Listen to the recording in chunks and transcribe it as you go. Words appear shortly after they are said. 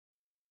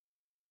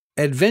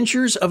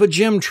Adventures of a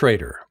Gem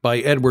Trader by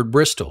Edward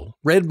Bristol,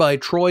 read by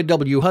Troy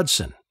W.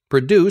 Hudson,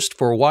 produced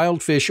for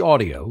Wildfish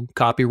Audio,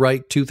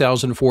 copyright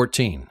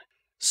 2014.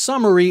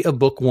 Summary of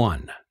Book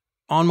 1.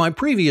 On my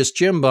previous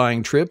gem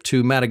buying trip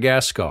to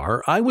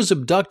Madagascar, I was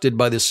abducted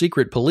by the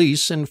secret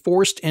police and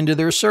forced into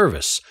their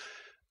service.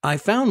 I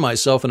found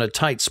myself in a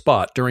tight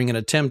spot during an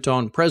attempt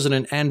on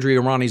President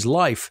Andry-Irani's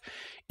life.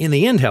 In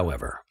the end,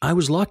 however, I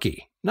was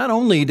lucky. Not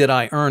only did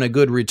I earn a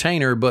good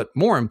retainer, but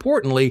more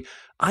importantly,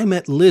 I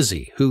met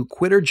Lizzie, who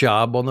quit her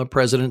job on the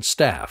president's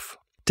staff.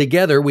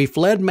 Together, we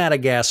fled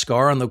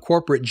Madagascar on the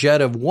corporate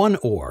jet of One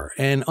Oar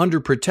and under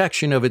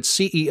protection of its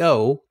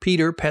CEO,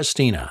 Peter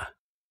Pestina.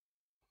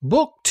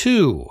 Book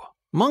 2,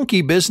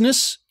 Monkey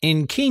Business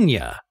in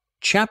Kenya,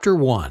 Chapter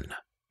 1.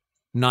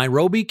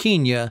 Nairobi,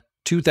 Kenya,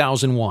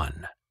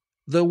 2001.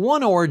 The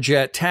One Oar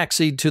jet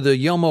taxied to the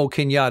Jomo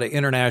Kenyatta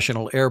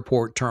International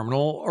Airport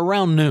terminal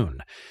around noon.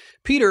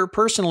 Peter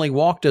personally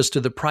walked us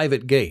to the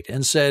private gate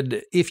and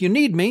said, "If you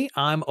need me,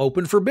 I'm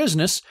open for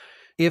business.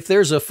 If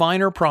there's a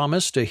finer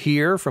promise to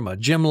hear from a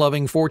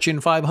gem-loving Fortune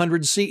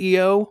 500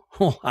 CEO,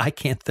 well, I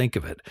can't think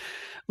of it."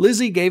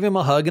 Lizzie gave him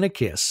a hug and a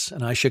kiss,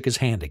 and I shook his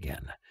hand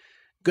again.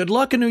 "Good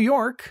luck in New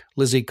York,"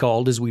 Lizzie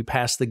called as we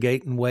passed the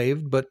gate and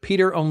waved, but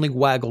Peter only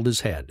waggled his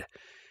head.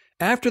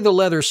 After the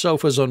leather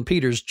sofas on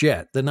Peter's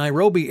jet, the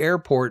Nairobi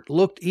airport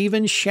looked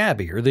even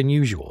shabbier than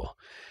usual.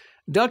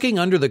 Ducking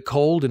under the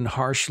cold and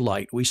harsh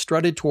light, we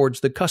strutted towards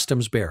the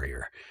customs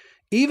barrier.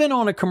 Even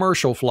on a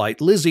commercial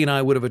flight, Lizzie and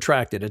I would have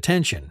attracted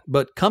attention,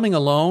 but coming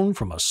alone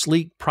from a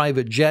sleek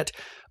private jet,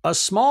 a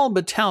small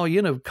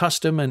battalion of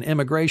custom and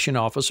immigration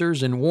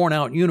officers in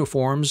worn-out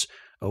uniforms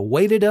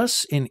awaited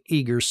us in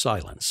eager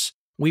silence.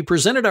 We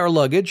presented our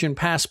luggage and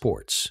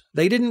passports.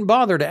 They didn't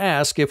bother to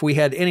ask if we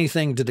had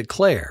anything to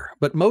declare,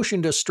 but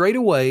motioned us straight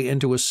away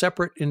into a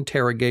separate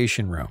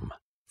interrogation room.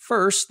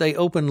 First, they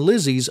opened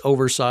Lizzie's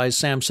oversized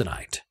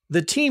Samsonite.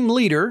 The team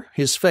leader,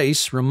 his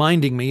face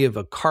reminding me of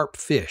a carp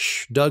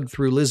fish, dug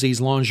through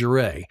Lizzie's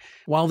lingerie,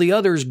 while the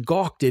others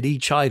gawked at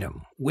each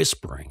item,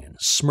 whispering and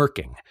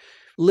smirking.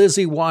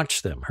 Lizzie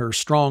watched them, her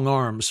strong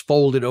arms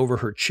folded over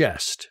her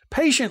chest,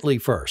 patiently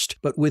first,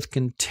 but with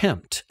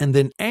contempt and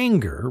then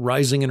anger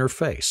rising in her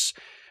face.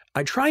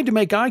 I tried to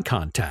make eye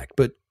contact,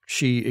 but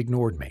she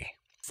ignored me.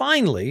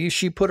 Finally,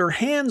 she put her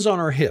hands on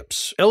her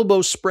hips,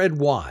 elbows spread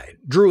wide,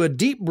 drew a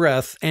deep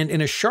breath, and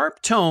in a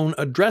sharp tone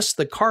addressed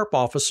the carp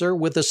officer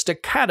with a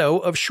staccato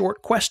of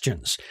short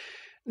questions.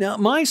 Now,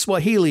 my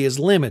Swahili is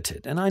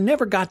limited, and I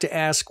never got to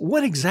ask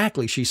what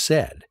exactly she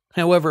said.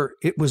 However,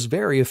 it was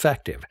very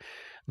effective.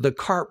 The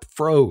carp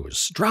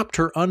froze, dropped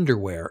her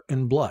underwear,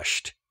 and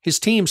blushed. His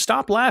team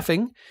stopped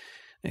laughing,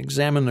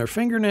 examined their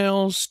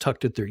fingernails,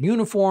 tucked at their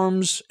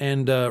uniforms,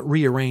 and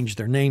rearranged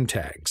their name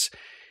tags.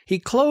 He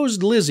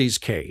closed Lizzie's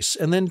case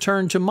and then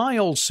turned to my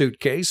old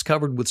suitcase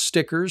covered with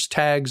stickers,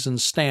 tags,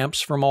 and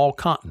stamps from all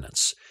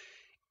continents.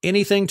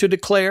 "Anything to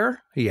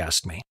declare?" he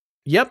asked me.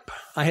 "Yep,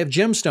 I have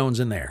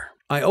gemstones in there."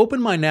 I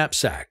opened my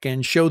knapsack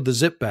and showed the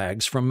zip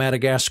bags from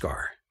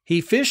Madagascar.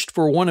 He fished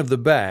for one of the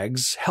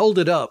bags, held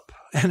it up,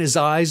 and his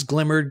eyes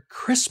glimmered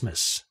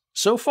Christmas.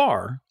 So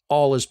far,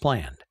 all is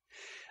planned.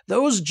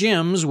 Those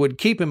gems would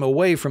keep him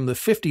away from the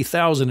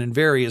 50,000 in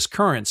various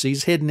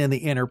currencies hidden in the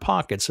inner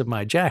pockets of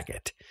my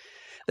jacket.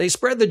 They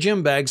spread the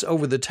gem bags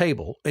over the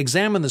table,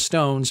 examined the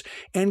stones,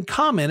 and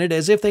commented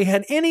as if they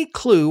had any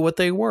clue what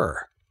they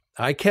were.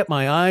 I kept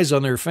my eyes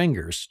on their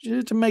fingers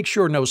to make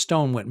sure no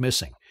stone went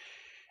missing.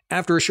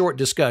 After a short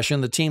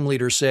discussion, the team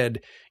leader said,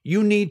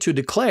 "You need to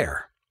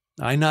declare."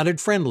 I nodded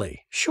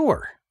friendly.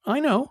 "Sure, I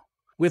know."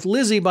 With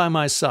Lizzie by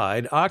my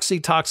side,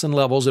 oxytocin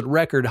levels at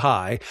record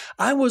high,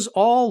 I was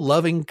all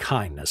loving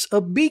kindness, a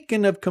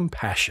beacon of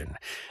compassion.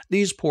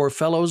 These poor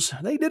fellows,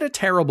 they did a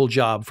terrible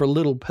job for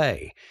little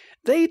pay.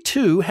 They,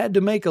 too, had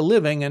to make a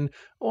living, and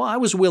I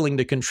was willing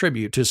to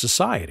contribute to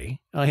society.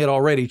 I had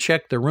already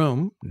checked the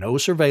room. No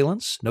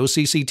surveillance, no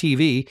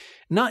CCTV.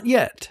 Not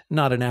yet,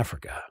 not in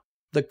Africa.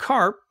 The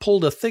carp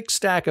pulled a thick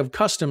stack of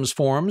customs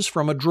forms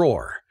from a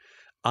drawer.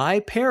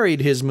 I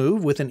parried his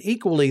move with an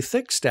equally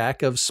thick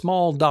stack of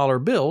small dollar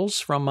bills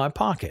from my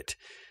pocket.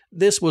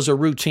 This was a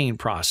routine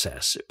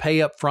process.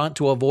 Pay up front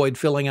to avoid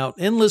filling out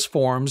endless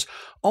forms,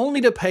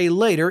 only to pay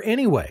later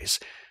anyways.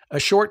 A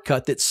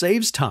shortcut that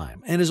saves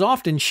time and is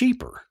often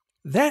cheaper.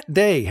 That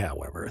day,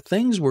 however,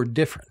 things were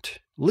different.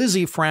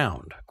 Lizzie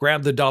frowned,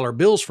 grabbed the dollar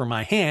bills from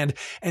my hand,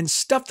 and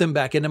stuffed them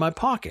back into my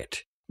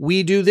pocket.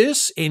 "We do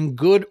this in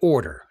good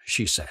order,"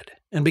 she said,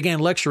 and began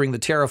lecturing the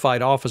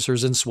terrified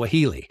officers in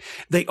Swahili.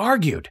 They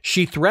argued.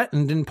 She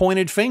threatened and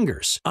pointed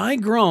fingers. I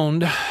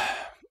groaned,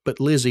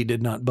 but Lizzie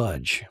did not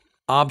budge.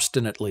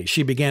 Obstinately,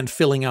 she began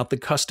filling out the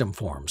custom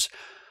forms.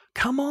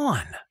 "Come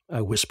on,"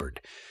 I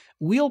whispered.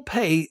 "We'll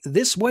pay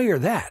this way or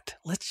that.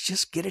 Let's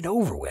just get it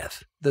over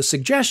with." The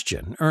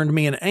suggestion earned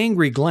me an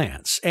angry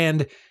glance,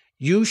 and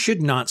 "You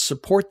should not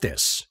support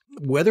this.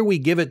 Whether we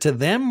give it to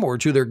them or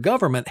to their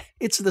government,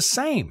 it's the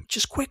same,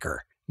 just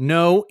quicker."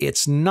 "No,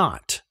 it's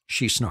not,"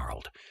 she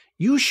snarled.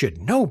 "You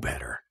should know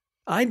better."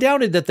 I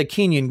doubted that the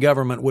Kenyan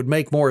government would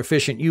make more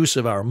efficient use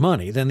of our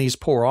money than these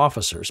poor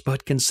officers,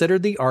 but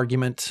considered the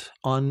argument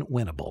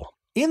unwinnable.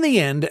 In the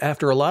end,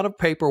 after a lot of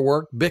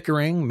paperwork,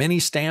 bickering, many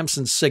stamps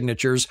and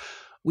signatures,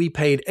 we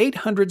paid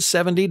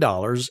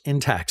 $870 in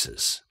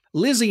taxes.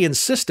 Lizzie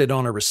insisted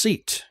on a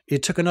receipt.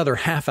 It took another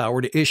half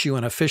hour to issue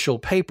an official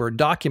paper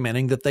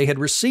documenting that they had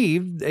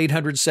received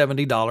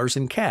 $870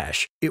 in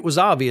cash. It was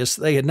obvious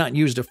they had not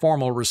used a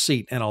formal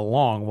receipt in a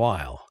long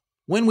while.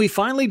 When we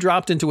finally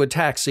dropped into a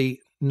taxi,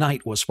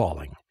 night was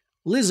falling.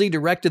 Lizzie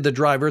directed the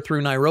driver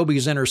through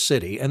Nairobi's inner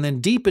city and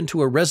then deep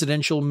into a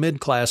residential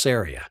mid-class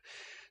area.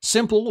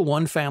 Simple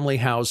one-family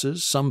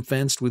houses, some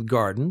fenced with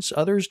gardens,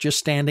 others just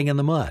standing in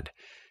the mud.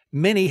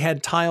 Many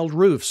had tiled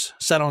roofs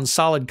set on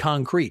solid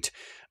concrete.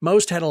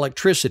 Most had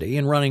electricity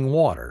and running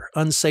water,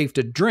 unsafe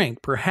to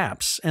drink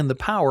perhaps, and the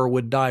power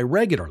would die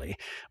regularly,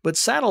 but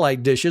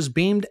satellite dishes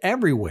beamed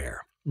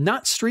everywhere.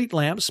 Not street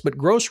lamps, but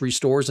grocery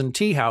stores and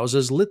tea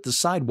houses lit the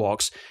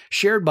sidewalks,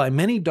 shared by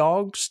many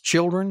dogs,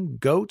 children,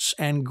 goats,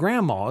 and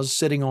grandmas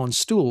sitting on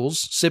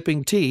stools,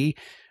 sipping tea,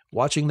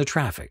 watching the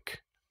traffic.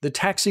 The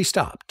taxi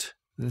stopped.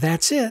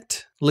 "That's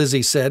it,"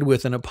 Lizzie said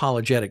with an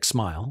apologetic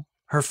smile.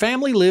 Her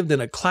family lived in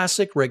a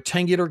classic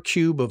rectangular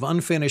cube of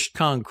unfinished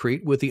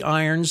concrete with the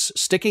irons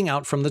sticking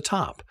out from the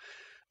top.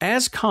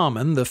 As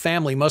common, the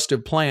family must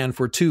have planned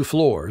for 2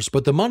 floors,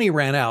 but the money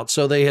ran out,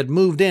 so they had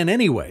moved in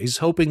anyways,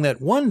 hoping that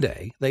one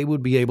day they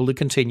would be able to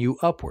continue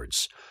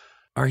upwards.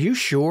 "Are you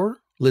sure?"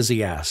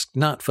 Lizzie asked,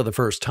 not for the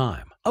first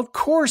time. "Of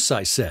course,"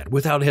 I said,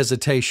 without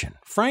hesitation.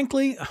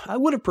 Frankly, I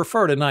would have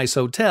preferred a nice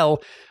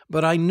hotel,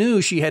 but I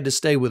knew she had to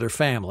stay with her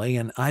family,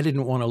 and I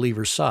didn't want to leave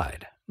her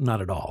side.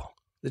 Not at all.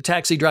 The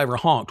taxi driver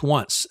honked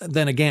once,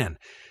 then again.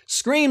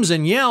 Screams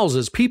and yells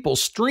as people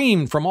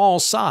streamed from all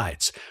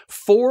sides.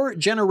 4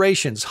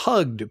 generations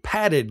hugged,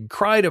 patted,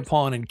 cried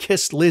upon, and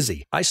kissed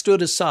Lizzie. I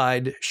stood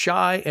aside,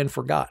 shy and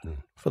forgotten,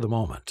 for the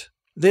moment.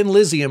 Then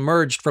Lizzie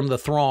emerged from the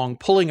throng,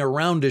 pulling a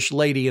roundish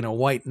lady in a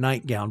white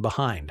nightgown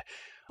behind.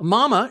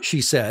 "Mama,"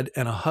 she said,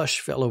 and a hush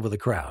fell over the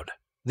crowd.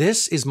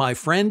 "This is my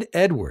friend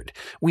Edward.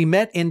 We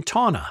met in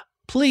Tana.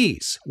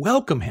 Please,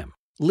 welcome him."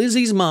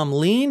 Lizzie's mom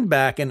leaned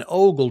back and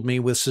ogled me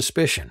with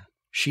suspicion.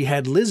 She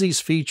had Lizzie's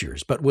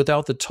features, but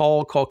without the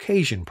tall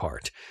Caucasian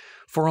part.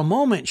 For a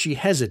moment she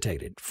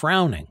hesitated,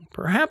 frowning,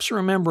 perhaps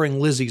remembering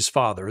Lizzie's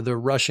father, the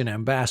Russian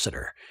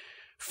ambassador.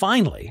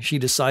 Finally, she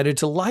decided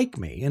to like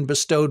me and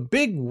bestowed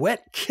big,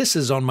 wet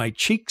kisses on my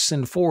cheeks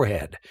and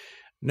forehead.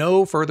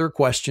 No further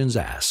questions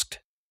asked.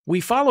 We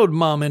followed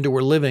Mom into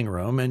her living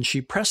room, and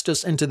she pressed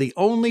us into the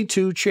only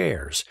 2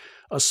 chairs.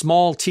 A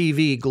small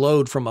TV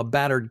glowed from a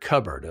battered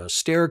cupboard. A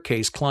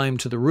staircase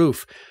climbed to the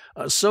roof.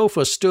 A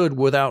sofa stood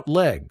without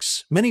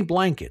legs. Many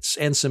blankets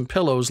and some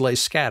pillows lay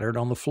scattered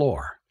on the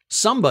floor.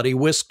 Somebody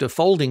whisked a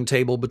folding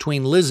table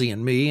between Lizzie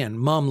and me, and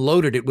Mom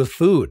loaded it with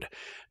food.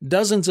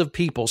 Dozens of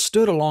people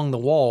stood along the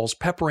walls,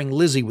 peppering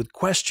Lizzie with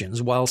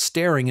questions while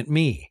staring at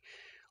me.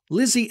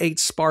 Lizzie ate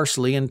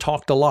sparsely and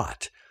talked a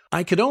lot.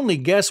 I could only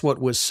guess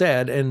what was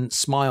said and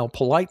smile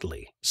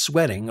politely,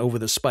 sweating over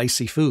the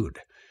spicy food.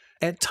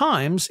 At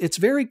times, it's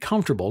very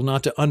comfortable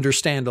not to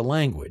understand a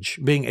language,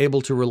 being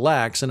able to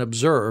relax and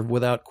observe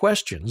without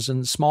questions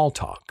and small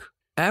talk.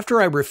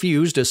 After I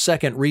refused a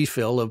second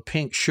refill of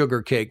pink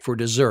sugar cake for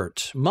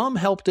dessert, Mom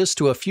helped us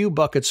to a few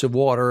buckets of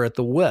water at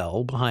the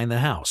well behind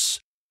the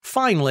house.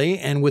 Finally,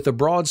 and with a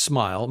broad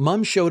smile,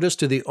 Mom showed us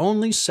to the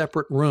only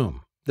separate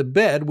room. The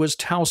bed was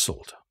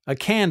tousled. A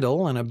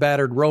candle and a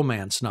battered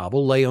romance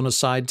novel lay on a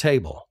side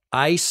table.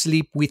 "I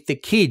sleep with the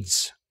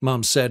kids,"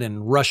 Mom said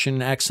in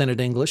Russian accented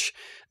English,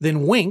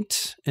 then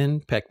winked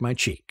and pecked my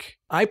cheek.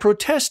 I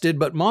protested,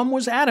 but Mom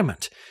was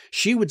adamant.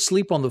 She would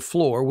sleep on the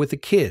floor with the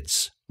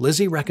kids.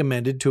 Lizzie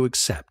recommended to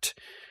accept.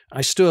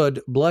 I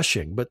stood,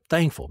 blushing but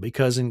thankful,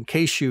 because in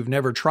case you've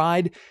never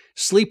tried,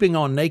 sleeping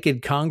on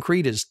naked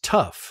concrete is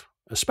tough,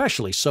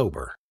 especially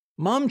sober.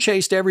 Mom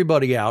chased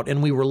everybody out,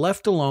 and we were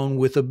left alone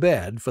with a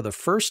bed for the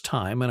first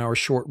time in our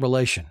short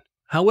relation.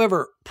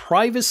 However,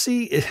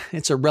 privacy,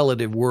 it's a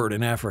relative word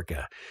in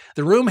Africa.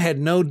 The room had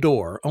no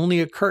door, only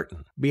a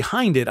curtain.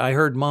 Behind it, I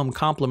heard Mom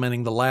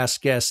complimenting the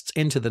last guests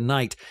into the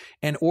night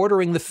and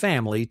ordering the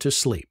family to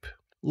sleep.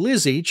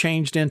 Lizzie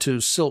changed into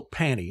silk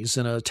panties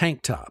and a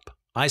tank top.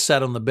 I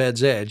sat on the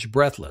bed's edge,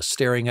 breathless,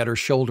 staring at her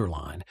shoulder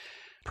line.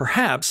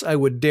 Perhaps I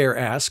would dare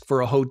ask for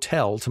a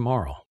hotel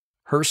tomorrow.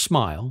 Her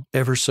smile,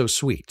 ever so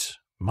sweet.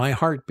 My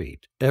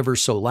heartbeat, ever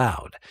so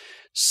loud.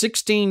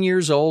 16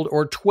 years old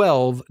or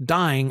 12,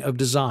 dying of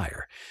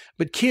desire.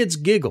 But kids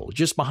giggled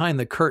just behind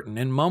the curtain,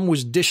 and Mom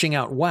was dishing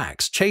out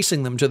wax,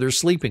 chasing them to their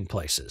sleeping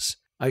places.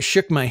 I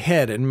shook my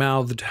head and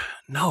mouthed,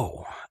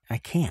 "No, I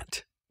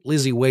can't."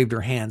 Lizzie waved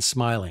her hand,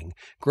 smiling,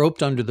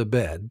 groped under the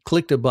bed,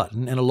 clicked a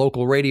button, and a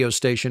local radio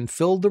station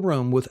filled the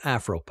room with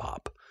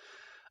Afropop.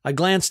 I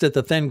glanced at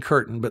the thin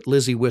curtain, but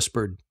Lizzie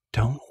whispered,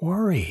 "Don't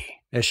worry,"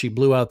 as she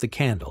blew out the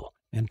candle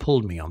and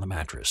pulled me on the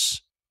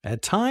mattress.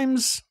 At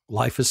times,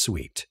 life is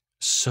sweet.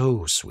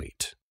 So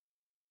sweet.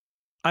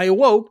 I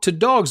awoke to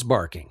dogs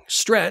barking,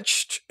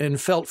 stretched, and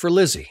felt for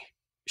Lizzie.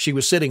 She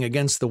was sitting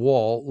against the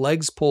wall,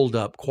 legs pulled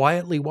up,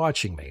 quietly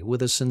watching me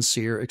with a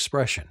sincere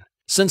expression.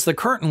 Since the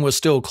curtain was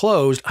still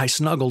closed, I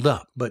snuggled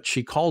up, but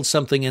she called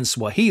something in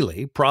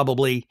Swahili,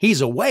 probably,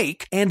 "He's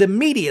awake," and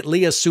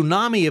immediately a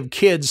tsunami of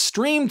kids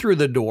streamed through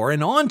the door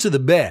and onto the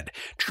bed,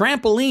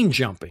 trampoline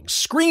jumping,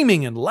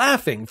 screaming and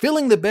laughing,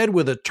 filling the bed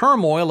with a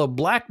turmoil of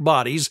black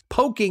bodies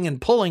poking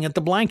and pulling at the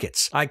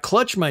blankets. I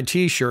clutched my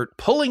t-shirt,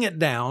 pulling it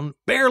down,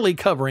 barely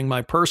covering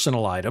my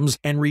personal items,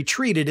 and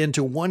retreated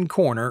into one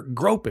corner,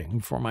 groping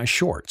for my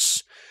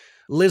shorts.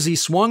 Lizzie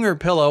swung her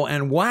pillow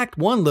and whacked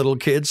one little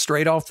kid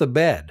straight off the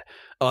bed.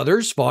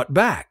 Others fought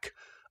back.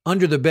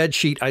 Under the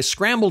bedsheet, I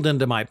scrambled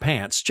into my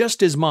pants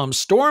just as Mom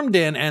stormed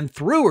in and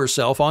threw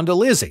herself onto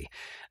Lizzie.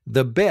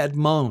 The bed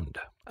moaned.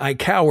 I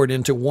cowered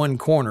into one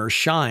corner,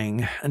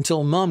 shying,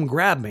 until Mom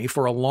grabbed me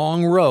for a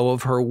long row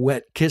of her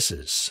wet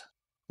kisses.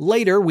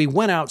 Later, we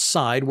went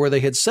outside where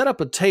they had set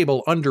up a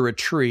table under a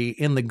tree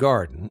in the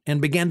garden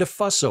and began to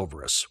fuss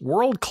over us.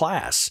 World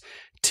class.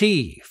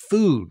 Tea,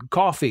 food,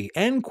 coffee,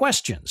 and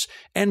questions,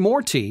 and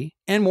more tea,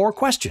 and more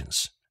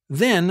questions.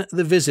 Then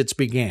the visits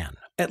began.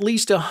 At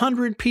least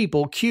 100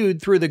 people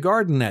queued through the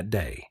garden that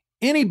day.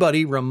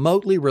 Anybody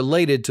remotely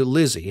related to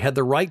Lizzie had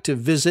the right to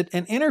visit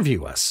and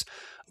interview us.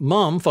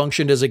 Mom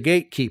functioned as a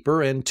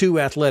gatekeeper, and 2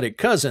 athletic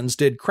cousins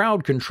did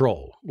crowd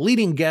control,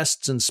 leading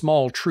guests in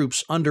small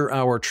troops under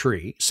our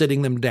tree,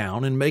 sitting them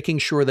down and making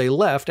sure they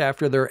left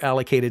after their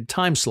allocated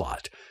time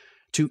slot.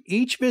 To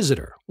each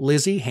visitor,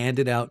 Lizzie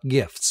handed out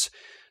gifts.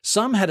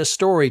 Some had a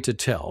story to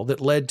tell that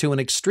led to an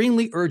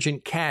extremely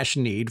urgent cash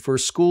need for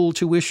school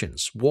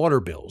tuitions, water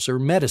bills, or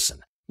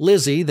medicine.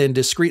 Lizzie then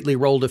discreetly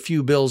rolled a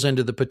few bills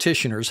into the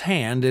petitioner's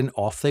hand, and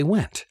off they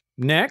went.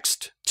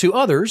 Next, to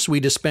others, we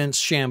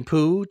dispensed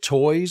shampoo,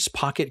 toys,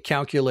 pocket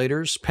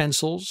calculators,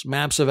 pencils,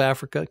 maps of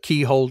Africa,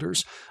 key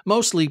holders,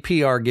 mostly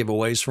PR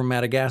giveaways from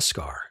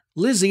Madagascar.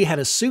 Lizzie had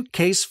a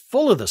suitcase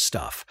full of the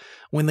stuff.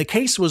 When the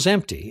case was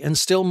empty and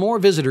still more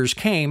visitors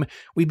came,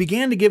 we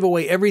began to give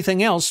away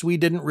everything else we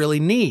didn't really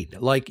need,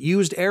 like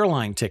used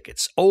airline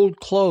tickets, old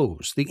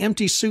clothes, the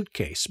empty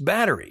suitcase,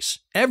 batteries,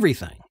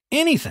 everything,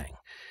 anything.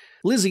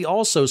 Lizzie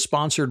also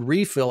sponsored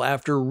refill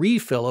after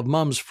refill of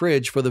Mom's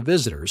fridge for the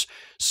visitors.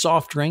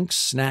 Soft drinks,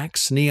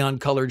 snacks,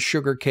 neon-colored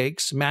sugar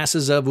cakes,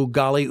 masses of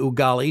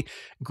ugali,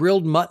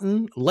 grilled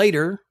mutton,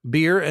 later,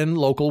 beer and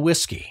local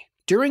whiskey.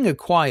 During a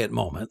quiet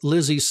moment,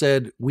 Lizzie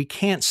said, "We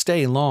can't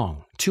stay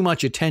long. Too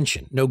much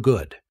attention. No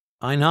good."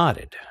 I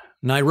nodded.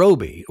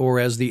 Nairobi, or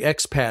as the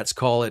expats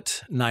call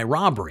it,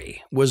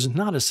 Nairobri, was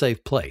not a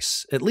safe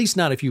place, at least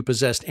not if you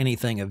possessed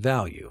anything of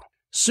value.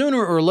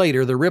 Sooner or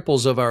later, the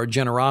ripples of our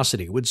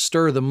generosity would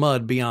stir the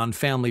mud beyond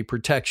family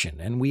protection,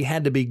 and we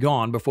had to be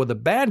gone before the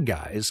bad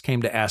guys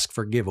came to ask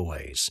for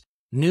giveaways.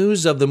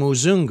 News of the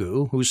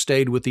Muzungu, who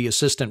stayed with the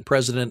assistant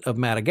president of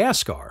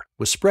Madagascar,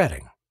 was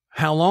spreading.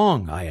 "How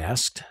long?" I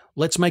asked.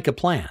 "Let's make a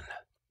plan."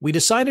 We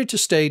decided to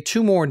stay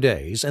 2 more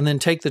days and then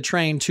take the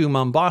train to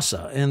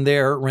Mombasa and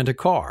there rent a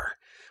car.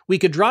 We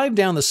could drive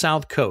down the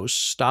south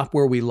coast, stop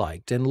where we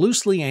liked, and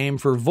loosely aim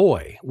for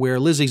Voi, where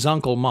Lizzie's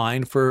uncle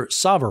mined for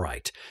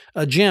Tsavorite,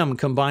 a gem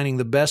combining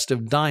the best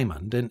of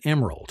diamond and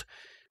emerald.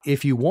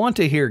 If you want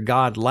to hear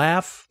God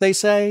laugh, they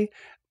say,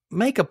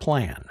 make a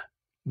plan.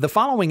 The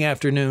following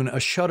afternoon, a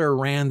shudder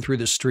ran through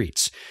the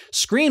streets.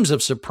 Screams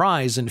of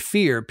surprise and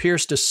fear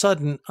pierced a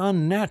sudden,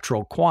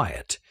 unnatural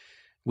quiet.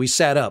 We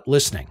sat up,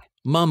 listening.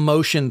 Mum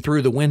motioned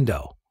through the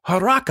window.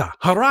 "Haraka!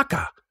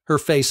 Haraka!" her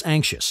face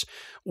anxious.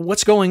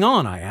 "What's going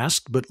on?" I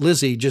asked, but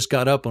Lizzie just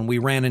got up when we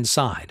ran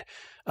inside.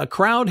 A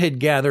crowd had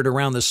gathered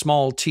around the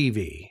small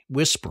TV,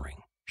 whispering,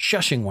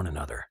 shushing one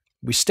another.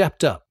 We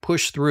stepped up,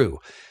 pushed through.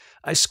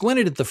 I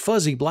squinted at the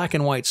fuzzy black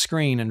and white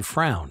screen and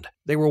frowned.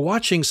 They were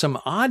watching some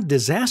odd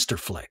disaster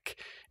flick.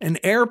 An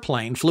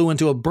airplane flew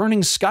into a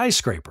burning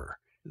skyscraper.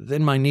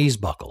 Then my knees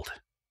buckled.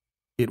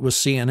 It was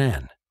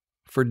CNN.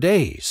 For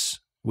days,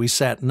 we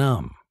sat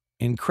numb,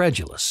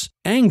 incredulous,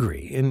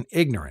 angry and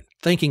ignorant,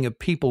 thinking of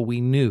people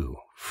we knew,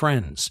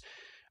 friends,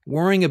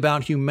 worrying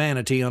about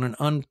humanity on an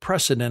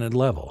unprecedented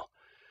level.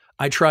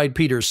 I tried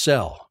Peter's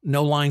cell,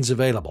 no lines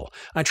available.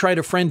 I tried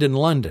a friend in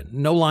London,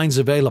 no lines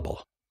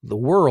available. The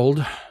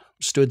world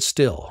stood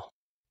still.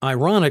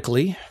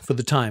 Ironically, for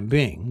the time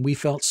being, we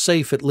felt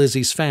safe at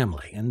Lizzie's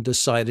family and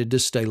decided to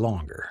stay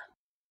longer.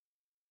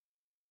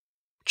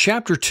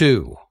 Chapter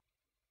 2.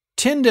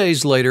 10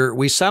 days later,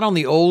 we sat on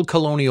the old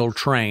colonial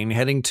train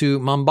heading to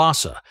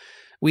Mombasa.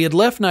 We had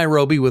left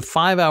Nairobi with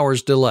 5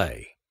 hours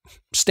delay.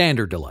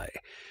 Standard delay.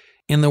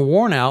 In the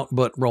worn-out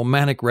but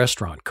romantic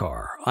restaurant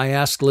car, I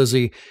asked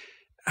Lizzie,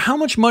 "How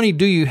much money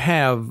do you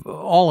have,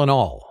 all in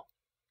all?"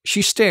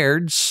 She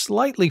stared,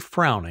 slightly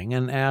frowning,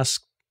 and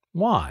asked,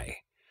 "Why?"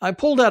 I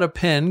pulled out a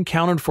pen,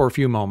 counted for a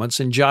few moments,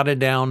 and jotted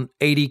down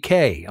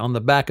 $80K on the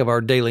back of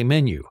our daily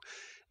menu.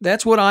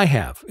 "That's what I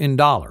have, in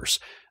dollars."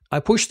 I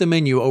pushed the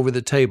menu over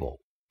the table,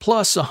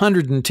 plus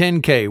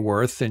 $110K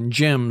worth in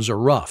gems or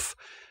rough.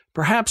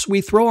 Perhaps we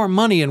throw our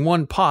money in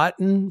one pot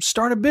and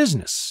start a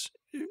business.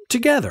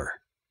 Together.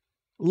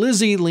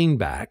 Lizzie leaned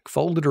back,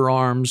 folded her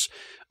arms,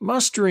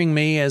 mustering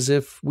me as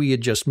if we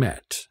had just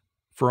met.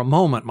 For a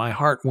moment, my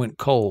heart went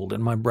cold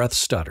and my breath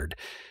stuttered.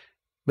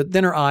 But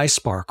then her eyes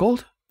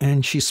sparkled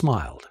and she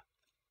smiled.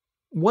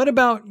 "What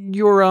about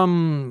your,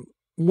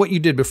 what you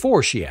did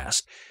before?" she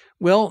asked.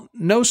 "Well,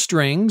 no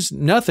strings,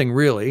 nothing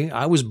really.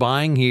 I was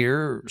buying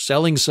here,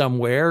 selling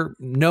somewhere,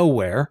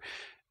 nowhere.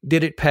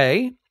 Did it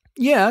pay?"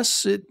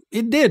 "Yes,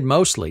 it did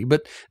mostly,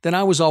 but then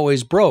I was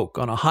always broke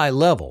on a high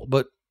level,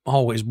 but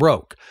always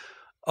broke.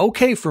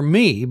 Okay for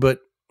me, but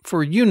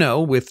for,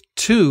 with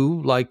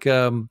two, like,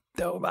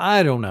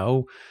 I don't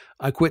know."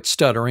 I quit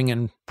stuttering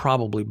and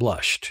probably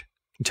blushed.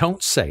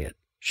 "Don't say it,"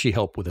 she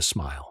helped with a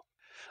smile.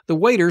 The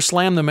waiter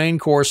slammed the main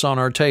course on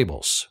our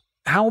tables.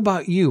 "How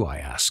about you?" I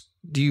asked.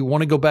 "Do you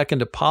want to go back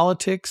into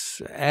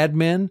politics,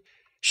 admin?"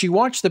 She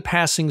watched the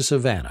passing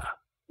Savannah.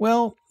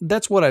 "Well,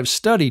 that's what I've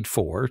studied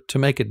for, to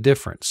make a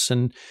difference.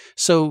 And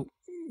so,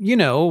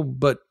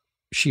 but,"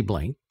 she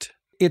blinked.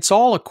 "It's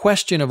all a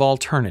question of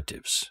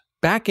alternatives.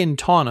 Back in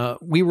Tawna,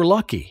 we were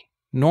lucky.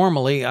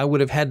 Normally, I would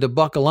have had to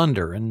buckle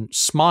under and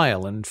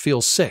smile and feel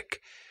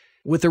sick."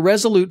 With a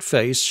resolute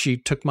face, she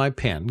took my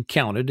pen,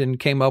 counted, and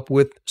came up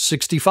with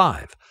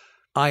 65.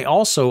 "I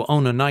also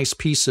own a nice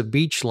piece of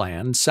beach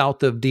land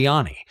south of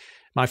Diani.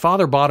 My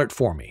father bought it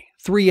for me,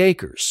 3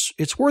 acres.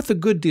 It's worth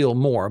a good deal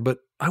more, but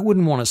I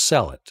wouldn't want to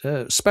sell it,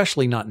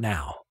 especially not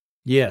now."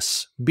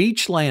 "Yes,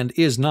 beach land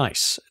is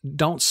nice.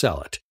 Don't sell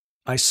it."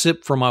 I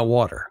sipped from my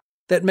water.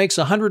 "That makes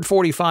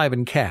 $145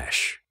 in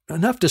cash.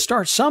 Enough to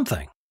start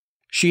something."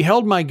 She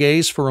held my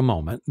gaze for a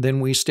moment,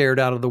 then we stared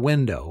out of the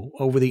window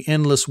over the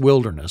endless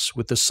wilderness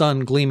with the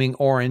sun gleaming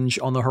orange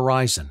on the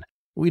horizon.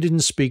 We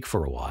didn't speak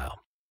for a while.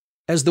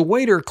 As the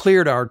waiter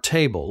cleared our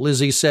table,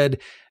 Lizzie said,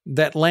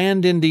 "That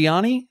land in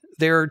Diani?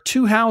 There are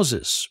 2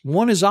 houses.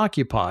 One is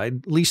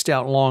occupied, leased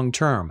out long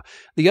term.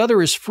 The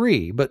other is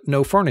free, but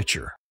no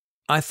furniture."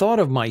 I thought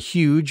of my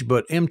huge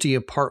but empty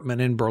apartment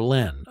in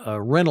Berlin,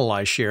 a rental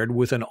I shared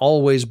with an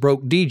always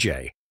broke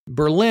DJ.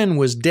 Berlin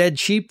was dead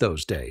cheap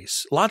those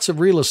days. Lots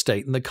of real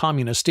estate in the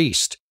communist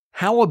East.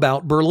 How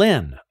about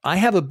Berlin? I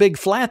have a big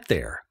flat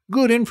there.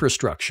 Good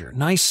infrastructure.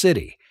 Nice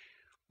city.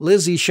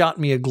 Lizzie shot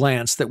me a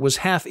glance that was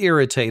half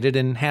irritated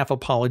and half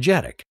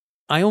apologetic.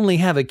 "I only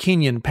have a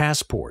Kenyan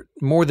passport.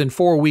 More than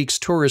 4 weeks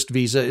tourist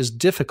visa is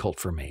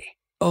difficult for me."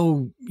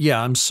 "Oh,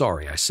 yeah, I'm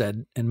sorry," I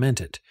said, and meant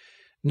it.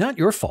 "Not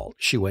your fault,"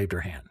 she waved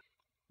her hand.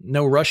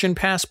 "No Russian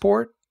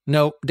passport?"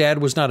 "No, Dad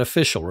was not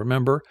official,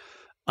 remember?"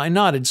 I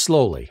nodded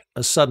slowly,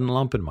 a sudden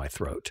lump in my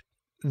throat.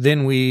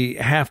 "Then we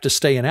have to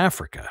stay in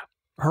Africa."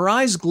 Her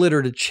eyes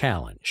glittered a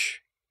challenge.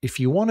 "If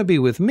you want to be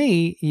with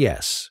me,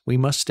 yes, we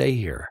must stay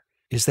here."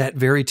 "Is that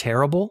very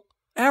terrible?"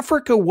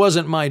 Africa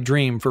wasn't my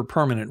dream for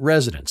permanent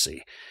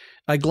residency.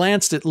 I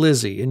glanced at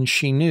Lizzie, and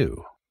she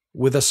knew.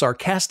 With a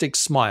sarcastic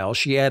smile,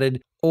 she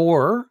added,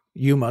 "Or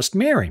you must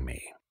marry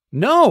me."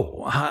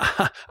 "No,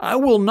 I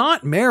will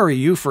not marry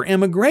you for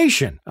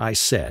immigration," I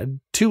said,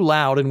 too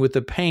loud and with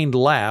a pained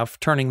laugh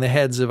turning the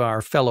heads of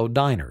our fellow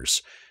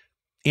diners.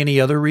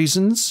 "Any other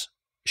reasons?"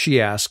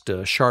 she asked,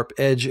 a sharp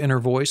edge in her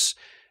voice.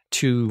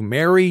 "To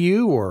marry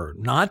you or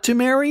not to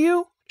marry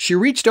you?" She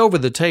reached over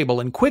the table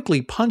and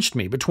quickly punched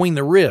me between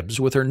the ribs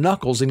with her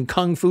knuckles in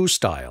kung fu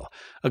style.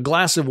 A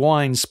glass of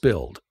wine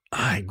spilled.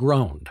 I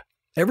groaned.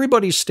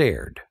 Everybody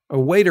stared. A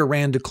waiter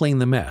ran to clean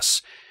the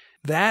mess.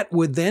 "That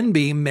would then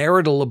be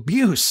marital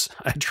abuse,"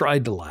 I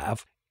tried to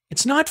laugh.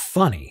 "It's not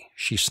funny,"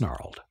 she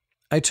snarled.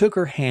 I took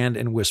her hand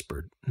and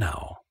whispered,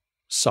 "No,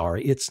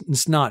 sorry,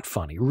 it's not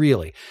funny,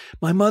 really.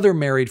 My mother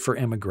married for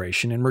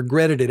immigration and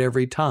regretted it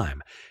every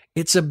time.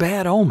 It's a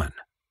bad omen."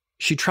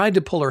 She tried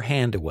to pull her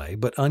hand away,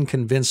 but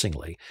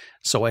unconvincingly,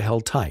 so I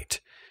held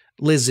tight.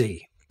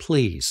 "Lizzie,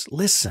 please,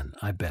 listen,"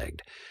 I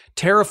begged,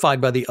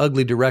 terrified by the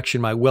ugly direction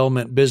my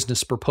well-meant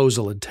business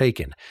proposal had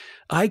taken.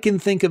 "I can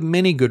think of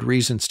many good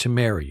reasons to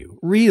marry you,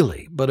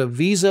 really, but a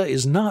visa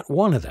is not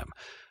one of them.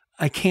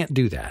 I can't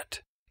do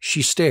that."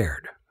 She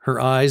stared,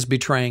 her eyes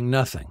betraying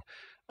nothing.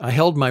 I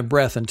held my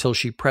breath until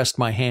she pressed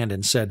my hand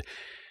and said,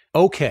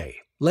 "Okay,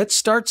 let's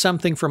start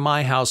something from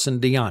my house in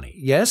Diani.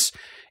 Yes?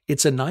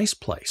 It's a nice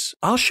place.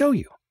 I'll show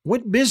you.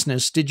 What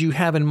business did you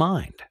have in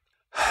mind?"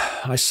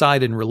 I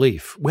sighed in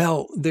relief.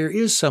 "Well, there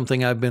is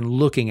something I've been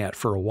looking at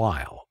for a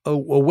while. A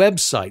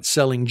website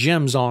selling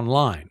gems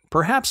online,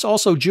 perhaps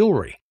also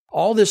jewelry.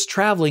 All this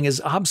traveling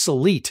is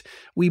obsolete.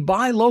 We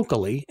buy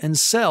locally and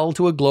sell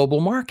to a global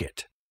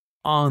market."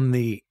 "On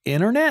the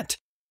internet?"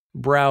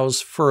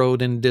 Brows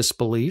furrowed in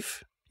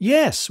disbelief.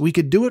 "Yes, we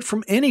could do it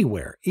from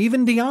anywhere,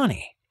 even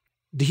Diani."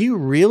 "Do you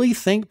really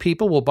think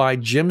people will buy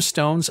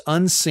gemstones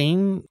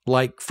unseen,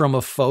 like from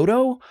a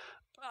photo?"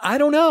 "I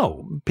don't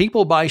know.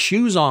 People buy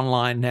shoes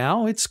online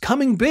now. It's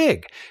coming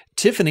big.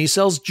 Tiffany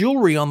sells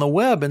jewelry on the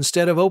web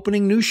instead of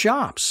opening new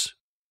shops."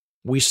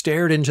 We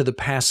stared into the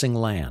passing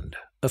land.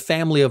 A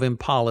family of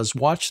impalas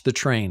watched the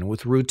train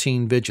with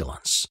routine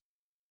vigilance.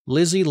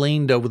 Lizzie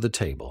leaned over the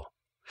table.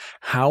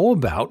 "How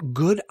about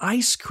good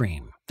ice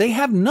cream? They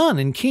have none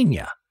in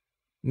Kenya."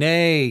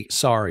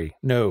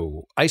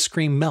 No. Ice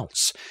cream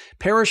melts.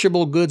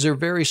 Perishable goods are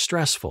very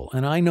stressful,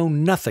 and I know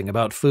nothing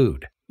about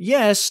food."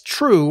 "Yes,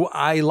 true,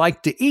 I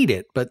like to eat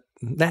it, but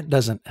that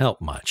doesn't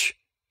help much."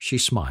 She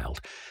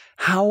smiled.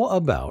 "How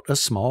about a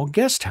small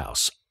guest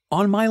house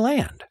on my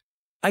land?"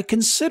 I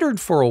considered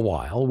for a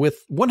while.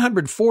 With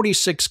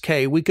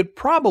 $146K, we could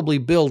probably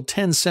build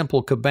 10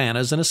 simple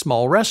cabanas and a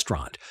small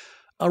restaurant.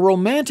 A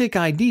romantic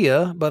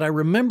idea, but I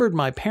remembered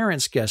my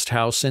parents' guest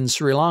house in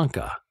Sri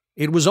Lanka.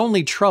 It was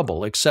only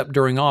trouble except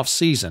during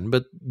off-season,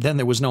 but then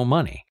there was no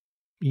money.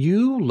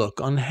 "You look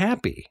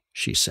unhappy,"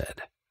 she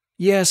said.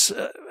 "Yes,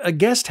 a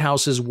guest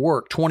house's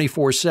work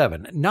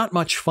 24/7, not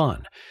much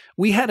fun.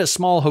 We had a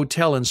small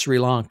hotel in Sri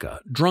Lanka,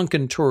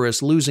 drunken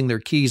tourists losing their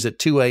keys at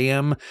 2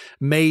 a.m.,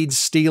 maids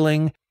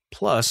stealing,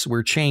 plus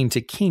we're chained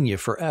to Kenya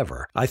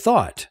forever," I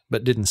thought,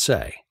 but didn't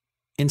say.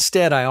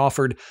 Instead, I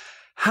offered,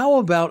 "How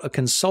about a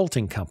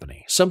consulting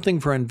company, something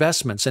for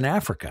investments in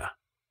Africa?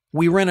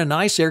 We rent a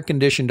nice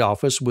air-conditioned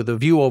office with a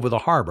view over the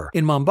harbor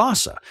in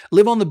Mombasa,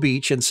 live on the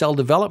beach, and sell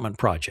development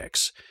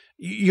projects.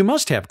 You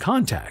must have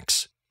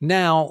contacts."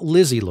 Now,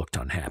 Lizzie looked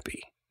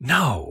unhappy.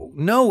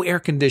 No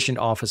air-conditioned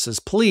offices,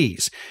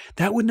 please.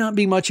 That would not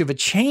be much of a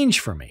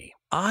change for me.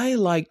 I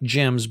like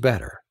gems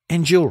better,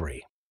 and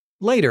jewelry.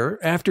 Later,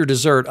 after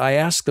dessert, I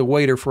asked the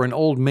waiter for an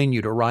old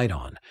menu to write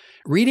on.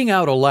 Reading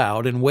out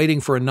aloud and waiting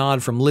for a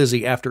nod from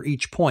Lizzie after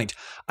each point,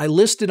 I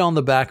listed on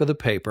the back of the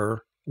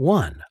paper,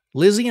 1.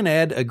 Lizzie and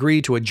Ed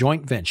agree to a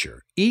joint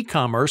venture,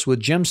 e-commerce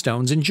with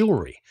gemstones and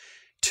jewelry.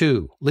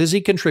 2.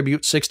 Lizzie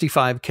contributes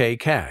 $65K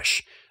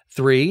cash.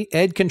 3.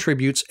 Ed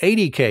contributes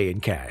 $80K in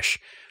cash.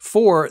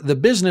 4. The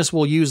business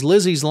will use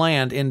Lizzie's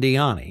land in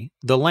Diani.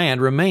 The land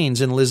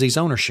remains in Lizzie's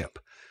ownership.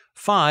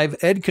 5.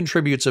 Ed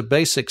contributes a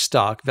basic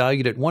stock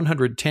valued at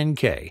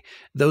 $110K.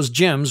 Those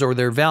gems or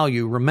their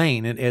value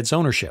remain in Ed's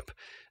ownership.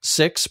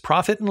 6.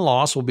 Profit and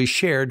loss will be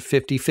shared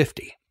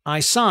 50-50. I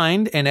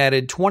signed and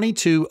added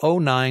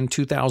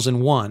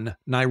 22/09/2001,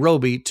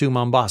 Nairobi to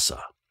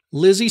Mombasa.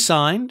 Lizzie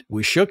signed,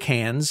 we shook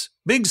hands,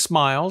 big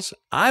smiles,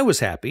 I was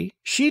happy,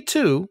 she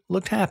too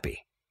looked happy.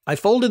 I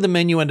folded the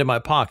menu into my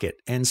pocket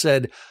and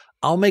said,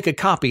 "I'll make a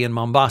copy in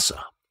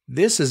Mombasa.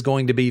 This is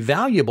going to be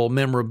valuable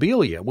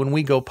memorabilia when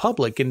we go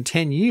public in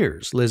 10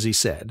 years, Lizzie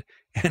said,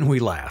 and we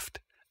laughed.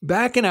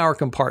 Back in our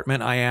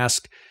compartment, I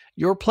asked,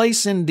 "Your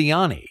place in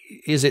Diani,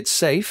 is it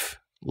safe?"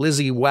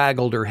 Lizzie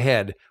waggled her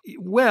head.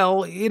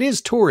 "Well, it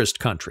is tourist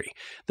country.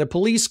 The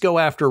police go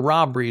after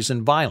robberies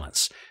and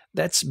violence.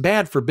 That's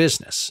bad for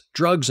business.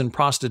 Drugs and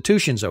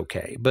prostitution's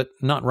okay, but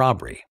not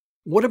robbery."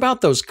 "What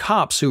about those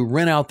cops who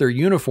rent out their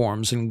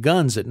uniforms and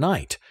guns at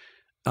night?"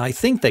 "I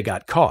think they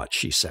got caught,"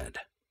 she said.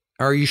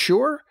 "Are you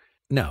sure?"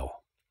 "No."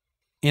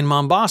 In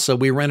Mombasa,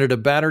 we rented a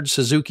battered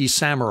Suzuki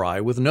Samurai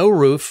with no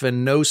roof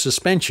and no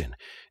suspension.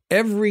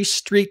 Every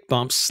street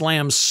bump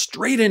slammed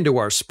straight into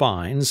our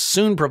spines,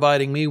 soon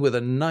providing me with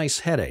a nice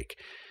headache.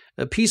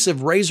 A piece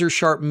of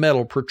razor-sharp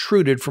metal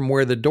protruded from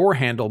where the door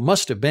handle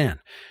must have been.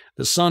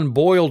 The sun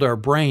boiled our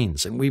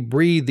brains, and we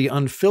breathed the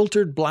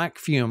unfiltered black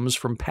fumes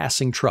from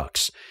passing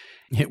trucks.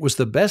 It was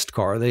the best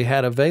car they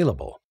had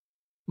available.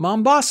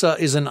 Mombasa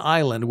is an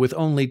island with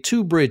only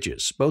 2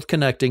 bridges, both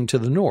connecting to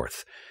the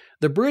north.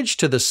 The bridge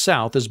to the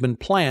south has been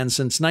planned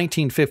since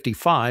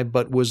 1955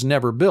 but was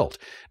never built,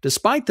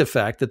 despite the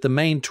fact that the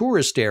main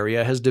tourist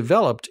area has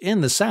developed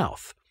in the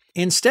south.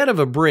 Instead of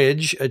a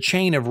bridge, a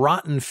chain of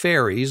rotten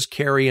ferries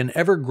carry an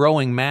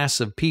ever-growing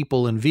mass of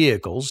people and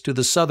vehicles to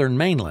the southern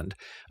mainland,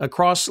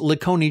 across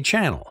Likoni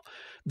Channel.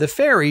 The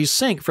ferries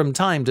sink from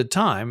time to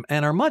time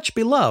and are much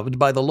beloved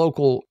by the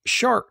local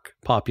shark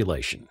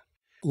population.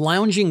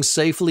 Lounging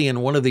safely in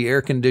one of the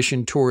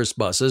air-conditioned tourist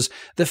buses,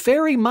 the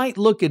ferry might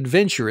look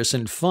adventurous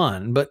and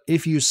fun, but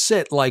if you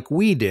sit like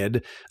we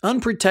did,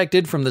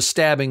 unprotected from the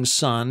stabbing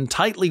sun,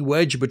 tightly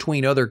wedged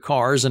between other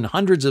cars and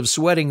hundreds of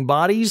sweating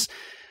bodies,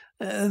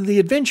 the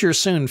adventure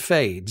soon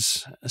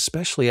fades,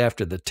 especially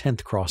after the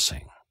 10th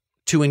crossing.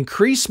 To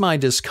increase my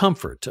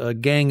discomfort, a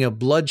gang of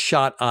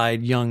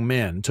bloodshot-eyed young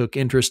men took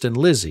interest in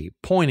Lizzie,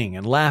 pointing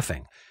and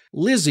laughing.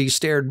 Lizzie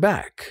stared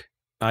back.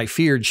 I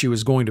feared she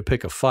was going to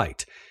pick a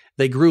fight.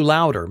 They grew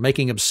louder,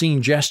 making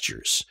obscene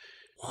gestures.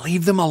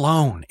 "Leave them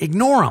alone.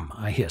 Ignore them,"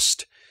 I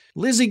hissed.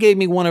 Lizzie gave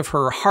me one of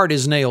her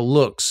hard-as-nail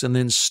looks and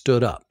then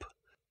stood up.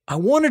 I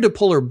wanted to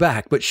pull her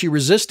back, but she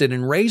resisted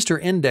and raised her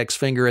index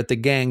finger at the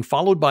gang,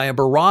 followed by a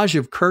barrage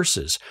of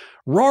curses.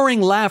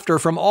 Roaring laughter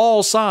from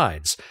all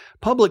sides.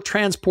 Public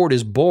transport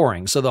is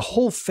boring, so the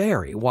whole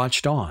ferry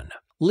watched on.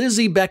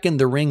 Lizzie beckoned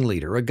the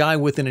ringleader, a guy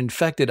with an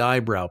infected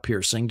eyebrow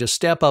piercing, to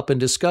step up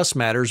and discuss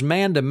matters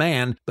man to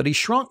man, but he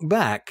shrunk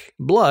back,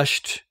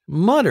 blushed,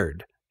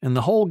 muttered, and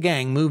the whole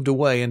gang moved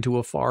away into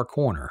a far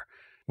corner.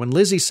 When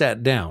Lizzie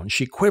sat down,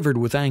 she quivered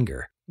with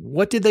anger.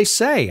 "What did they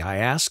say?" I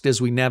asked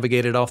as we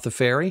navigated off the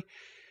ferry.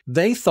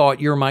 "They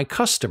thought you're my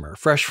customer,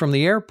 fresh from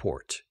the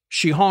airport."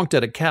 She honked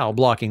at a cow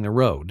blocking the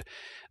road.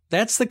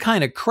 "That's the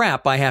kind of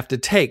crap I have to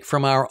take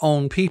from our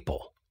own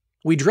people."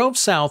 We drove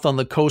south on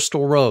the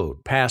coastal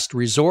road, past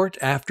resort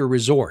after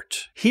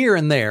resort. Here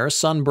and there,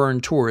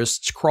 sunburned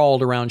tourists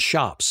crawled around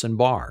shops and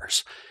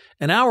bars.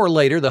 An hour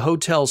later, the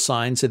hotel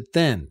signs had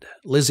thinned.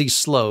 Lizzie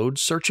slowed,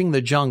 searching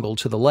the jungle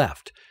to the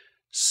left.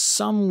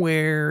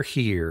 "Somewhere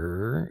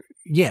here.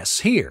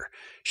 Yes, here."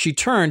 She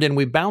turned and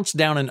we bounced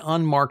down an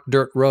unmarked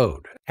dirt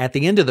road. At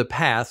the end of the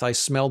path, I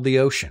smelled the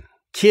ocean.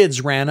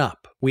 Kids ran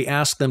up. We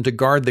asked them to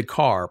guard the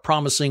car,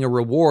 promising a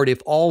reward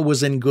if all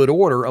was in good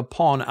order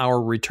upon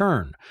our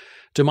return.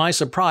 To my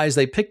surprise,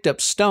 they picked up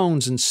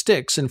stones and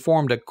sticks and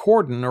formed a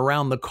cordon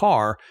around the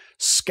car,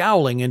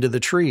 scowling into the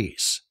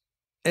trees.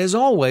 As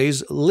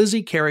always,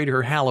 Lizzie carried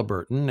her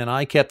Halliburton and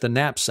I kept the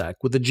knapsack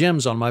with the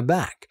gems on my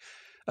back.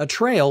 A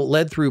trail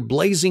led through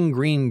blazing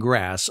green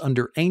grass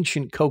under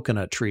ancient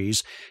coconut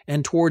trees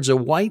and towards a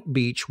white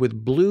beach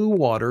with blue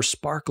water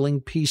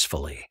sparkling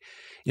peacefully.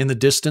 In the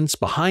distance,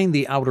 behind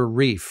the outer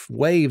reef,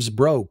 waves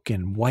broke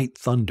in white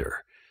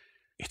thunder.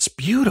 "It's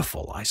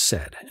beautiful," I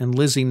said, and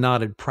Lizzie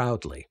nodded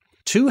proudly.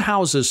 2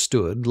 houses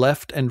stood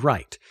left and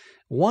right.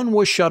 One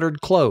was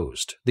shuttered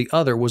closed. The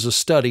other was a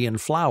study in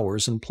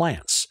flowers and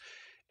plants.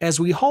 As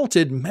we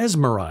halted,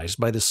 mesmerized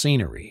by the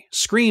scenery,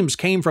 screams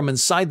came from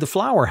inside the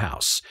flower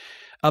house.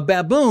 A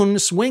baboon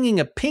swinging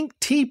a pink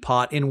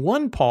teapot in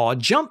one paw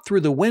jumped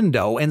through the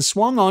window and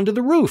swung onto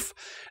the roof.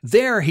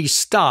 There he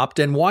stopped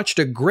and watched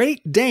a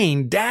Great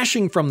Dane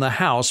dashing from the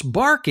house,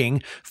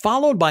 barking,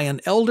 followed by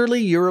an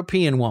elderly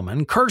European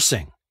woman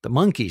cursing. The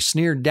monkey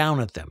sneered down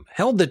at them,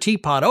 held the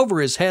teapot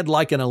over his head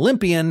like an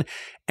Olympian,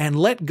 and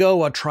let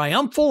go a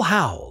triumphal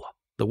howl.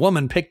 The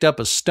woman picked up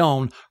a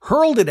stone,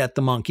 hurled it at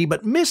the monkey,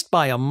 but missed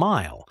by a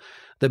mile.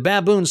 The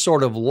baboon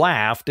sort of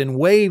laughed and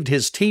waved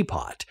his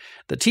teapot.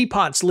 The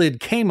teapot's lid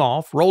came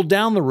off, rolled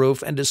down the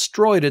roof, and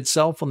destroyed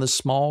itself on the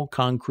small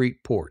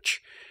concrete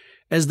porch.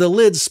 As the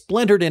lid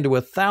splintered into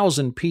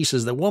 1,000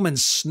 pieces, the woman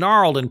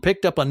snarled and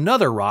picked up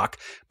another rock,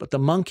 but the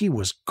monkey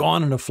was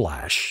gone in a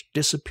flash,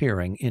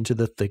 disappearing into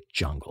the thick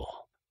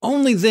jungle.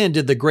 Only then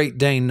did the Great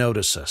Dane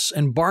notice us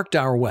and barked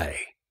our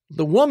way.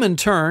 The woman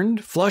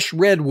turned, flushed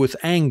red with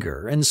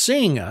anger, and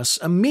seeing us,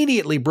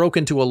 immediately broke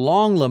into a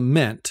long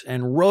lament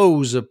and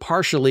rows of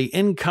partially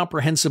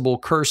incomprehensible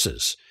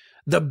curses.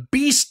 "The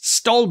beast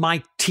stole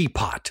my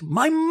teapot,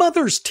 my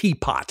mother's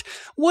teapot.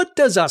 What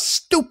does a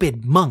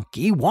stupid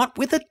monkey want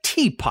with a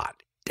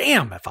teapot?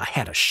 Damn if I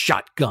had a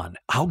shotgun.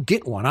 I'll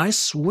get one, I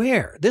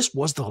swear. This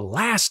was the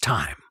last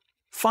time."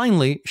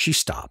 Finally, she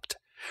stopped,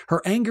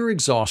 her anger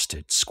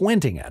exhausted,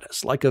 squinting at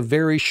us like a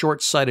very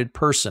short-sighted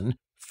person,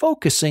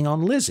 focusing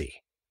on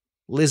Lizzie.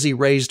 Lizzie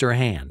raised her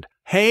hand.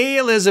 "Hey,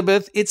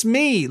 Elizabeth, it's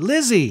me,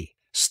 Lizzie."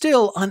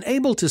 Still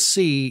unable to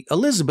see,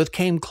 Elizabeth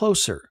came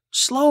closer,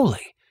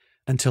 slowly,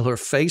 until her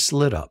face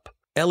lit up.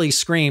 Ellie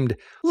screamed,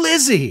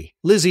 "Lizzie!"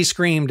 Lizzie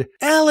screamed,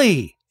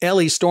 "Ellie!"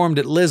 Ellie stormed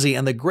at Lizzie,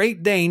 and the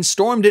Great Dane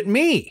stormed at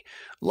me.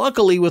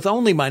 Luckily, with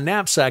only my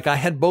knapsack, I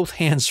had both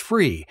hands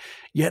free,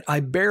 yet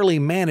I barely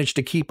managed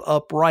to keep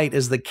upright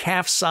as the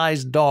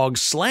calf-sized dog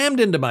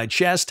slammed into my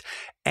chest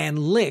and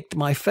licked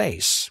my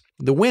face.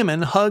 The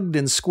women hugged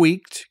and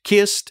squeaked,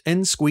 kissed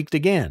and squeaked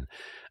again.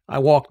 I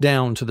walked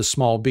down to the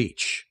small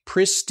beach.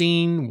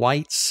 Pristine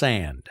white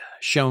sand,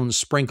 shone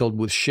sprinkled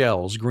with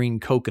shells, green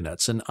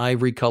coconuts, and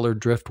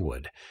ivory-colored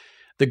driftwood.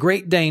 The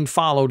Great Dane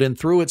followed and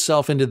threw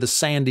itself into the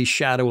sandy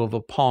shadow of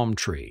a palm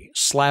tree,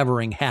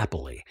 slavering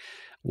happily,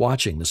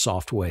 watching the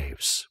soft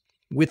waves.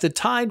 With the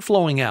tide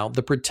flowing out,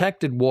 the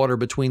protected water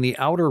between the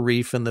outer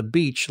reef and the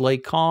beach lay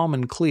calm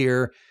and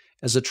clear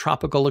as a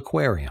tropical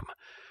aquarium.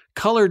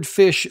 Colored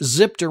fish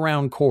zipped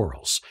around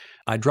corals.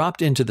 I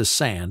dropped into the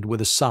sand with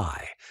a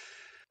sigh.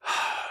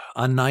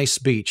 A nice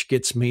beach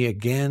gets me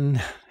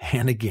again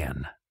and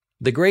again.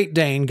 The Great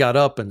Dane got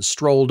up and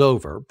strolled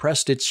over,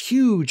 pressed its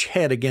huge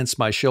head against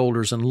my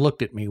shoulders, and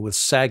looked at me with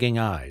sagging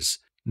eyes.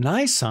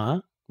 "Nice,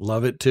 huh?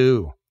 Love it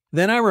too."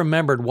 Then I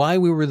remembered why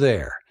we were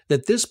there,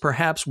 that this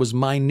perhaps was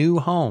my new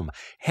home,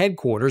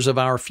 headquarters of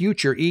our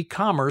future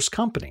e-commerce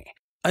company.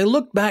 I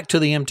looked back to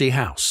the empty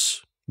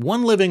house.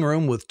 One living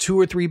room with 2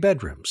 or 3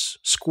 bedrooms.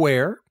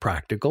 Square,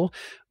 practical,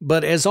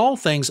 but as all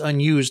things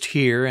unused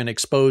here and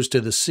exposed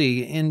to the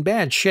sea, in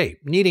bad shape,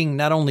 needing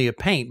not only a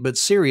paint but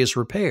serious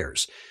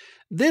repairs.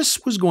 This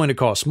was going to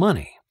cost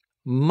money.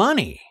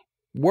 Money!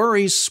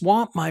 Worries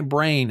swamped my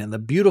brain and the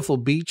beautiful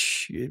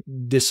beach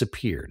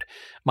disappeared.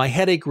 My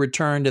headache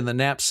returned and the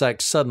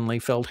knapsack suddenly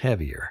felt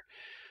heavier.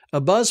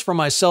 A buzz from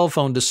my cell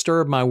phone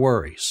disturbed my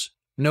worries.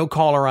 No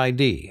caller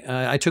ID.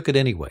 I took it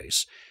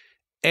anyways.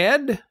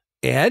 "Ed?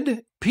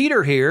 Ed?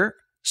 Peter here.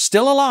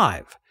 Still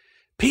alive.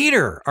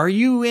 Peter, are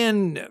you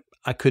in—"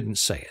 I couldn't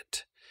say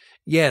it.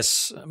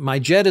 "Yes, my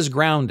jet is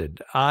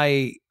grounded.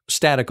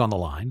 Static on the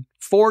line.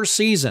 4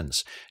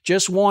 seasons.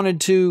 Just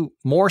wanted to—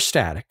 More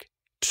static.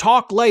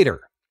 Talk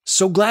later.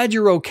 So glad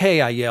you're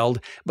okay," I yelled,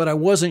 but I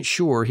wasn't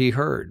sure he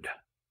heard.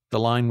 The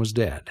line was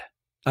dead.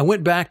 I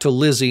went back to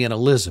Lizzie and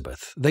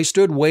Elizabeth. They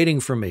stood waiting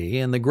for me,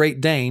 and the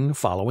Great Dane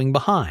following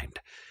behind.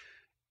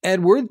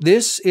 "Edward,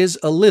 this is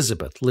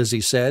Elizabeth,"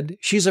 Lizzie said.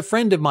 "She's a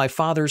friend of my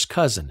father's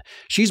cousin.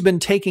 She's been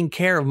taking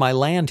care of my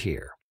land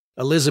here."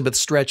 Elizabeth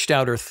stretched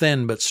out her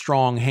thin but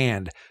strong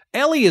hand.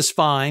 "Ellie is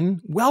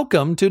fine.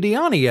 Welcome to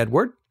Diani,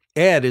 Edward."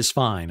 "Ed is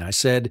fine," I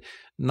said.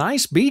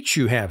 "Nice beach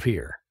you have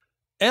here."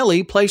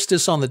 Ellie placed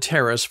us on the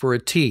terrace for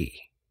a tea.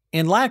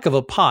 In lack of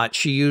a pot,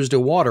 she used a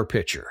water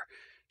pitcher.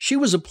 She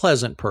was a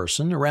pleasant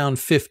person, around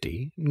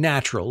 50,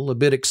 natural, a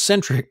bit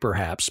eccentric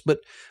perhaps, but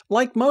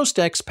like most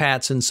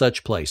expats in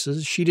such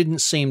places, she didn't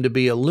seem to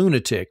be a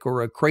lunatic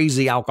or a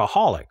crazy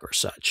alcoholic or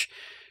such.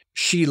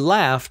 She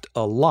laughed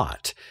a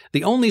lot.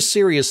 The only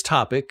serious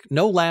topic,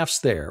 no laughs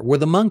there, were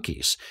the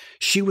monkeys.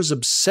 She was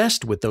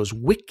obsessed with those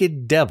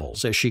wicked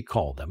devils, as she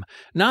called them.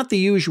 Not the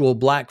usual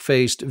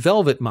black-faced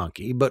velvet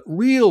monkey, but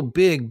real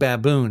big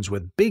baboons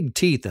with big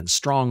teeth and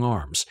strong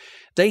arms.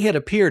 They had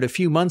appeared a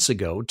few months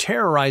ago,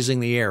 terrorizing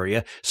the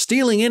area,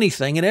 stealing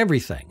anything and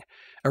everything.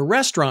 A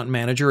restaurant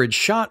manager had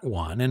shot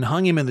one and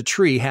hung him in the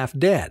tree half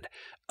dead.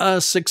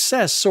 A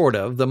success, sort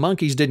of. The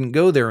monkeys didn't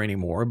go there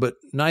anymore, but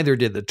neither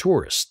did the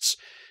tourists.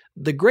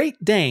 The Great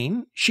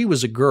Dane, she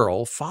was a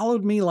girl,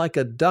 followed me like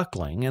a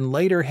duckling and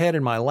laid her head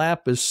in my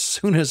lap as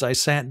soon as I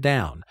sat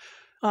down.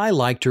 I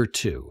liked her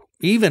too,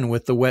 even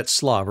with the wet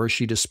slobber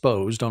she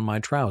disposed on my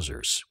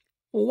trousers.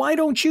 "Why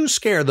don't you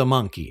scare the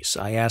monkeys?"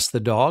 I asked the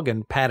dog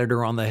and patted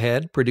her on the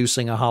head,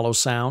 producing a hollow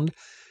sound.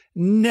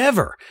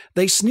 "Never!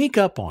 They sneak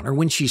up on her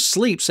when she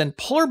sleeps and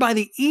pull her by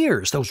the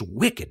ears, those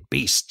wicked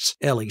beasts,"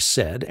 Ellie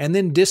said, and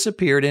then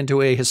disappeared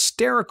into a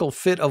hysterical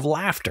fit of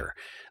laughter.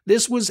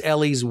 This was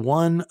Ellie's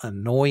one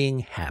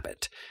annoying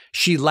habit.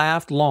 She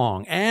laughed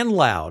long and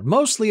loud,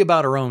 mostly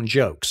about her own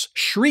jokes,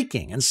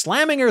 shrieking and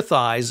slamming her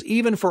thighs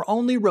even for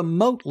only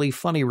remotely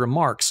funny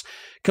remarks,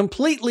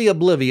 completely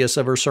oblivious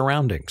of her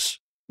surroundings.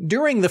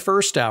 During the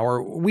first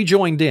hour, we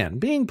joined in,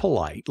 being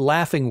polite,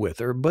 laughing with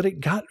her, but it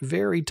got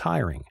very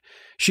tiring.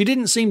 She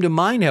didn't seem to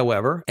mind,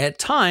 however. At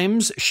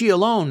times, she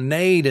alone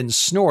neighed and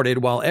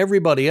snorted while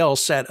everybody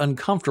else sat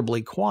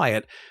uncomfortably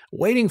quiet,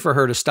 waiting for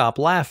her to stop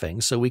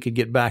laughing so we could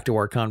get back to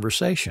our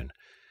conversation.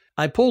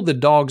 I pulled the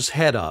dog's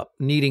head up,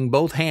 needing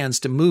both hands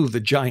to move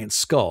the giant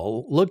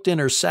skull, looked in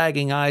her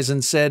sagging eyes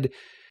and said,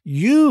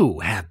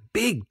 "You have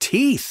big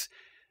teeth.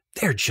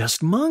 They're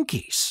just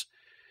monkeys."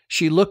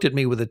 She looked at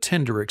me with a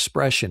tender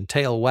expression,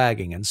 tail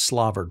wagging and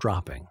slobber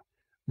dropping.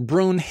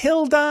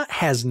 "Brunhilde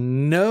has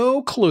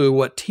no clue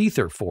what teeth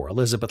are for,"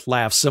 Elizabeth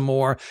laughed some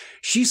more.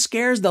 "She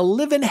scares the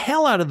living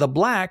hell out of the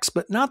blacks,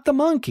 but not the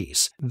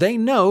monkeys. They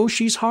know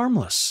she's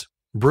harmless."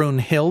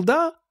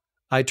 "Brunhilde?"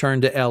 I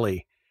turned to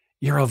Ellie.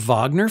 "You're a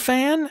Wagner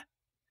fan?"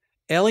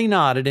 Ellie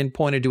nodded and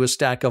pointed to a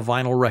stack of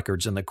vinyl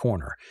records in the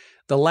corner.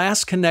 The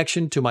last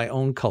connection to my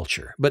own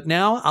culture. "But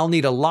now I'll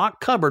need a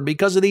locked cupboard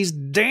because of these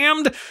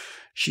damned—"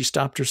 She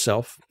stopped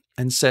herself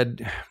and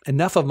said,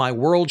 "Enough of my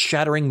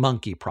world-shattering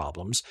monkey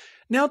problems.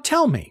 Now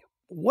tell me,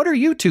 what are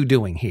you two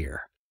doing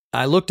here?"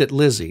 I looked at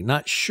Lizzie,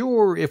 not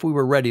sure if we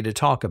were ready to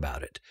talk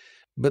about it.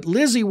 But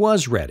Lizzie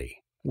was ready.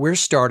 "We're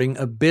starting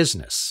a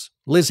business."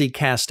 Lizzie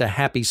cast a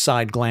happy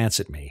side glance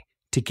at me.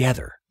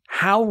 "Together."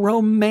 "How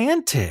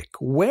romantic!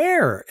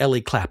 Where?"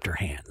 Ellie clapped her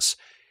hands.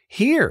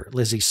 "Here,"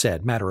 Lizzie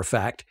said, matter of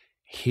fact.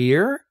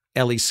 "Here?"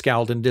 Ellie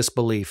scowled in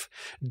disbelief.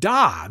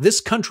 "Da, this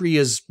country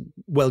is,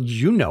 well,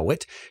 you know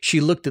it."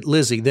 She looked at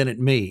Lizzie, then at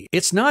me.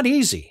 "It's not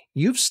easy.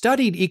 You've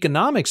studied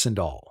economics and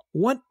all.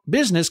 What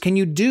business can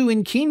you do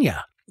in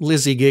Kenya?"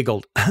 Lizzie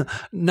giggled.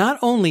 "Not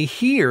only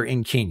here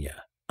in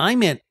Kenya. I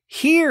meant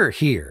here.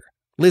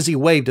 Lizzie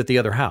waved at the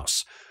other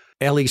house.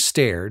 Ellie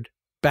stared,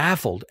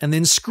 baffled, and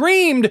then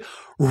screamed,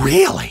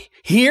 "Really?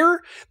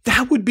 Here?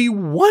 That would be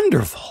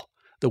wonderful."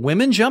 The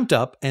women jumped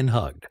up and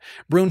hugged.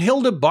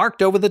 Brunhilde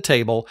barked over the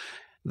table.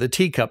 The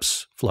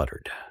teacups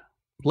fluttered.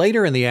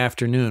 Later in the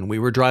afternoon, we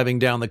were driving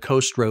down the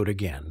coast road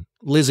again.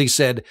 Lizzie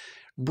said,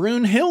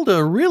 "Brunhilde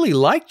really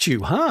liked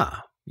you,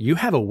 huh? You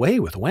have a way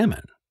with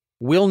women."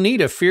 "We'll need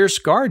a fierce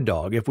guard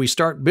dog if we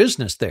start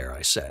business there,"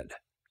 I said.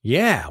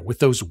 "Yeah, with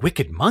those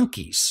wicked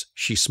monkeys,"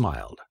 she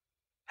smiled.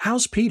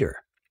 "How's Peter?"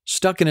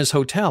 "Stuck in his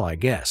hotel, I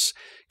guess.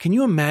 Can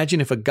you imagine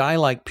if a guy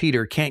like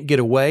Peter can't get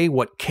away,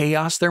 what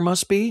chaos there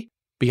must be?"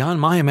 "Beyond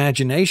my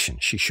imagination,"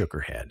 she shook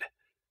her head.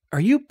 "Are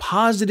you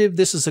positive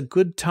this is a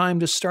good time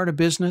to start a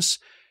business?"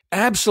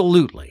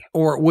 "Absolutely.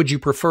 Or would you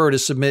prefer to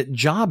submit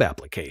job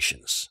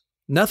applications?"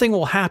 "Nothing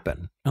will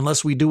happen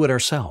unless we do it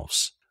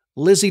ourselves."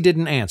 Lizzie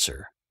didn't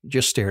answer,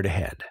 just stared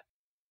ahead.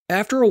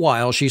 After a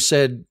while, she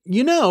said,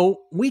 "You know,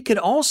 we could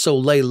also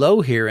lay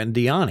low here in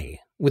Diani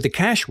with the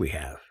cash we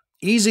have.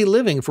 Easy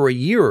living for a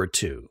year or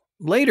two.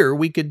 Later,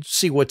 we could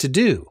see what to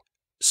do.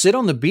 Sit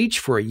on the beach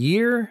for a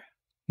year?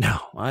 No,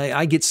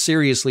 I get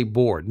seriously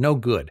bored. No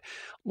good.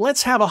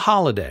 Let's have a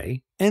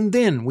holiday, and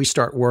then we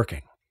start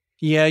working."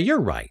 "Yeah, you're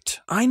right.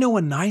 I know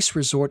a nice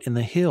resort in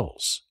the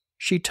hills."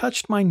 She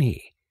touched my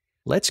knee.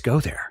 "Let's go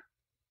there."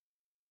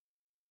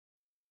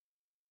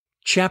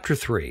 Chapter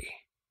 3.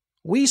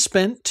 We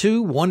spent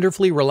 2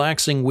 wonderfully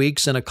relaxing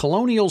weeks in a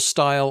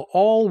colonial-style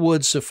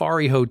all-wood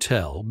safari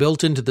hotel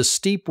built into the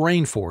steep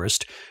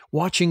rainforest,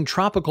 watching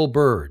tropical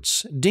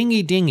birds,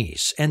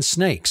 dingy-dingies, and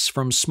snakes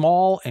from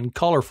small and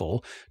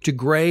colorful to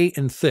gray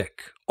and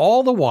thick,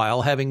 all the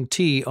while having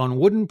tea on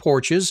wooden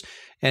porches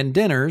and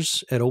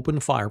dinners at open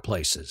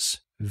fireplaces.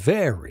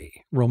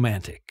 Very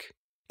romantic.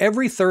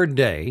 Every third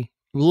day,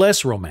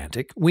 Less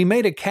romantic, we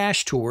made a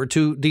cash tour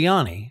to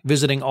Diani,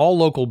 visiting all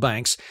local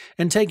banks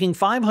and taking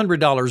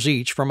 $500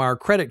 each from our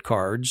credit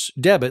cards,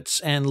 debits,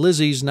 and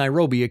Lizzie's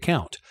Nairobi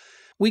account.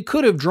 We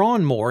could have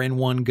drawn more in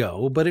one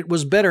go, but it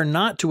was better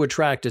not to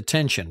attract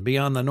attention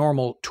beyond the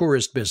normal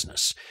tourist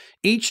business.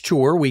 Each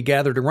tour we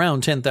gathered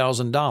around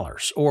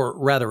 $10,000, or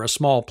rather a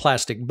small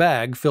plastic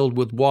bag filled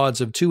with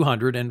wads of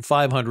 200 and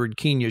 500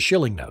 Kenya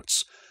shilling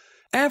notes.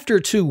 After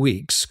 2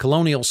 weeks,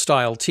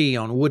 colonial-style tea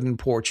on wooden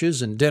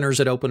porches and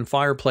dinners at open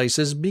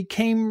fireplaces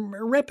became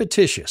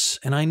repetitious,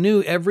 and I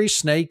knew every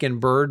snake and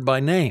bird by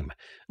name.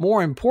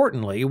 More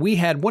importantly, we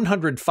had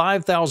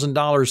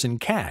 $105,000 in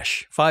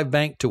cash, 5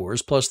 bank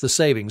tours plus the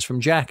savings from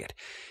Jacket.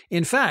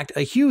 In fact,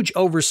 a huge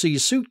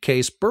overseas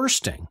suitcase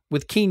bursting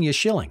with Kenya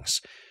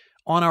shillings.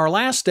 On our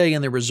last day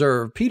in the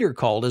reserve, Peter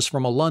called us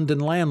from a London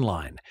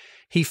landline.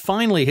 He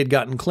finally had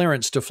gotten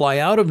clearance to fly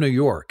out of New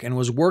York and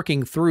was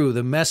working through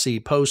the messy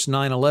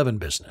post-9/11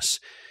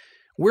 business.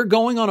 "We're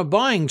going on a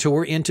buying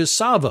tour into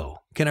Tsavo.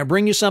 Can I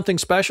bring you something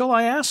special?"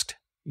 I asked.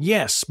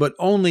 "Yes, but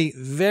only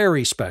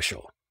very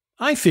special."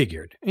 I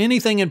figured.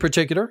 "Anything in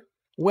particular?"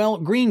 "Well,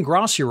 green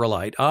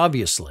grossurolite,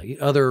 obviously.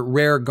 Other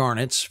rare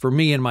garnets for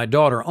me and my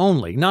daughter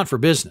only, not for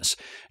business.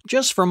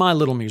 Just for my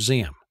little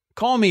museum.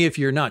 Call me if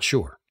you're not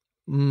sure."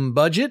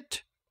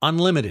 "Budget?"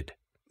 "Unlimited."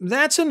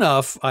 "That's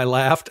enough," I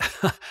laughed.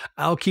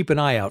 "I'll keep an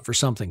eye out for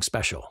something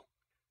special."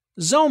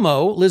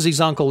 Zomo, Lizzie's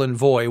uncle and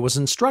Voy, was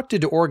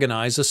instructed to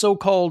organize a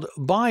so-called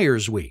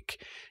Buyer's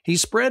Week. He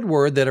spread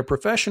word that a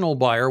professional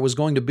buyer was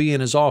going to be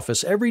in his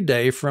office every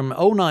day from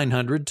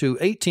 0900 to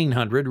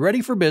 1800,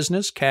 ready for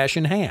business, cash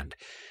in hand.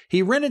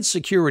 He rented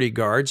security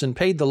guards and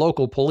paid the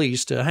local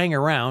police to hang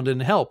around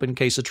and help in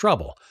case of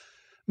trouble.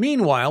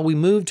 Meanwhile, we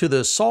moved to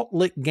the Salt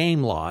Lick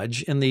Game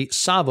Lodge in the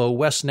Tsavo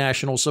West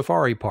National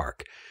Safari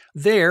Park.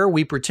 There,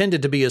 we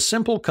pretended to be a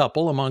simple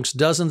couple amongst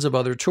dozens of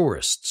other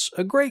tourists,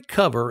 a great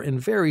cover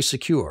and very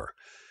secure.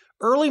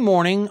 Early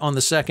morning on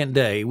the second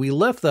day, we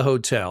left the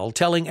hotel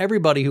telling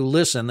everybody who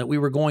listened that we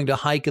were going to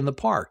hike in the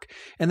park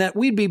and that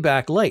we'd be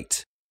back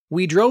late.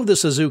 We drove the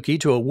Suzuki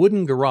to a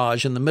wooden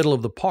garage in the middle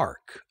of the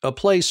park, a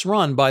place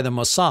run by the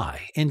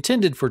Maasai,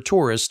 intended for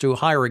tourists to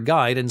hire a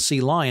guide and see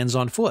lions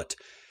on foot.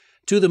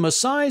 To the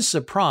Maasai's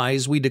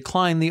surprise, we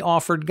declined the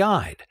offered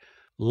guide.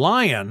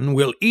 "Lion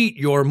will eat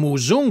your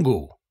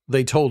muzungu,"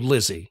 they told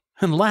Lizzie,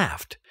 and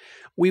laughed.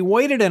 We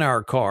waited in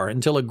our car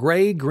until a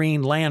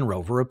gray-green Land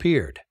Rover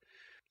appeared.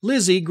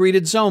 Lizzie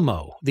greeted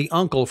Zomo, the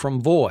uncle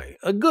from Voy,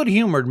 a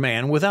good-humored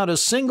man without a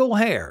single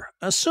hair,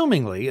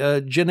 assumingly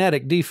a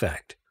genetic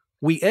defect.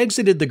 We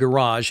exited the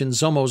garage in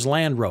Zomo's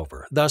Land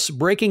Rover, thus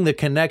breaking the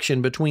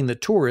connection between the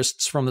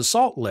tourists from the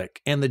Salt Lick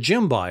and the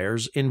gem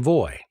buyers in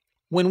Voy.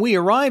 When we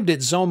arrived at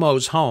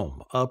Zomo's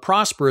home, a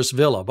prosperous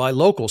villa by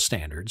local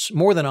standards,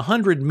 more than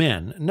 100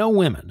 men, no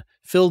women,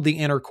 filled the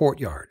inner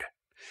courtyard.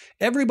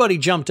 Everybody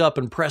jumped up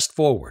and pressed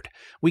forward.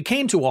 We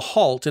came to a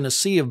halt in a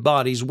sea of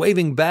bodies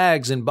waving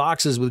bags and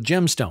boxes with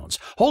gemstones,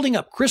 holding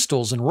up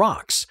crystals and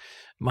rocks.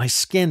 My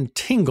skin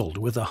tingled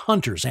with a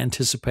hunter's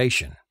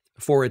anticipation.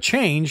 For a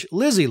change,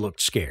 Lizzie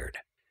looked scared.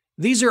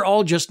 "These are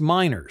all just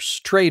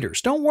miners,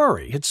 traders. Don't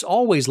worry, it's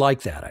always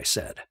like that," I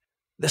said.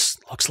 "This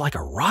looks like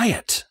a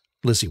riot,"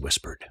 Lizzie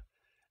whispered.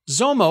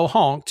 Zomo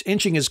honked,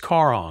 inching his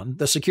car on,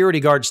 the security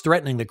guards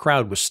threatening the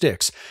crowd with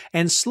sticks,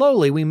 and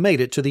slowly we made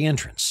it to the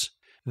entrance.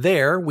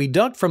 There, we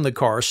ducked from the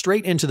car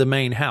straight into the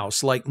main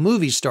house like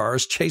movie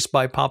stars chased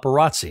by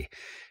paparazzi.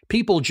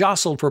 People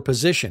jostled for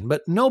position,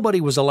 but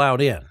nobody was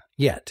allowed in,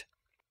 yet.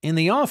 In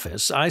the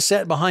office, I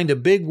sat behind a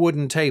big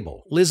wooden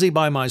table, Lizzie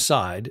by my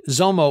side,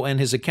 Zomo and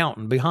his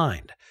accountant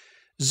behind.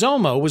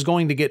 Zomo was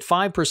going to get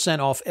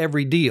 5% off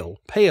every deal,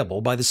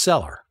 payable by the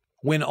seller.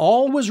 When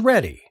all was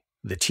ready,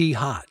 the tea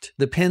hot,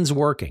 the pens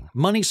working,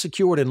 money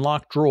secured in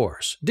locked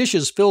drawers,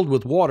 dishes filled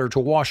with water to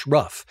wash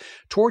rough,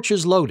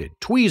 torches loaded,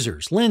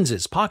 tweezers,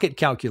 lenses, pocket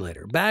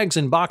calculator, bags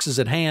and boxes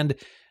at hand,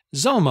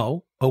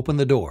 Zomo opened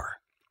the door.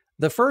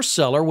 The first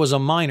seller was a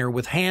miner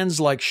with hands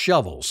like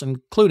shovels,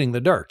 including the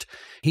dirt.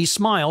 He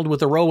smiled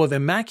with a row of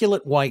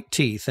immaculate white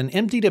teeth and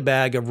emptied a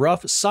bag of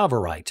rough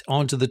tsavorite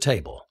onto the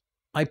table.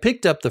 I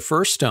picked up the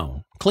first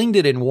stone, cleaned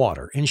it in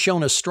water, and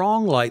shone a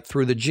strong light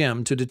through the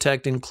gem to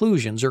detect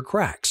inclusions or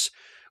cracks.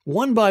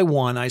 One by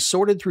one, I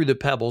sorted through the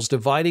pebbles,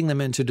 dividing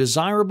them into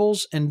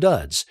desirables and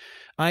duds.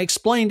 I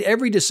explained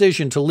every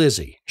decision to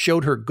Lizzie,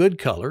 showed her good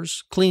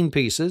colors, clean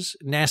pieces,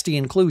 nasty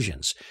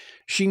inclusions.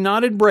 She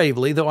nodded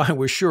bravely, though I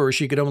was sure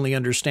she could only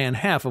understand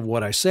half of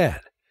what I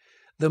said.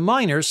 The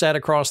miner sat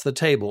across the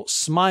table,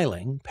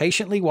 smiling,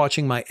 patiently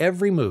watching my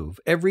every move,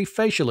 every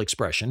facial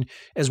expression,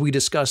 as we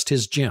discussed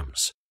his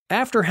gems.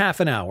 After half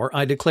an hour,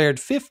 I declared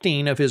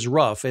 15 of his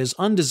rough as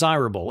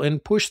undesirable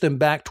and pushed them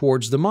back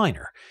towards the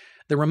miner.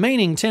 The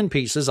remaining 10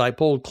 pieces I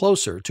pulled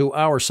closer to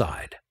our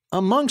side.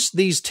 Amongst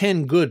these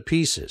 10 good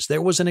pieces,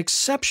 there was an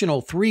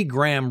exceptional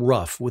 3-gram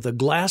rough with a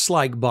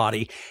glass-like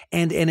body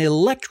and an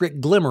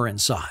electric glimmer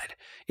inside.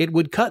 It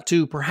would cut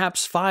to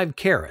perhaps 5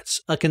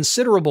 carats, a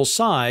considerable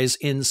size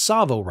in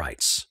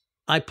tsavorite.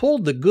 I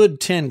pulled the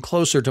good 10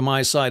 closer to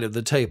my side of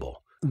the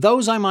table.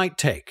 Those I might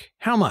take.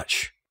 How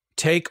much?"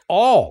 "Take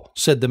all,"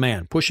 said the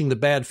man, pushing the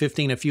bad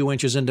 15 a few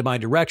inches into my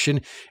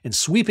direction and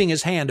sweeping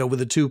his hand over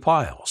the two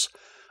piles.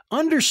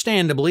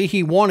 Understandably,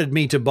 he wanted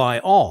me to buy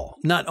all,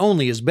 not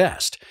only his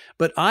best,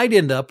 but I'd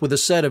end up with a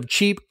set of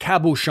cheap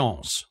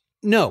cabochons.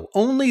 "No,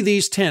 only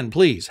these 10,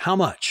 please. How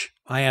much?"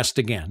 I asked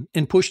again,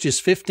 and pushed his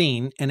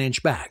 15 an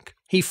inch back.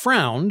 He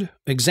frowned,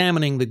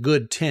 examining the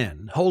good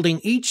 10, holding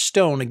each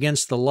stone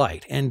against the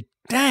light, and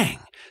dang!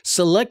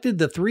 Selected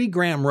the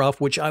 3-gram rough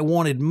which I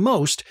wanted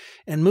most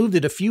and moved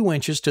it a few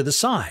inches to the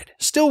side,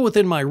 still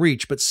within my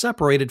reach but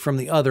separated from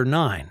the other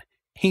 9.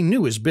 He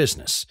knew his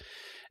business.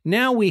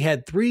 Now we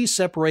had 3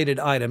 separated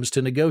items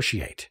to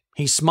negotiate.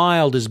 He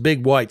smiled his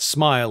big white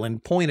smile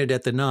and pointed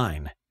at the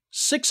 9.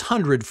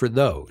 "600 for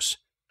those."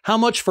 "How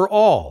much for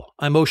all?"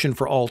 I motioned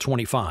for all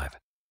 25.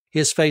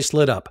 His face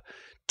lit up.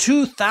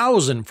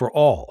 2,000 for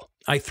all.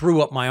 I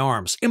threw up my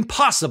arms.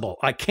 "Impossible!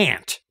 I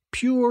can't!"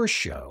 Pure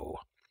show.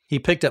 He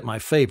picked up my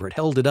favorite,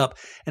 held it up,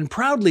 and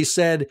proudly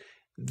said,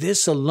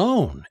 "This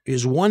alone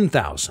is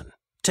 1,000.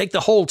 Take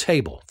the whole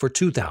table for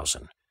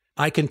 2,000.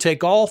 I can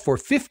take all for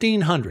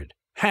 1,500.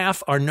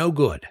 Half are no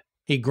good."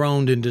 He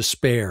groaned in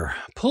despair,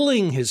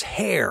 pulling his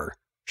hair.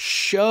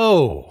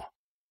 Show.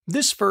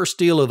 This first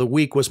deal of the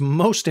week was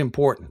most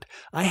important.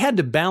 I had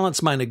to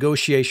balance my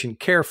negotiation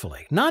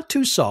carefully. Not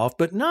too soft,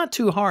 but not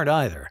too hard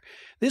either.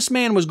 This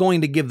man was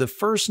going to give the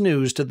first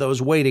news to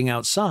those waiting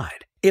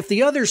outside. If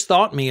the others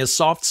thought me a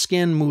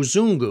soft-skinned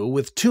Muzungu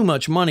with too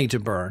much money to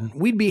burn,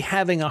 we'd be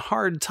having a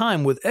hard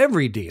time with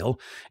every deal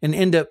and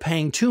end up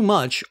paying too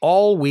much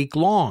all week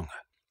long.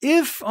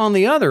 If, on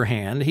the other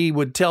hand, he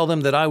would tell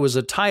them that I was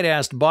a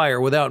tight-assed buyer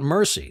without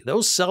mercy,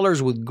 those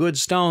sellers with good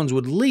stones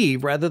would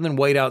leave rather than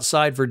wait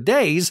outside for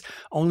days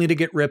only to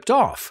get ripped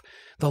off.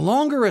 The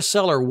longer a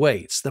seller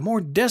waits, the more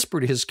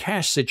desperate his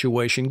cash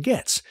situation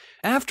gets.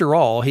 After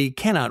all, he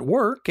cannot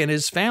work and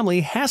his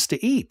family has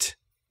to eat.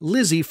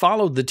 Lizzie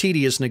followed the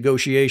tedious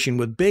negotiation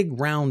with big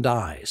round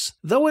eyes.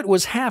 Though it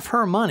was half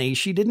her money,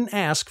 she didn't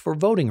ask for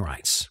voting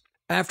rights.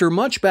 After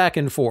much back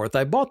and forth,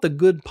 I bought the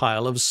good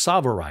pile of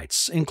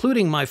Savorites,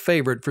 including my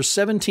favorite, for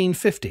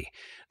 $17.50.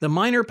 The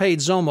miner paid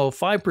Zomo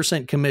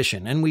 5%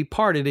 commission, and we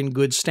parted in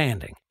good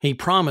standing. He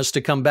promised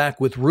to come back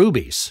with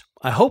rubies.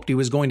 I hoped he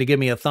was going to give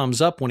me a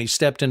thumbs up when he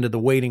stepped into the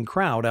waiting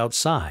crowd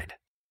outside.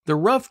 The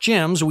rough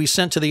gems we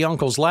sent to the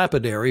uncle's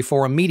lapidary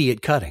for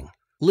immediate cutting.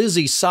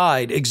 Lizzie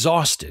sighed,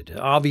 exhausted,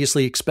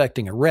 obviously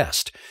expecting a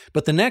rest.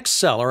 But the next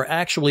seller,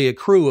 actually a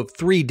crew of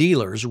 3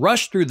 dealers,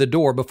 rushed through the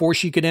door before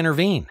she could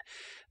intervene.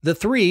 The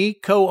 3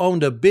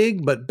 co-owned a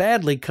big but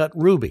badly cut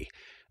ruby.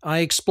 I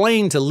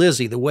explained to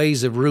Lizzie the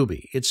ways of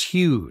ruby, its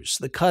hues,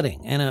 the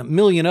cutting, and a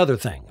million other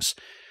things.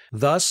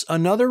 Thus,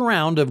 another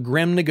round of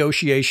grim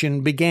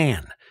negotiation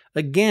began.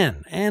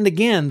 Again and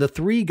again, the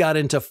 3 got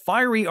into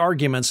fiery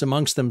arguments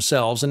amongst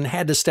themselves and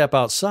had to step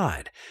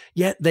outside.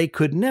 Yet they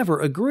could never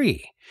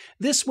agree.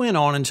 This went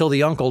on until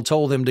the uncle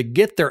told them to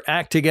get their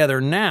act together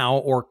now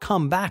or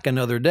come back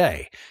another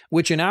day,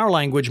 which in our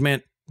language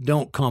meant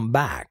don't come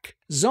back.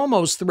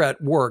 Zomo's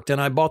threat worked,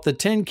 and I bought the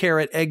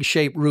 10-carat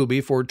egg-shaped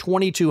ruby for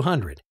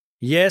 $2,200.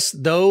 Yes,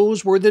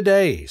 those were the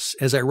days.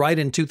 As I write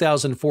in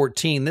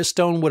 2014, this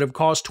stone would have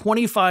cost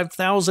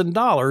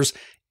 $25,000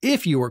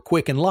 if you were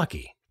quick and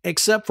lucky.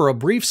 Except for a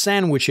brief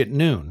sandwich at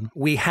noon,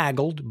 we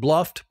haggled,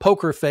 bluffed,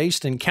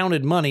 poker-faced, and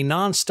counted money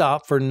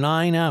non-stop for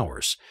 9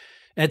 hours.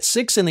 At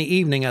 6 in the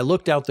evening, I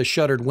looked out the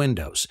shuttered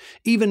windows.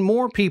 Even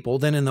more people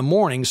than in the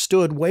morning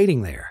stood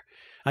waiting there.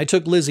 I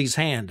took Lizzie's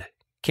hand.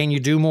 "Can you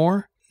do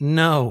more?"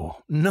 No,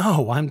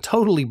 I'm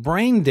totally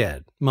brain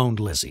dead," moaned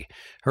Lizzie,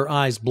 her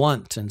eyes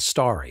blunt and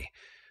starry.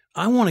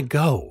 "I want to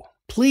go.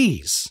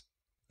 Please."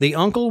 The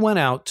uncle went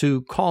out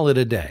to call it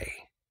a day.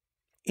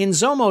 In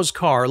Zomo's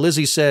car,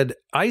 Lizzie said,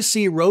 "I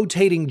see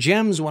rotating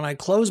gems when I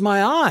close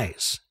my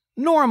eyes."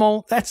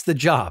 Normal, that's the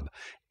job.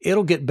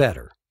 It'll get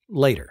better.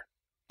 Later.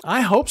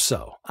 I hope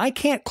so. I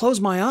can't close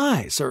my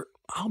eyes or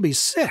I'll be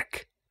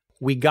sick.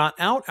 We got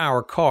out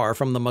our car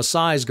from the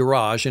Maasai's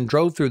garage and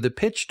drove through the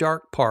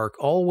pitch-dark park,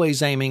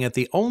 always aiming at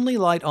the only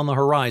light on the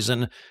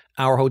horizon,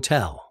 our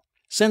hotel.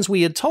 Since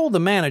we had told the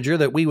manager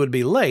that we would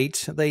be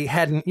late, they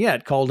hadn't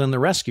yet called in the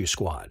rescue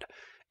squad.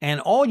 An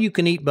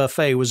all-you-can-eat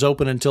buffet was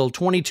open until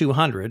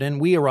 2200,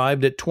 and we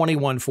arrived at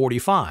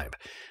 2145.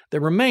 The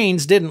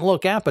remains didn't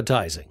look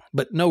appetizing,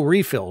 but no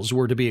refills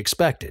were to be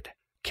expected.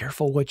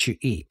 "Careful what you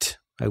eat,"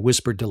 I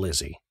whispered to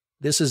Lizzie.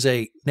 "This is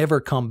a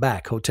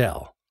never-come-back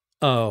hotel."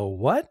 "Oh,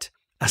 what?"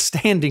 A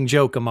standing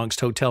joke amongst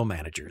hotel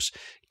managers.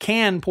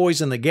 Can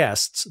poison the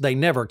guests, they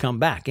never come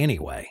back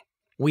anyway.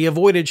 We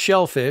avoided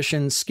shellfish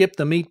and skipped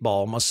the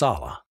meatball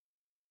masala.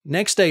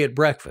 Next day at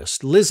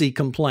breakfast, Lizzie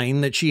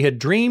complained that she had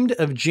dreamed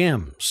of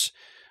gems.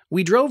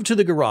 We drove to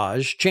the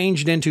garage,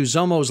 changed into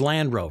Zomo's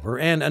Land Rover,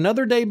 and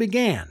another day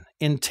began.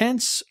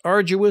 Intense,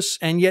 arduous,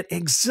 and yet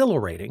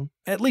exhilarating,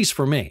 at least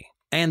for me.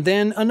 And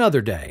then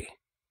another day.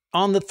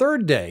 On the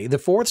third day, the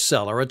 4th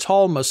seller, a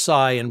tall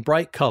Maasai in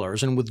bright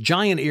colors and with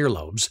giant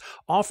earlobes,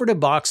 offered a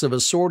box of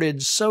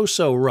assorted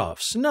so-so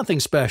roughs, nothing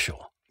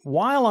special.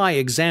 While I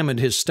examined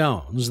his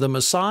stones, the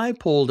Maasai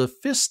pulled a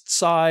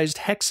fist-sized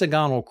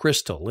hexagonal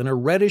crystal in a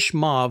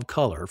reddish-mauve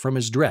color from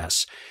his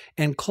dress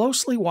and,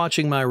 closely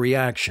watching my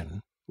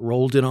reaction,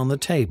 rolled it on the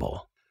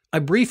table. I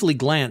briefly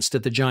glanced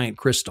at the giant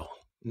crystal.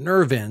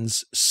 Nerve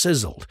ends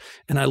sizzled,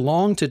 and I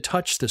longed to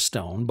touch the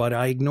stone, but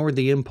I ignored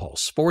the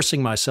impulse,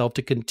 forcing myself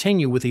to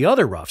continue with the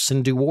other roughs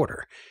in due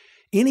order.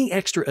 Any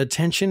extra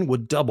attention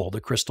would double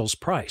the crystal's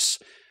price.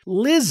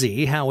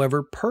 Lizzie,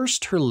 however,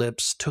 pursed her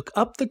lips, took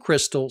up the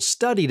crystal,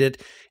 studied it,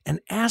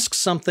 and asked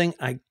something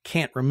I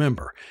can't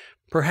remember.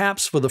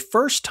 Perhaps for the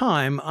first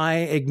time, I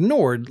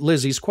ignored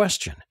Lizzie's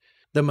question.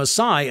 The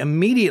Maasai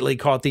immediately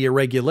caught the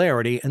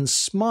irregularity and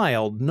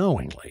smiled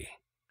knowingly.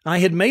 I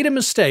had made a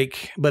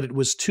mistake, but it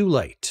was too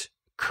late.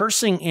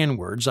 Cursing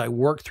inwards, I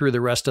worked through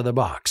the rest of the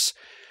box.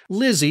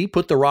 Lizzie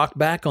put the rock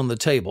back on the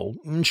table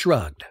and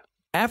shrugged.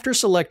 After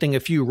selecting a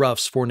few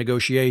roughs for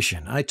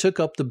negotiation, I took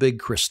up the big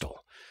crystal.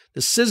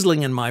 The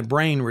sizzling in my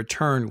brain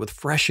returned with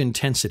fresh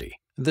intensity.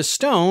 The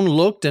stone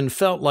looked and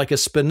felt like a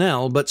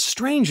spinel, but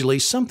strangely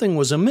something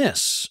was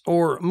amiss,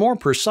 or more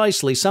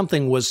precisely,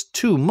 something was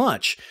too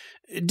much.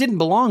 It didn't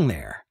belong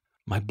there.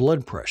 My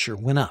blood pressure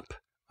went up.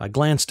 I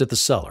glanced at the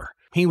seller.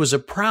 He was a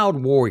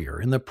proud warrior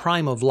in the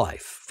prime of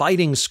life,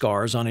 fighting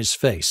scars on his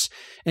face,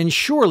 and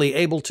surely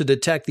able to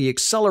detect the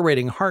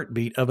accelerating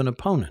heartbeat of an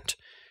opponent.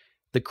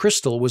 The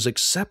crystal was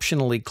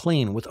exceptionally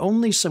clean, with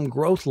only some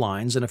growth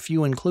lines and a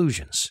few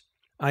inclusions.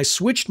 I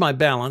switched my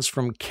balance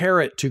from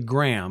carat to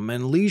gram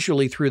and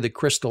leisurely threw the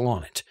crystal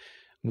on it.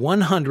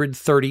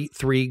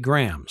 133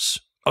 grams.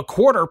 A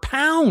quarter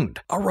pound!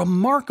 A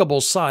remarkable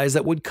size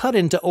that would cut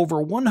into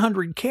over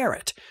 100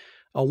 carat.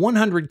 A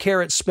 100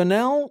 carat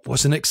spinel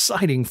was an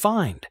exciting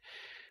find.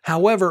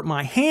 However,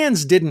 my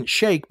hands didn't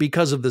shake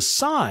because of the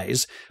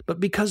size,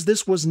 but because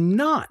this was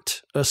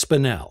not a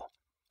spinel.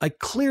 I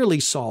clearly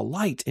saw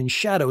light and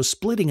shadow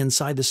splitting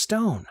inside the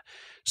stone.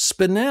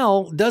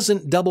 Spinel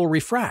doesn't double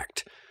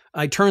refract.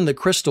 I turned the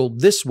crystal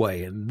this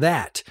way and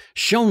that,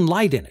 shone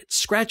light in it,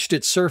 scratched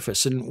its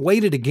surface, and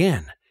waited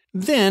again.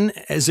 Then,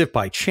 as if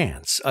by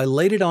chance, I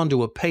laid it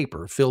onto a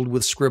paper filled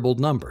with scribbled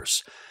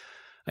numbers.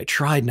 I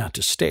tried not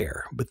to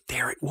stare, but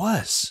there it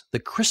was. The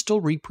crystal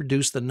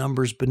reproduced the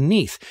numbers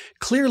beneath,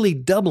 clearly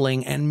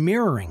doubling and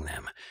mirroring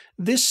them.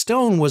 This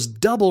stone was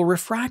double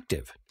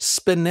refractive.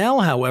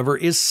 Spinel, however,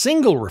 is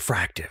single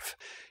refractive.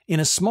 In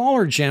a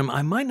smaller gem,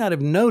 I might not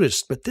have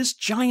noticed, but this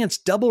giant's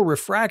double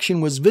refraction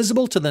was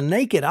visible to the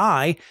naked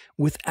eye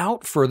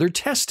without further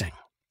testing.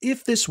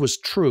 If this was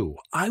true,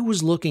 I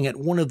was looking at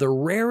one of the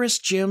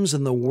rarest gems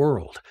in the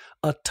world,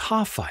 a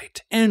tophyte.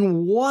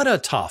 And what a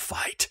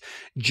tophyte!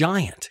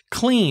 Giant,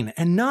 clean,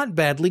 and not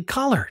badly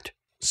colored.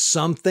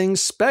 Something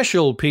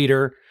special,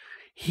 Peter.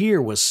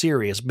 Here was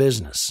serious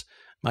business.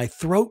 My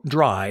throat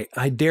dry,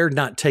 I dared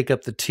not take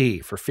up the tea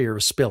for fear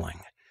of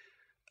spilling.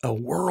 A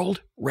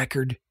world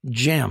record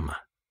gem.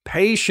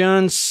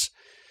 Patience!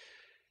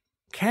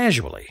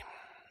 Casually,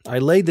 I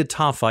laid the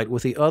tophyte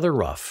with the other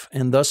rough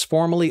and thus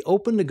formally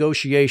opened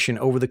negotiation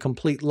over the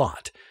complete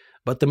lot,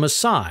 but the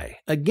Maasai,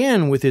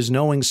 again with his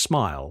knowing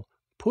smile,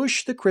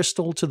 pushed the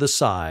crystal to the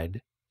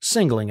side,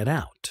 singling it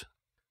out.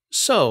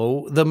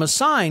 So the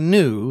Maasai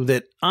knew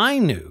that I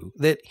knew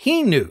that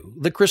he knew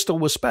the crystal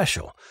was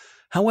special.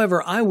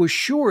 However, I was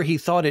sure he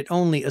thought it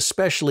only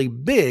especially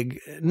big,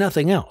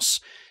 nothing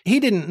else. He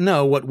didn't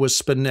know what was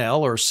spinel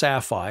or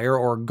sapphire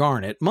or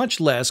garnet, much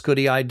less could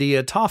he ID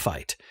a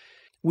tophyte.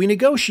 We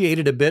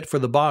negotiated a bit for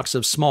the box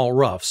of small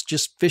roughs,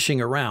 just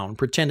fishing around,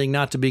 pretending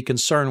not to be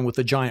concerned with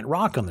the giant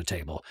rock on the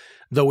table,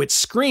 though it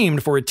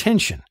screamed for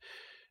attention.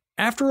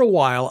 After a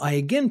while, I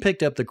again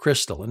picked up the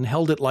crystal and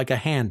held it like a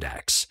hand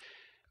axe.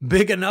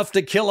 "Big enough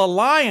to kill a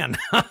lion,"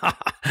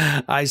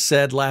 I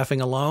said,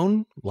 laughing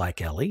alone, like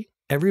Ellie.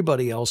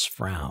 Everybody else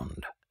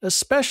frowned.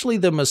 Especially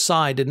the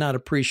Maasai did not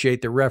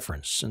appreciate the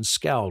reference and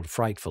scowled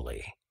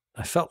frightfully.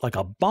 I felt like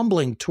a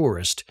bumbling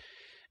tourist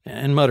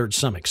and muttered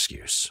some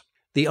excuse.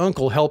 The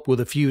uncle helped with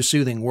a few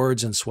soothing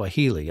words in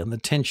Swahili, and the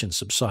tension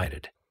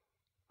subsided.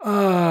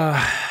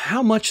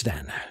 How much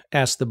then?"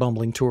 asked the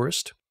bumbling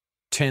tourist.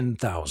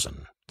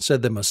 10,000,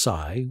 said the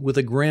Maasai with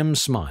a grim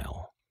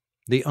smile.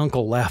 The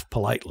uncle laughed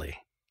politely.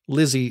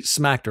 Lizzie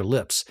smacked her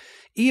lips.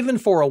 Even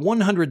for a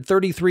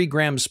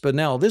 133-gram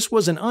spinel, this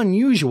was an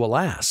unusual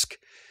ask.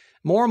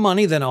 More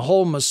money than a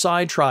whole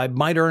Maasai tribe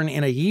might earn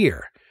in a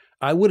year.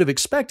 I would have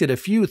expected a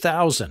few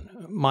thousand.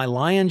 My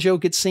lion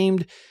joke, it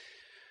seemed,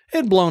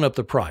 had blown up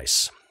the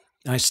price.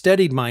 I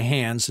steadied my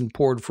hands and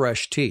poured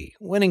fresh tea,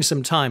 winning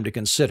some time to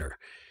consider.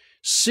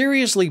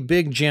 Seriously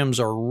big gems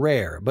are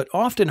rare, but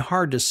often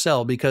hard to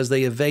sell because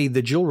they evade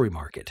the jewelry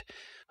market.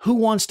 Who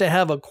wants to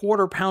have a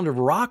quarter pound of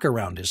rock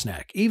around his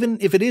neck, even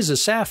if it is a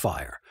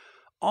sapphire?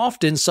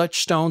 Often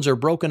such stones are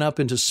broken up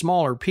into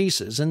smaller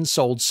pieces and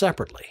sold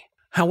separately.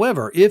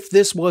 However, if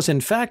this was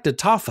in fact a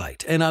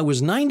tophyte, and I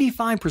was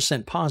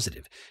 95%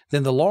 positive,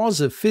 then the laws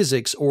of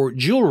physics or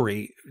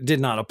jewelry did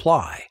not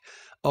apply.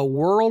 A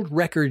world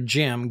record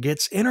gem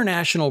gets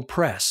international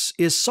press,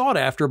 is sought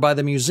after by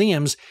the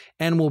museums,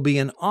 and will be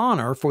an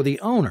honor for the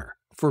owner,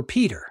 for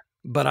Peter.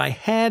 but I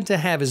had to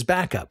have his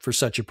backup for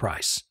such a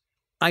price.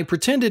 I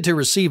pretended to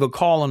receive a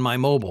call on my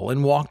mobile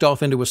and walked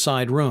off into a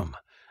side room.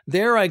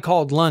 There I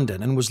called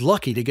London and was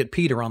lucky to get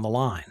Peter on the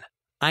line.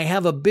 "I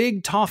have a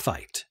big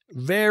fight.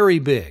 Very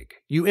big.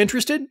 You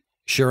interested?"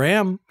 "Sure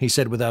am," he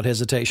said without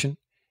hesitation.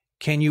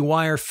 "Can you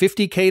wire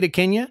 50K to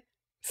Kenya?"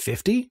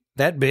 50?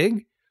 That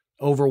big?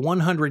 Over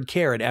 100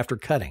 carat after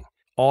cutting.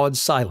 Awed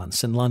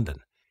silence in London.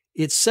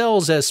 "It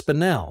sells as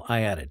Spinel,"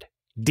 I added.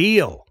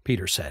 "Deal,"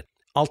 Peter said.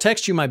 "I'll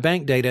text you my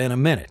bank data in a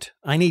minute.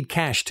 I need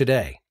cash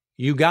today."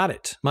 "You got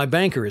it. My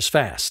banker is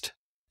fast."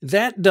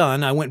 That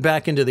done, I went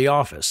back into the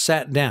office,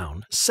 sat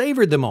down,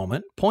 savored the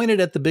moment, pointed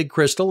at the big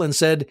crystal, and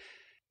said,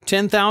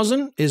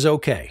 10,000 is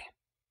okay.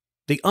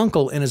 The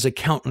uncle and his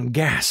accountant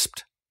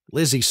gasped.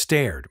 Lizzie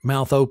stared,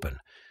 mouth open.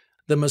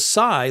 The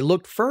Maasai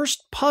looked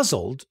first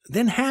puzzled,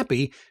 then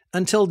happy,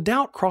 until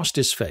doubt crossed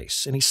his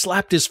face, and he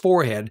slapped his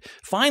forehead,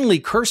 finally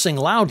cursing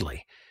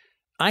loudly.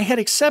 I had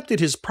accepted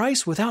his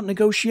price without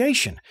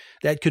negotiation.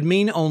 That could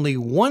mean only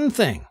one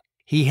thing.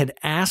 He had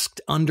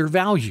asked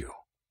undervalue.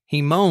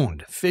 He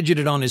moaned,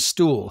 fidgeted on his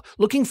stool,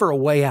 looking for a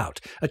way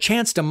out, a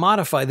chance to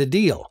modify the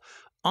deal.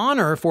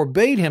 Honor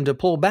forbade him to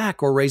pull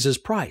back or raise his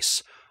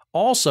price.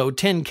 Also,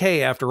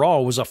 10K after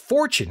all was a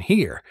fortune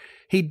here.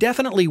 He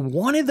definitely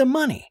wanted the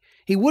money.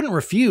 He wouldn't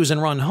refuse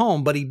and run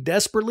home, but he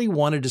desperately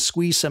wanted to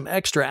squeeze some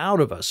extra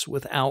out of us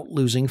without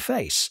losing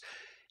face.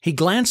 He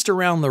glanced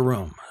around the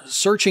room,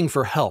 searching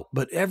for help,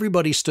 but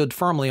everybody stood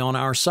firmly on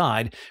our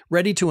side,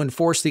 ready to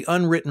enforce the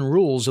unwritten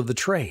rules of the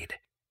trade.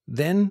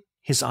 Then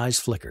his eyes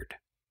flickered.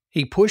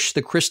 He pushed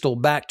the crystal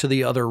back to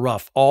the other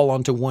rough, all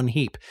onto one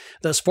heap,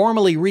 thus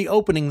formally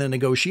reopening the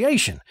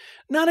negotiation.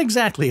 Not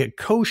exactly a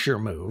kosher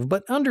move,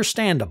 but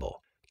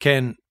understandable.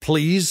 "Can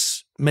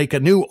please make a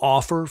new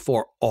offer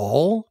for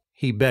all?"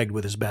 he begged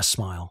with his best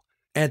smile.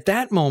 At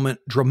that moment,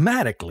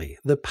 dramatically,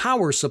 the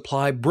power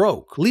supply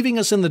broke, leaving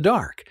us in the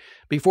dark.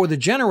 Before the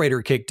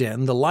generator kicked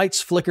in, the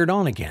lights flickered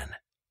on again.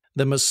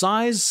 The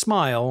Maasai's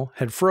smile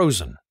had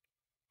frozen.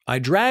 I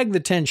dragged the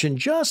tension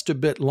just a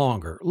bit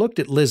longer, looked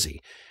at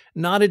Lizzie,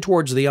 nodded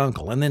towards the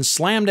uncle, and then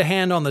slammed a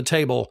hand on the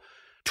table.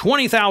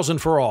 20,000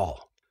 for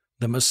all.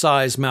 The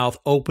Maasai's mouth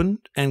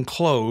opened and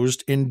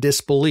closed in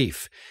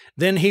disbelief.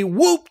 Then he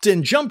whooped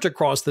and jumped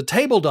across the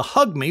table to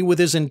hug me with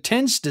his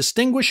intense,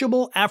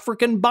 distinguishable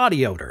African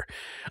body odor.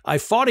 I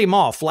fought him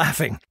off,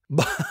 laughing.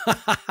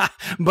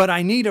 "But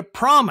I need a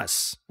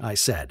promise," I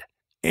said.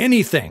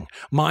 "Anything,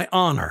 my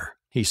honor,"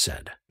 he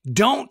said.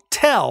 "Don't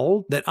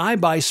tell that I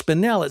buy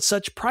Spinel at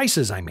such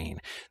prices, I mean.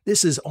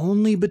 This is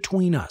only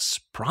between us.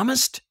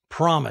 Promised?"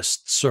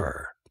 "Promised,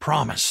 sir.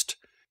 Promised."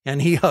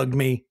 And he hugged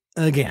me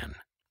again.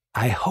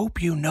 "I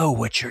hope you know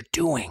what you're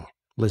doing,"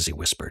 Lizzie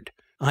whispered.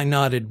 I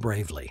nodded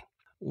bravely.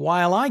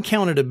 While I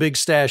counted a big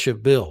stash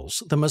of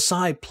bills, the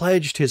Maasai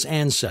pledged his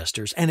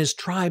ancestors and his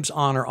tribe's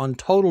honor on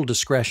total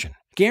discretion,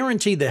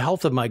 guaranteed the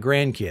health of my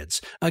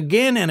grandkids,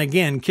 again and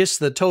again kissed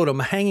the totem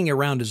hanging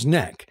around his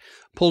neck,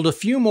 pulled a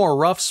few more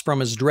ruffs from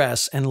his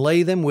dress and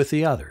lay them with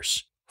the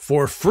others.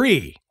 "For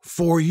free,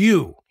 for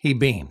you," he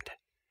beamed.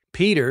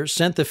 Peter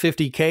sent the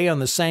 50K on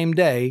the same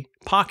day,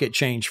 pocket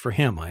change for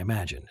him, I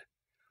imagined.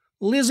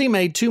 Lizzie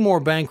made 2 more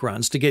bank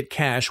runs to get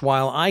cash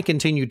while I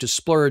continued to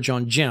splurge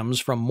on gems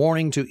from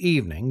morning to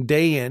evening,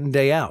 day in,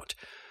 day out.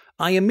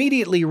 I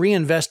immediately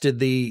reinvested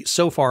the,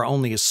 so far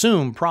only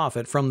assumed,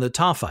 profit from the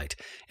Tophet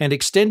and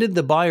extended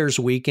the buyer's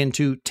week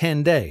into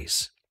 10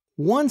 days.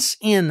 Once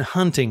in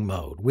hunting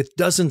mode, with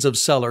dozens of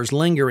sellers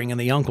lingering in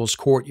the uncle's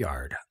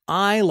courtyard,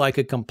 I, like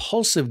a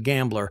compulsive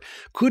gambler,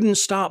 couldn't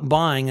stop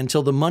buying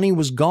until the money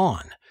was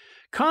gone.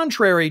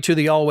 Contrary to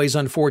the always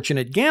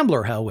unfortunate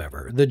gambler,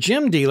 however, the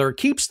gem dealer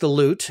keeps the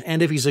loot,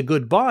 and if he's a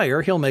good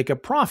buyer, he'll make a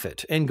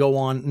profit and go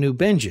on new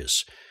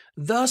binges.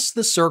 Thus,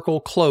 the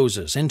circle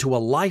closes into a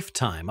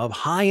lifetime of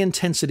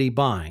high-intensity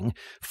buying,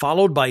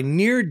 followed by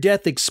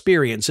near-death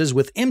experiences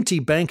with empty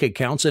bank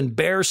accounts and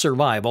bare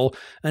survival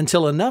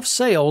until enough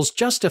sales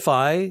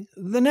justify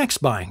the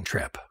next buying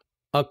trip.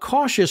 A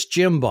cautious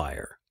gem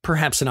buyer,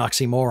 perhaps an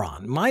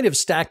oxymoron, might have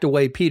stacked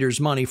away Peter's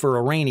money for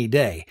a rainy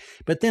day,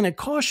 but then a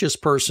cautious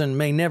person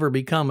may never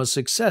become a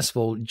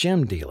successful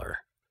gem dealer.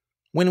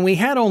 When we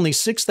had only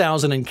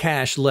 6,000 in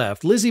cash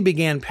left, Lizzie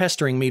began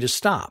pestering me to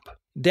stop.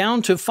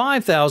 Down to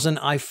 5,000,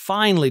 I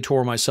finally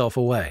tore myself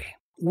away.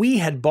 We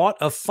had bought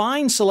a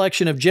fine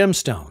selection of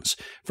gemstones,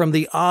 from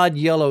the odd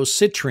yellow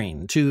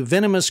citrine to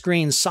venomous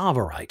green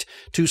tsavorite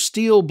to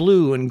steel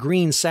blue and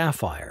green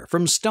sapphire,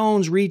 from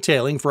stones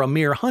retailing for a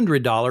mere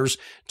 $100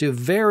 to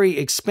very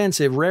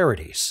expensive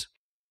rarities.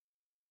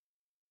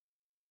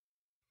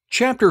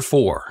 Chapter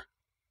 4.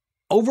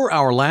 Over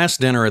our last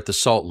dinner at the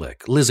Salt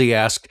Lick, Lizzie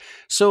asked,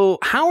 "So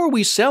how are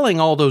we selling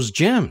all those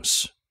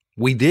gems?"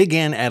 "We dig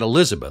in at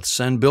Elizabeth's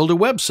and build a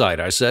website,"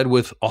 I said,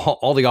 with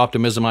all the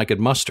optimism I could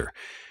muster.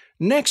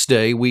 Next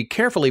day, we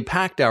carefully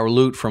packed our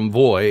loot from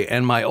Voy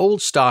and my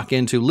old stock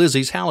into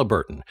Lizzie's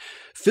Halliburton.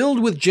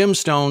 Filled with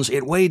gemstones,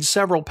 it weighed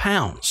several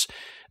pounds.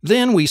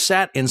 Then we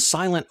sat in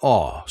silent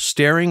awe,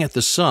 staring at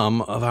the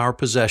sum of our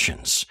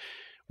possessions.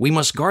 "We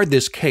must guard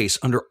this case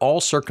under all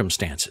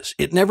circumstances.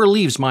 It never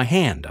leaves my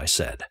hand," I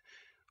said.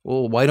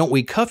 "Well, why don't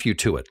we cuff you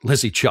to it?"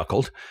 Lizzie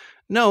chuckled.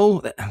 "No,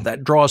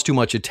 that draws too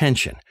much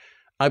attention."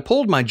 I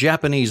pulled my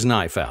Japanese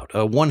knife out,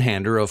 a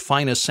one-hander of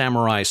finest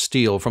samurai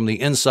steel, from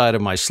the inside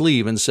of my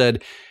sleeve and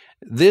said,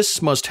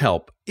 "This must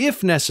help,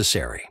 if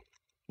necessary."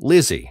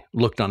 Lizzie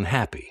looked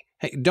unhappy.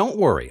 "Hey, don't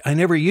worry, I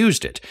never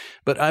used it,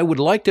 but I would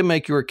like to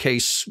make your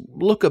case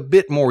look a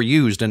bit more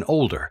used and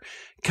older.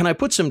 Can I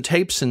put some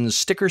tapes and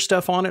sticker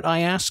stuff on it?" I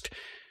asked.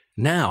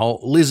 Now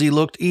Lizzie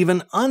looked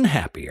even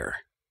unhappier.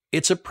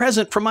 "It's a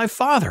present from my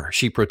father,"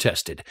 she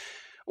protested.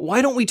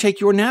 "Why don't we take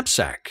your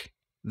knapsack?"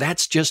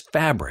 "That's just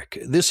fabric.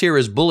 This here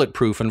is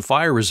bulletproof and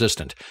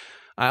fire-resistant.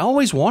 I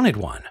always wanted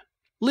one."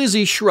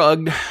 Lizzie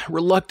shrugged,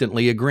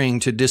 reluctantly agreeing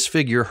to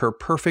disfigure her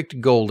perfect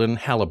golden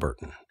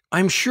Halliburton.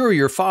 "I'm sure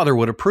your father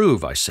would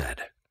approve," I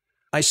said.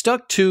 I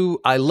stuck to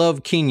 "I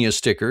love Kenya"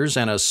 stickers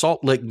and a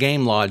Salt Lick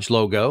Game Lodge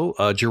logo,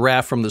 a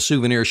giraffe from the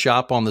souvenir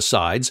shop on the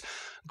sides,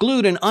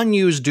 glued an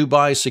unused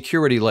Dubai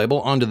security label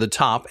onto the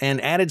top,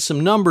 and added some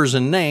numbers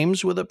and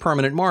names with a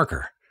permanent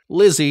marker.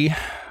 Lizzie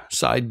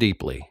sighed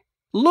deeply.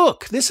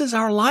 "Look, this is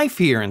our life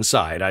here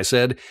inside," I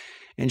said,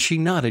 and she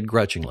nodded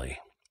grudgingly.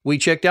 We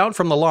checked out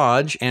from the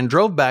lodge and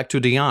drove back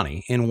to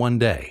Diani in one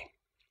day.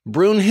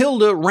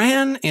 Brunhilde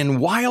ran in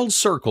wild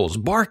circles,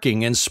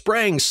 barking and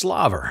spraying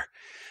slaver.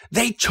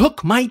 "They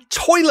took my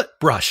toilet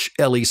brush,"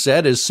 Ellie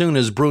said as soon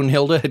as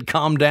Brunhilde had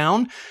calmed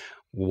down.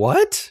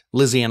 "What?"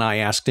 Lizzie and I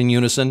asked in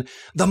unison.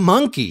 "The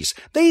monkeys!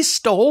 They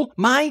stole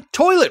my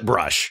toilet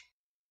brush!"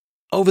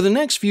 Over the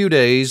next few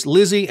days,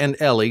 Lizzie and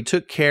Ellie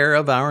took care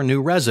of our new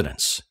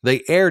residence.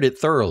 They aired it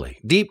thoroughly,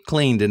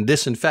 deep-cleaned and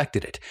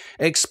disinfected it,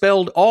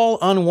 expelled all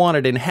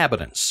unwanted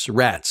inhabitants,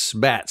 rats,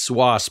 bats,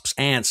 wasps,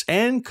 ants,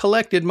 and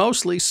collected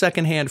mostly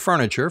second-hand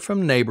furniture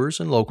from neighbors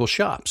and local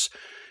shops.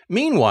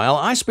 Meanwhile,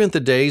 I spent the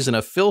days in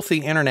a filthy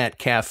internet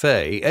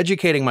cafe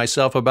educating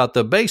myself about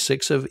the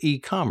basics of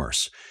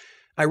e-commerce.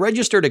 I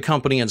registered a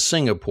company in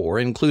Singapore,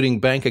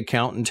 including bank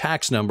account and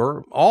tax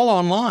number, all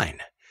online.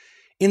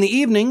 In the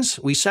evenings,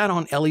 we sat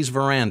on Ellie's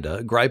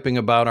veranda, griping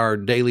about our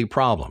daily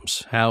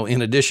problems, how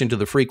in addition to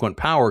the frequent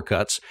power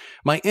cuts,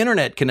 my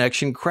internet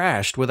connection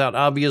crashed without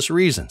obvious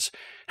reasons,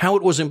 how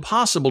it was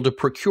impossible to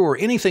procure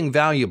anything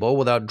valuable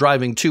without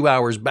driving 2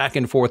 hours back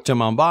and forth to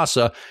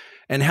Mombasa,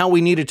 and how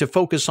we needed to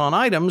focus on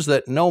items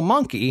that no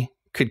monkey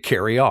could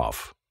carry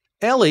off.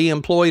 Ellie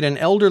employed an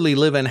elderly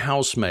live-in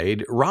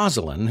housemaid,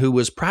 Rosalind, who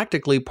was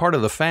practically part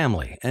of the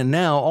family and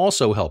now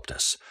also helped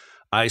us.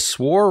 I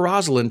swore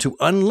Rosalind to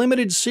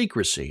unlimited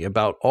secrecy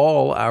about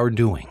all our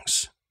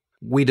doings.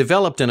 We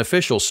developed an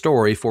official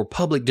story for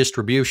public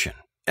distribution.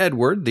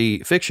 Edward,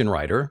 the fiction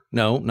writer,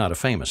 no, not a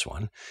famous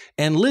one,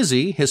 and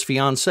Lizzie, his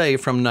fiancée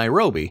from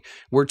Nairobi,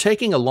 were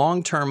taking a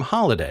long-term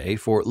holiday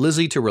for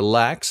Lizzie to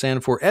relax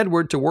and for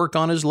Edward to work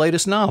on his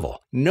latest novel.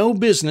 No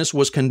business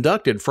was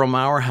conducted from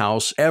our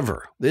house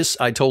ever. This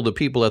I told the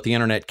people at the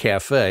internet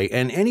cafe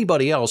and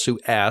anybody else who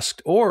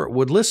asked or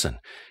would listen.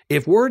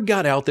 If word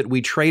got out that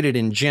we traded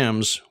in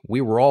gems,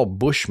 we were all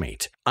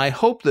bushmeat. I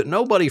hoped that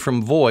nobody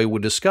from Voi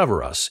would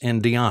discover us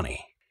in Diani.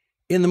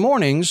 In the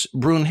mornings,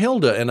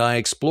 Brunhilde and I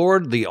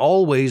explored the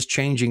always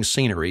changing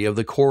scenery of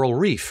the coral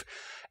reef.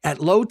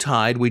 At low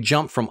tide, we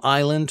jumped from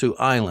island to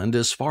island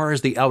as far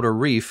as the outer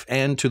reef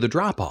and to the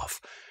drop-off.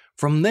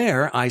 From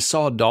there, I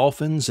saw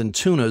dolphins and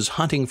tunas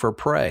hunting for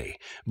prey,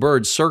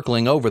 birds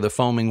circling over the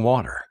foaming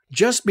water.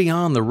 Just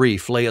beyond the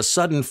reef lay a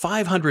sudden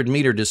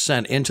 500-meter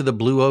descent into the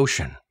blue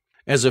ocean.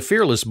 As a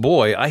fearless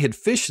boy, I had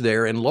fished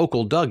there in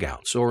local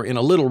dugouts or in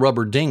a little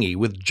rubber dinghy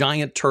with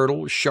giant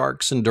turtles,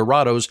 sharks, and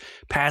dorados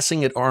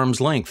passing at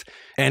arm's length,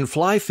 and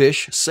fly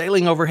fish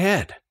sailing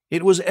overhead.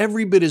 It was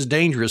every bit as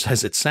dangerous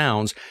as it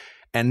sounds,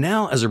 and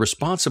now as a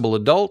responsible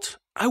adult,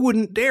 I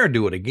wouldn't dare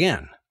do it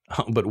again.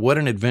 But what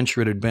an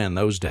adventure it had been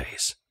those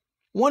days.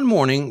 One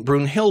morning,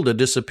 Brunhilde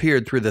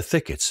disappeared through the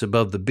thickets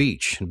above the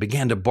beach and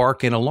began to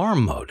bark in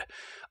alarm mode.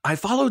 I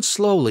followed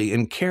slowly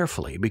and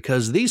carefully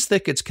because these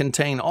thickets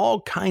contain all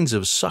kinds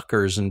of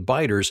suckers and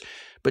biters,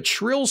 but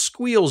shrill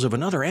squeals of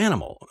another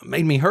animal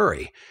made me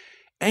hurry.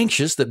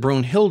 Anxious that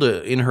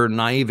Brunhilde, in her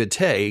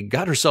naivete,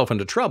 got herself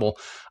into trouble,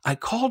 I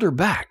called her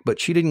back,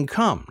 but she didn't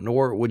come,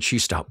 nor would she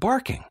stop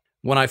barking.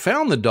 When I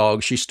found the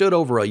dog, she stood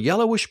over a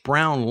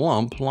yellowish-brown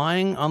lump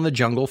lying on the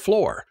jungle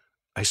floor.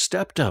 I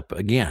stepped up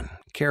again,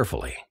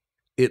 carefully.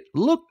 It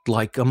looked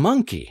like a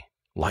monkey,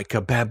 like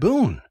a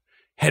baboon.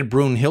 Had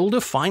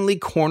Brunhilde finally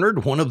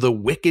cornered one of the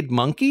wicked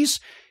monkeys?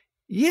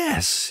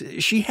 Yes,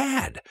 she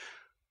had.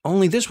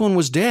 Only this one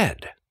was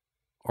dead.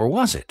 Or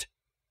was it?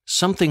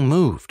 Something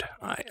moved.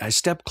 I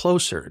stepped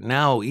closer,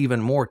 now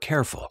even more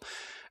careful.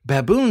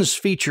 Baboons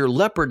feature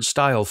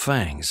leopard-style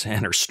fangs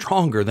and are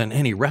stronger than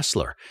any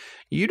wrestler.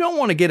 You don't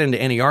want to get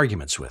into any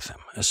arguments with them,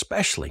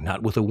 especially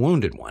not with a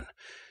wounded one.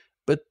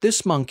 But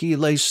this monkey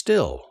lay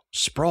still,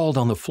 sprawled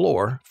on the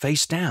floor,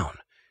 face down.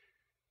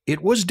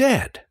 It was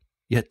dead.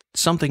 Yet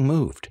something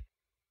moved.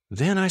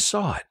 Then I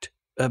saw it.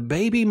 a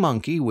baby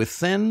monkey with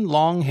thin,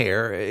 long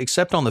hair,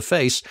 except on the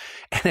face,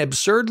 and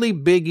absurdly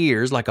big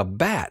ears like a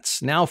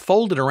bat's, now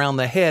folded around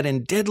the head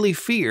in deadly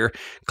fear,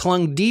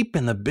 clung deep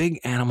in the big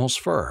animal's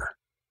fur.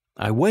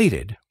 I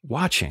waited,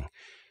 watching.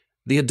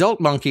 The adult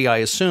monkey, I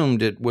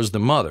assumed it was the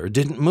mother,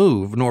 didn't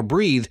move nor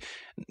breathe,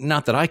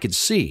 not that I could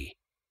see.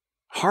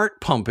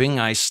 Heart pumping,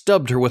 I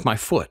stubbed her with my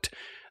foot.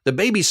 The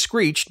baby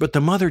screeched, but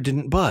the mother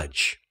didn't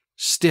budge.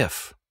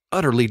 Stiff,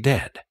 utterly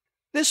dead.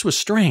 This was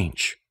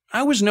strange.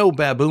 I was no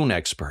baboon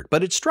expert,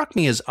 but it struck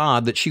me as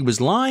odd that she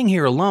was lying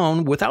here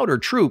alone without her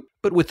troop,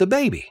 but with the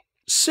baby.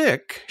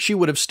 Sick, she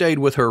would have stayed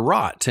with her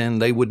rot,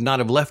 and they would not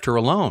have left her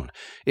alone.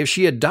 If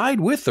she had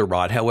died with the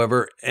rot,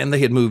 however, and they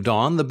had moved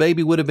on, the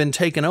baby would have been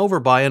taken over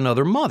by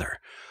another mother.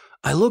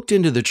 I looked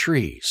into the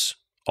trees.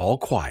 All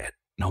quiet.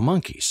 No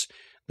monkeys.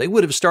 They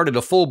would have started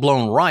a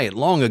full-blown riot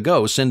long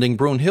ago, sending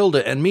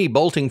Brunhilde and me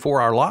bolting for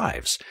our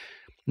lives.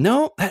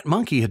 No, that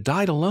monkey had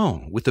died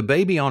alone, with the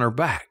baby on her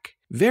back.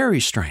 Very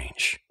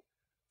strange.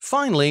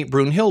 Finally,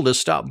 Brunhilde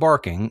stopped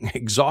barking,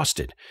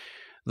 exhausted.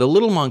 The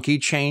little monkey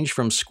changed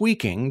from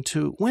squeaking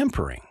to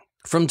whimpering.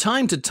 From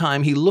time to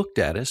time, he looked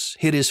at us,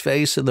 hid his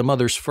face in the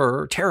mother's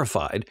fur,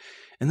 terrified,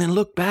 and then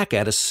looked back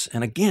at us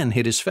and again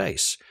hid his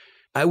face.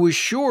 I was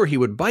sure he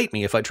would bite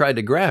me if I tried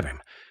to grab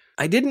him.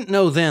 I didn't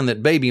know then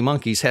that baby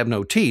monkeys have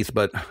no teeth,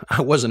 but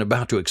I wasn't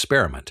about to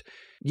experiment.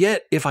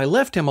 Yet, if I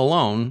left him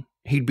alone,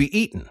 he'd be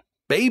eaten.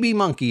 Baby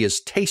monkey is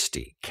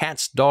tasty.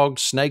 Cats,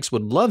 dogs, snakes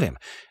would love him,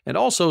 and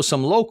also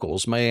some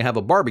locals may have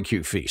a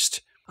barbecue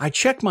feast. I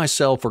checked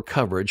myself for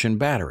coverage and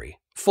battery.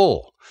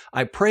 Full.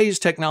 I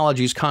praised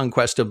technology's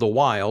conquest of the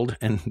wild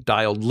and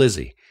dialed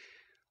Lizzie.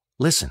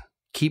 "Listen,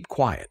 keep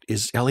quiet.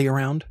 Is Ellie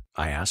around?"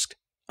 I asked.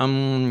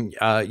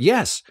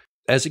 Yes.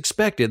 As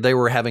expected, they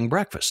were having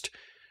breakfast.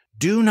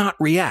 "Do not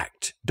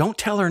react. Don't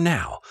tell her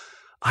now.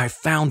 I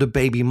found a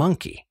baby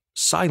monkey."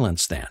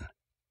 Silence then.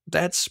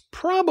 "That's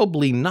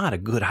probably not a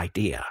good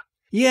idea."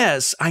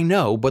 "Yes, I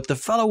know, but the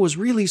fellow was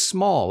really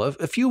small,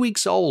 a few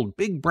weeks old,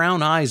 big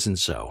brown eyes and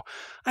so.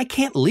 I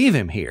can't leave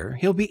him here.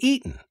 He'll be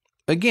eaten."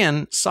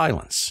 Again,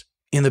 silence.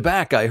 In the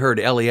back, I heard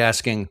Ellie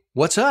asking,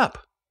 "What's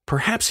up?"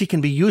 "Perhaps he can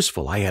be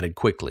useful," I added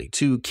quickly,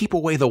 "to keep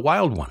away the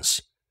wild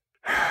ones."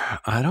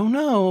 "I don't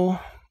know,"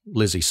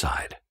 Lizzie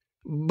sighed.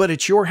 "But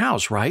it's your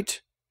house,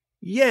 right?"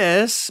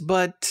 "Yes,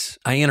 but—"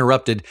 I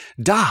interrupted.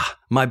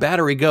 My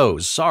battery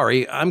goes.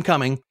 Sorry, I'm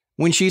coming.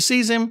 When she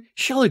sees him,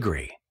 she'll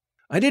agree."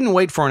 I didn't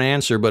wait for an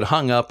answer, but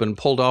hung up and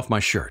pulled off my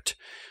shirt.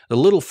 The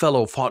little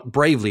fellow fought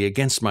bravely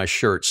against my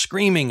shirt,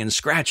 screaming and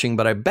scratching,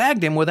 but I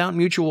bagged him without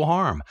mutual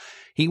harm.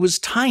 He was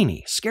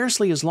tiny,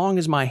 scarcely as long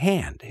as my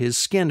hand. His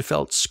skin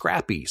felt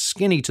scrappy,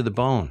 skinny to the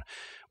bone.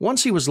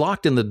 Once he was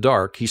locked in the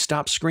dark, he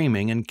stopped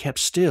screaming and kept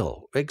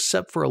still,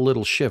 except for a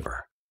little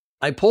shiver.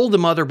 I pulled the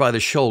mother by the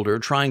shoulder,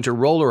 trying to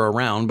roll her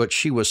around, but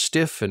she was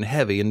stiff and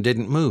heavy and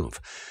didn't move.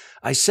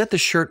 I set the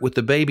shirt with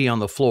the baby on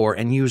the floor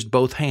and used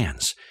both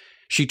hands.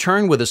 She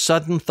turned with a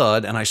sudden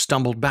thud, and I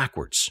stumbled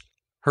backwards.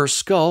 Her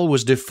skull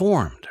was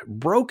deformed,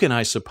 broken,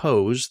 I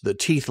suppose. The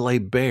teeth lay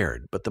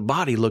bared, but the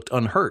body looked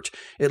unhurt.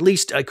 At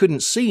least I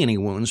couldn't see any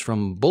wounds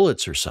from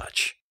bullets or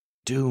such.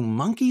 Do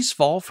monkeys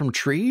fall from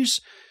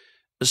trees?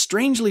 A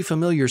strangely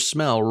familiar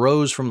smell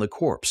rose from the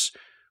corpse.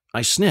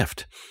 I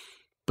sniffed.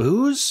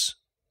 Booze?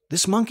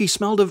 This monkey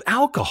smelled of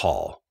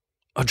alcohol.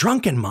 A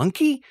drunken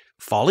monkey?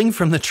 Falling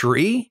from the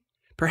tree?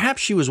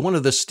 Perhaps she was one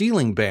of the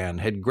stealing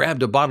band, had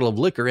grabbed a bottle of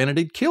liquor, and it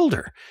had killed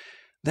her.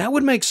 That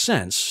would make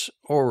sense,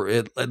 or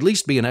at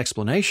least be an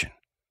explanation.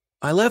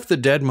 I left the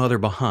dead mother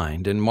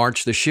behind and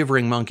marched the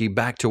shivering monkey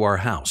back to our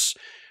house.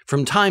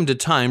 From time to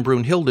time,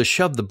 Brunhilde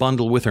shoved the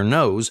bundle with her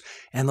nose,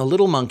 and the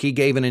little monkey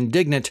gave an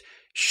indignant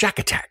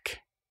shack-attack.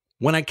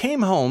 When I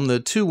came home,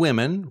 the two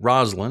women,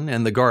 Rosalind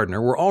and the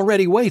gardener, were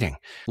already waiting.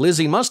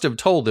 Lizzie must have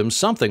told them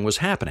something was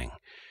happening.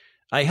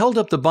 I held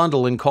up the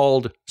bundle and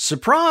called,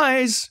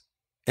 "Surprise!"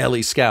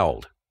 Ellie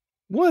scowled.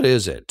 "What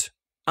is it?"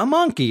 "A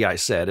monkey," I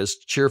said, as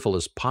cheerful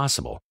as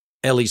possible.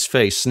 Ellie's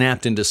face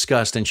snapped in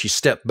disgust, and she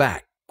stepped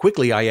back.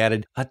 Quickly, I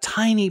added, "A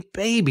tiny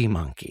baby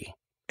monkey."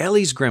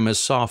 Ellie's grimace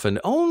softened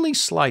only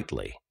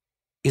slightly.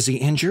 "Is he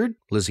injured?"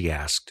 Lizzie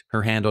asked,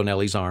 her hand on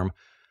Ellie's arm.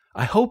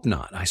 "I hope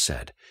not," I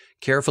said,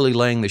 carefully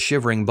laying the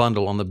shivering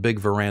bundle on the big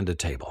veranda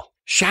table.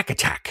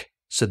 "Shack-attack,"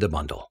 said the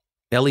bundle.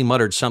 Ellie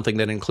muttered something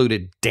that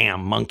included,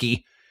 "Damn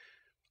monkey."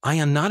 I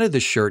unknotted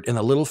the shirt, and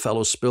the little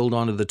fellow spilled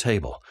onto the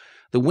table.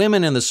 The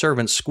women and the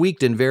servants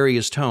squeaked in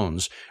various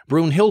tones.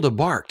 Brunhilde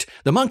barked.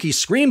 The monkey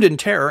screamed in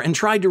terror and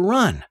tried to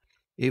run.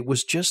 It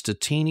was just a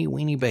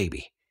teeny-weeny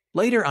baby.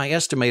 Later, I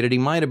estimated he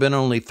might have been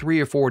only 3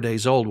 or 4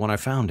 days old when I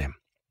found him.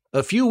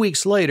 A few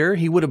weeks later,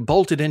 he would have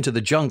bolted into the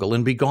jungle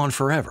and be gone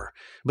forever.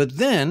 But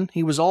then,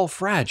 he was all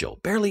fragile,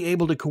 barely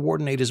able to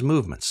coordinate his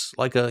movements,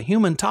 like a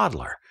human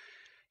toddler.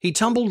 He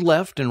tumbled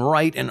left and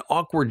right in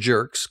awkward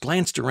jerks,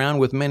 glanced around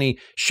with many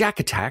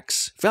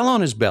shack-attacks, fell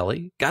on his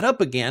belly, got up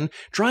again,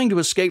 trying to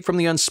escape from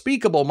the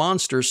unspeakable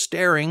monster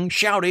staring,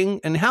 shouting,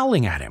 and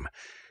howling at him.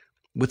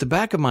 With the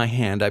back of my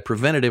hand, I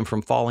prevented him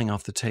from falling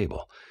off the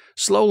table.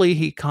 Slowly,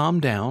 he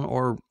calmed down,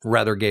 or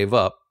rather gave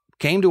up,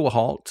 came to a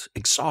halt,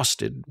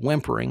 exhausted,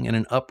 whimpering in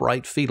an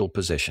upright fetal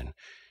position.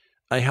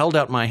 I held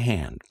out my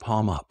hand,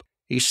 palm up.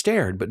 He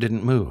stared but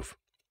didn't move.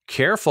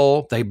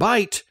 "Careful, they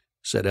bite,"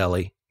 said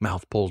Ellie,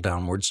 mouth pulled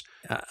downwards.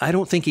 "I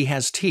don't think he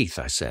has teeth,"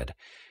 I said,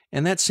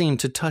 and that seemed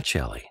to touch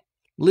Ellie.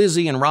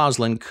 Lizzie and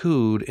Rosalind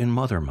cooed in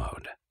mother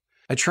mode.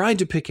 I tried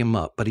to pick him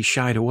up, but he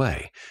shied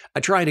away. I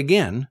tried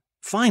again.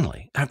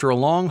 Finally, after a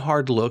long,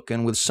 hard look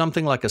and with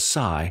something like a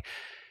sigh,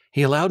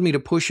 he allowed me to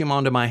push him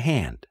onto my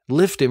hand,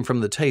 lift him from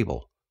the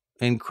table,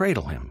 and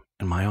cradle him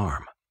in my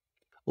arm.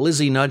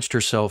 Lizzie nudged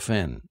herself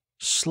in.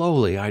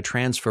 Slowly, I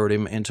transferred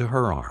him into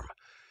her arm.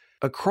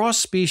 Across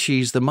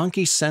species, the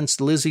monkey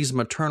sensed Lizzie's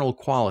maternal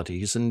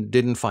qualities and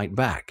didn't fight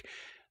back.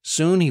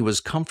 Soon he was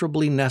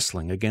comfortably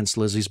nestling against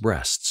Lizzie's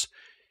breasts.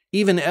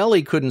 Even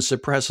Ellie couldn't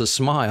suppress a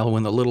smile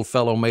when the little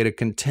fellow made a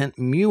content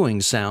mewing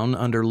sound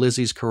under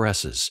Lizzie's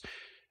caresses.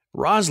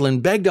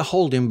 Rosalind begged to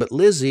hold him, but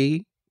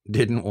Lizzie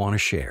didn't want to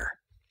share.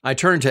 I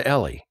turned to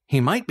Ellie.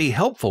 "He might be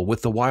helpful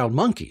with the wild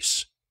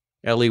monkeys."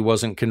 Ellie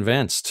wasn't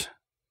convinced.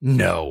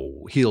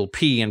 "No, he'll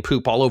pee and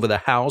poop all over the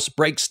house,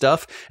 break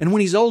stuff, and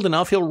when he's old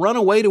enough, he'll run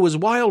away to his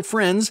wild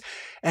friends,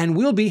 and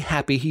we'll be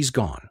happy he's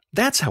gone.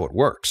 That's how it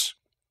works.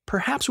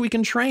 Perhaps we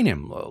can train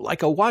him,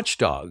 like a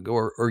watchdog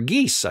or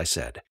geese," I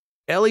said.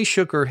 Ellie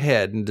shook her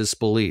head in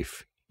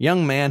disbelief.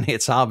 "Young man,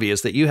 it's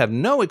obvious that you have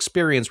no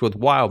experience with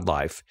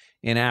wildlife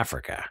in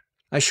Africa."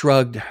 I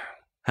shrugged.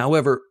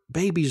 However,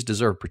 babies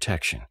deserve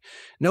protection.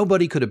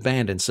 Nobody could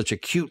abandon such a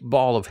cute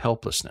ball of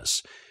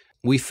helplessness.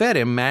 We fed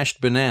him mashed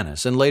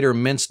bananas and later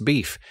minced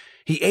beef.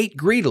 He ate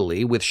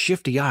greedily with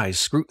shifty eyes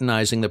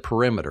scrutinizing the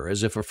perimeter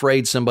as if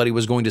afraid somebody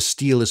was going to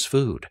steal his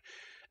food.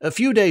 A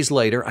few days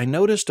later, I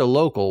noticed a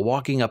local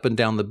walking up and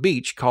down the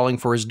beach calling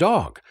for his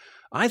dog.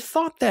 I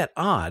thought that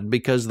odd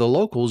because the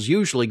locals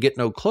usually get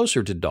no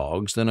closer to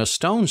dogs than a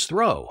stone's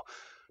throw.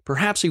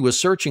 Perhaps he was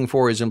searching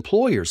for his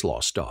employer's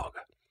lost dog.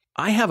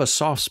 I have a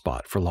soft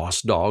spot for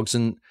lost dogs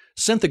and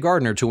sent the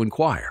gardener to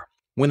inquire.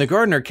 When the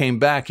gardener came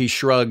back, he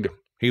shrugged.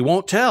 "He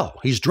won't tell.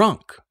 He's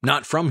drunk.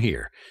 Not from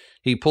here."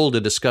 He pulled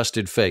a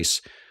disgusted face.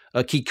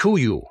 "A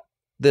Kikuyu."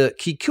 The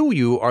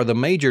Kikuyu are the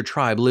major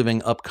tribe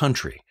living up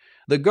country.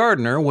 The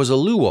gardener was a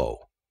Luo.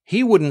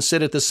 He wouldn't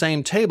sit at the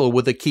same table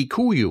with a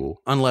Kikuyu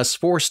unless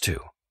forced to.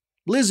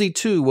 Lizzie,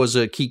 too, was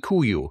a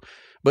Kikuyu,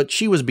 but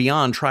she was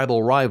beyond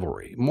tribal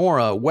rivalry, more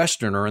a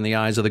Westerner in the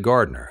eyes of the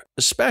gardener,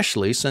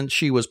 especially since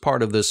she was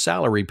part of the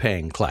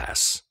salary-paying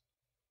class.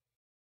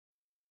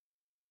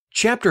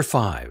 Chapter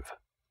 5.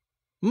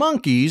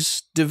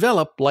 Monkeys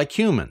develop like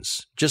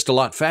humans, just a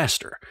lot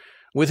faster.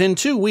 Within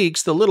 2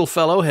 weeks, the little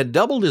fellow had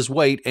doubled his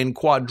weight and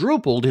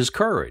quadrupled his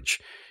courage.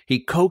 He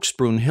coaxed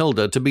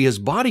Brunhilde to be his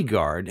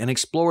bodyguard and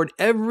explored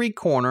every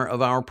corner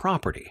of our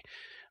property.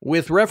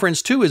 With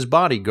reference to his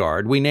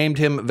bodyguard, we named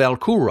him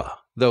Valkura,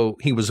 though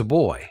he was a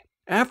boy.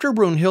 After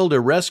Brunhilde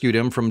rescued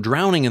him from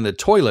drowning in the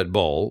toilet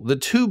bowl, the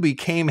two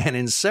became an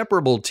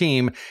inseparable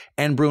team,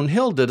 and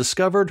Brunhilde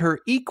discovered her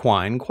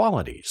equine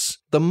qualities.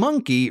 The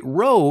monkey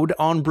rode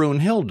on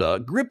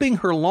Brunhilde, gripping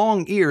her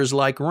long ears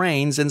like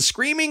reins and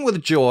screaming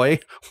with joy,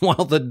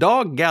 while the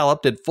dog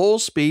galloped at full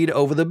speed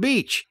over the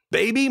beach.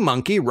 "Baby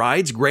monkey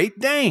rides Great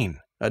Dane."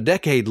 A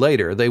decade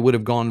later, they would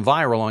have gone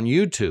viral on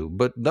YouTube,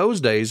 but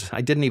those days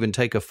I didn't even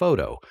take a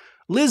photo.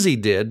 Lizzie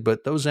did,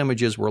 but those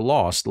images were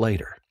lost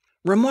later.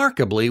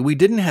 Remarkably, we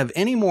didn't have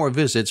any more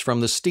visits from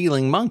the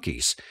stealing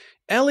monkeys.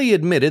 Ellie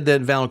admitted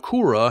that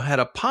Valkura had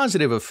a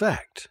positive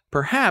effect.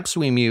 Perhaps,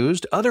 we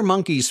mused, other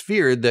monkeys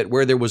feared that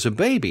where there was a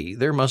baby,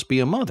 there must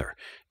be a mother,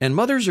 and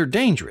mothers are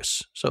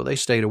dangerous, so they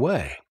stayed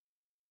away.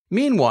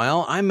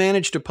 Meanwhile, I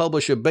managed to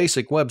publish a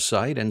basic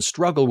website and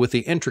struggled with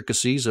the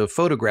intricacies of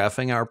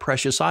photographing our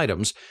precious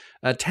items,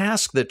 a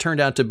task that turned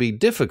out to be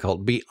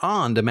difficult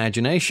beyond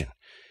imagination.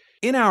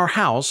 In our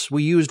house,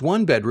 we used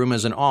one bedroom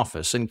as an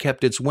office and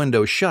kept its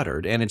window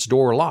shuttered and its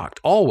door locked,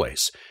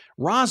 always.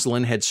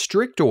 Rosalind had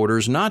strict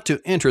orders not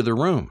to enter the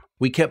room.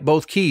 We kept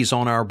both keys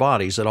on our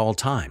bodies at all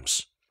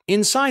times.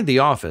 Inside the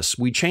office,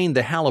 we chained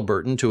the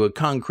Halliburton to a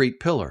concrete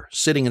pillar,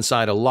 sitting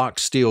inside a locked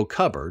steel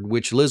cupboard,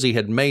 which Lizzie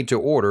had made to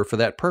order for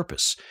that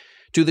purpose.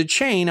 To the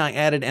chain, I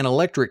added an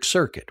electric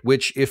circuit,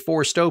 which, if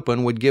forced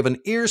open, would give an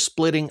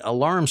ear-splitting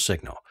alarm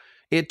signal.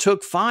 It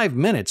took 5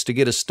 minutes to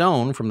get a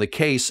stone from the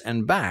case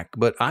and back,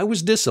 but I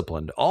was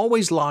disciplined,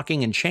 always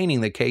locking and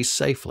chaining the case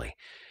safely.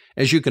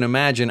 As you can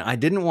imagine, I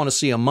didn't want to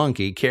see a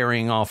monkey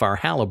carrying off our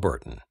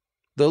Halliburton.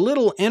 The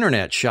little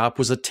internet shop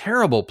was a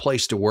terrible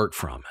place to work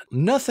from.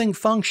 Nothing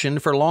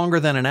functioned for longer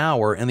than an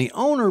hour, and the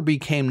owner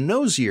became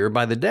nosier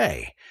by the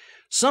day.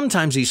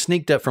 Sometimes he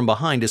sneaked up from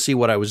behind to see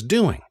what I was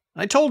doing.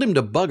 I told him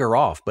to bugger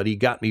off, but he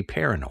got me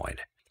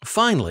paranoid.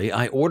 Finally,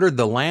 I ordered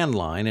the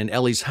landline in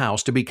Ellie's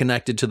house to be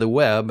connected to the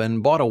web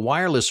and bought a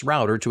wireless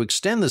router to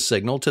extend the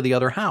signal to the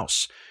other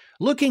house.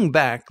 Looking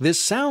back,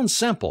 this sounds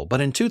simple, but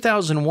in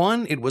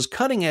 2001, it was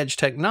cutting-edge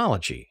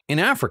technology, in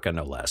Africa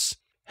no less.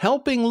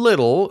 Helping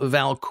little,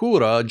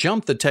 Valkura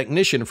jumped the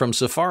technician from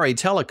Safari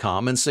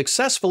Telecom and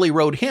successfully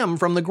rode him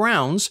from the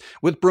grounds,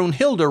 with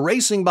Brunhilde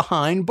racing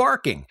behind,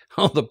 barking.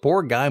 Oh, the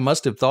poor guy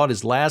must have thought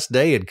his last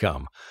day had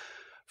come.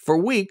 For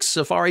weeks,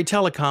 Safari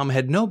Telecom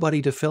had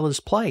nobody to fill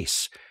his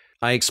place.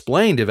 I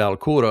explained to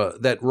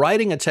Valcura that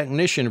writing a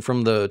technician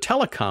from the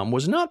telecom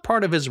was not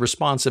part of his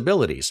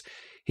responsibilities.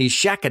 He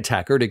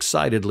shack-attackered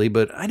excitedly,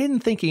 but I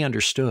didn't think he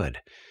understood.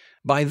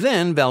 By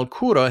then,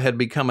 Valcura had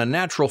become a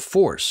natural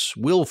force,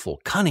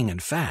 willful, cunning,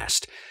 and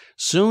fast.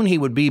 Soon he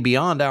would be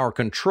beyond our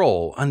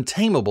control,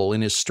 untamable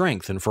in his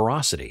strength and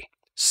ferocity.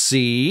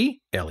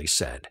 "See?" Ellie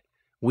said.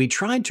 We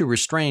tried to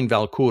restrain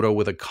Valcura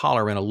with a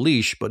collar and a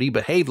leash, but he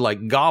behaved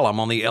like Gollum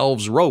on the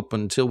elves' rope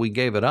until we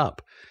gave it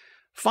up.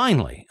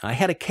 Finally, I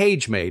had a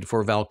cage made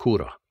for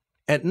Valcura.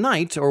 At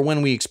night, or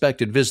when we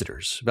expected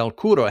visitors,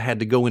 Valcura had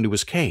to go into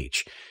his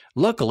cage.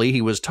 Luckily,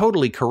 he was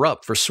totally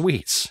corrupt for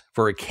sweets.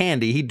 For a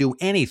candy, he'd do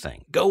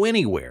anything, go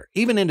anywhere,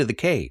 even into the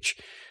cage.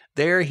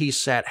 There he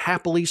sat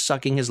happily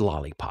sucking his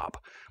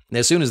lollipop.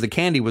 As soon as the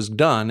candy was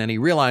done and he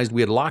realized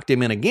we had locked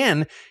him in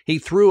again, he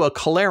threw a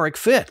choleric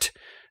fit.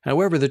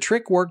 However, the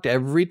trick worked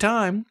every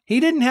time. He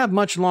didn't have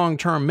much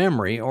long-term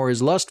memory, or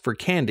his lust for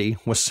candy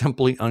was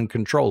simply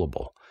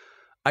uncontrollable.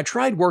 I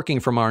tried working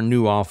from our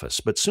new office,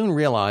 but soon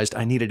realized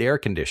I needed air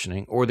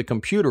conditioning or the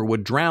computer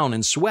would drown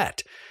in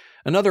sweat.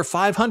 Another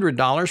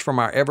 $500 from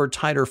our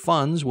ever-tighter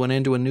funds went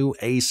into a new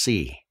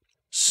AC.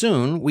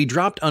 Soon, we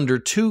dropped under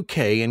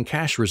 $2,000 in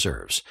cash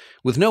reserves.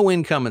 With no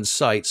income in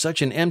sight,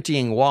 such an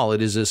emptying wallet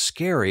is as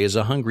scary as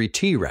a hungry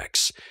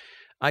T-Rex.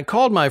 I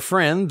called my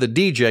friend, the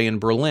DJ in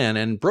Berlin,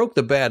 and broke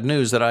the bad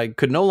news that I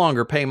could no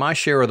longer pay my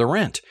share of the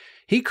rent.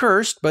 He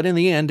cursed, but in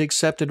the end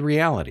accepted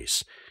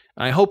realities.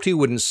 I hoped he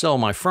wouldn't sell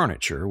my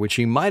furniture, which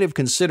he might have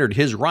considered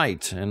his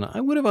right, and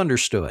I would have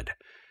understood.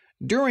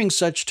 During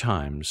such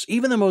times,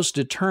 even the most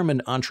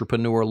determined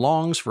entrepreneur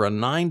longs for a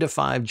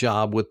 9-to-5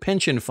 job with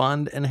pension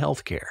fund and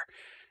health care.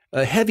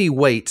 A heavy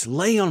weight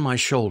lay on my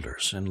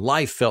shoulders, and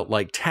life felt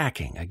like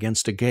tacking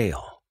against a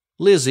gale.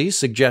 Lizzie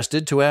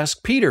suggested to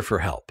ask Peter for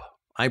help.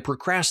 I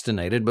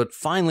procrastinated, but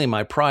finally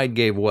my pride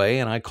gave way,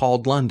 and I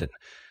called London.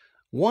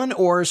 One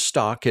Oar's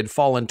stock had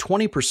fallen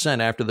 20%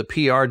 after the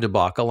PR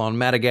debacle on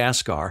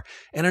Madagascar,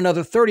 and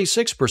another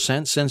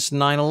 36% since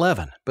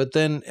 9/11. But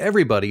then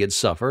everybody had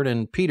suffered,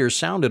 and Peter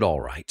sounded all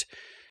right.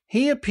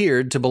 He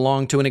appeared to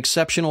belong to an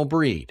exceptional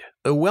breed,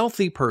 a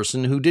wealthy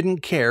person who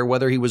didn't care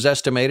whether he was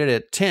estimated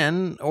at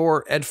 10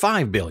 or at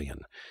 5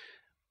 billion.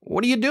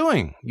 "What are you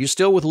doing? You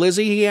still with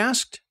Lizzie?" he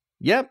asked.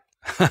 "Yep."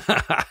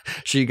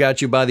 "She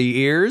got you by the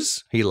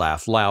ears?" He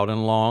laughed loud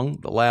and long,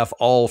 the laugh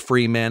all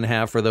free men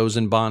have for those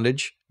in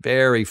bondage.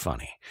 Very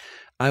funny.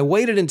 I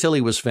waited until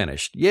he was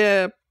finished.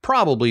 "Yeah,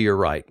 probably you're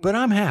right, but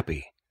I'm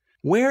happy."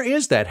 "Where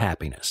is that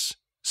happiness?"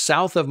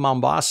 "South of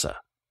Mombasa."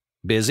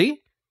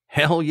 "Busy?"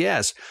 "Hell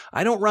yes.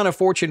 I don't run a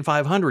Fortune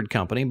 500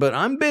 company, but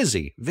I'm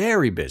busy,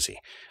 very busy.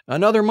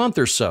 Another month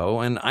or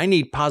so, and I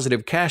need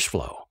positive cash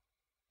flow."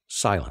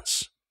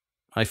 Silence.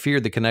 I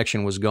feared the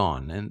connection was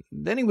gone, and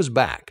then he was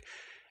back,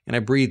 and I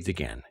breathed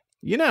again.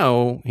 "You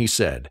know," he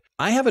said,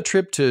 "I have a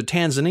trip to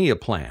Tanzania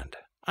planned.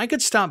 I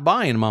could stop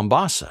by in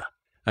Mombasa."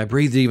 I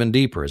breathed even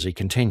deeper as he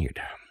continued.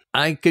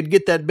 "I could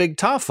get that big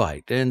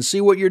Tawhite and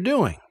see what you're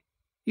doing."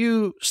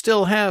 "You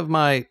still have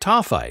my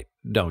Tawhite,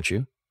 don't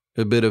you?"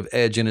 A bit of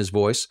edge in his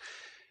voice.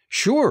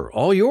 "Sure,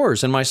 all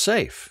yours in my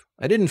safe."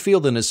 I didn't feel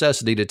the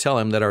necessity to tell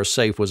him that our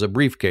safe was a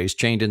briefcase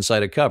chained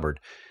inside a cupboard.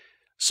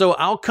 "So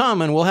I'll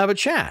come and we'll have a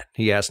chat,"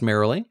 he asked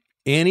merrily.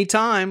 "Any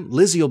time.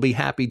 Lizzie'll be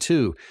happy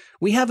too.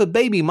 We have a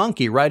baby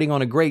monkey riding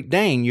on a Great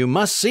Dane you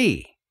must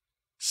see."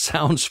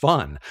 "Sounds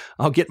fun.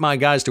 I'll get my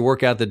guys to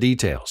work out the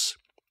details."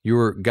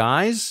 "Your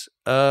guys?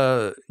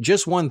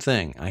 Just one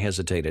thing," I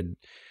hesitated.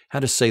 How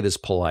to say this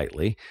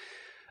politely.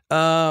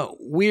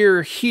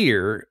 We're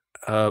here,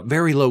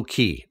 very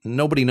low-key.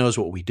 Nobody knows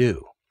what we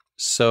do."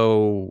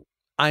 "So,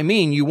 I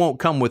mean, you won't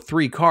come with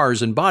 3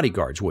 cars and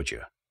bodyguards, would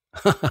you?"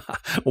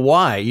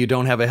 "Why, you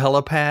don't have a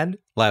helipad?"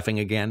 Laughing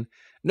again.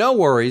 "No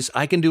worries,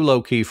 I can do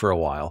low-key for a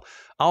while.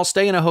 I'll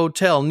stay in a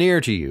hotel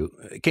near to you.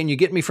 Can you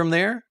get me from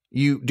there?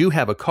 You do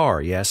have a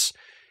car, yes?"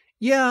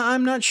 "Yeah,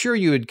 I'm not sure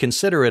you would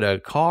consider it a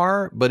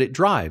car, but it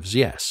drives,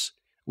 yes."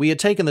 We had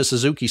taken the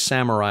Suzuki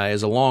Samurai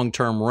as a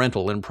long-term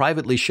rental and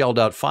privately shelled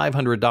out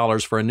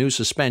 $500 for a new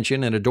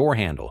suspension and a door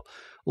handle.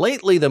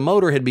 Lately, the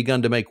motor had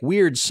begun to make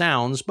weird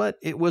sounds, but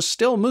it was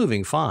still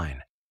moving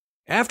fine.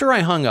 After I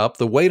hung up,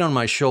 the weight on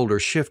my shoulder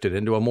shifted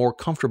into a more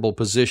comfortable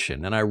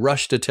position, and I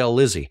rushed to tell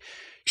Lizzie.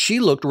 She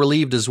looked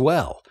relieved as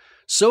well.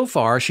 So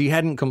far, she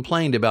hadn't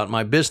complained about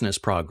my business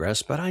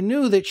progress, but I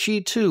knew that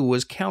she too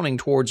was counting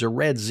towards a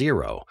red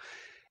 0.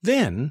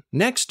 Then,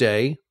 next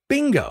day,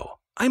 bingo!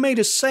 I made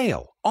a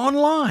sale,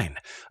 online.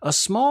 A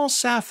small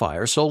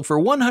sapphire sold for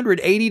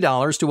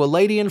 $180 to a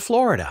lady in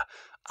Florida.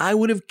 I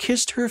would have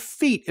kissed her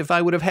feet if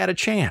I would have had a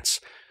chance.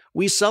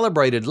 We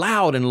celebrated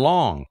loud and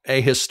long, a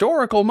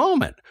historical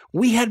moment.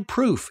 We had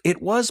proof it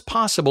was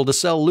possible to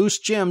sell loose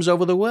gems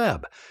over the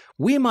web.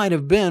 We might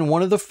have been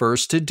one of the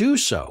first to do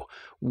so.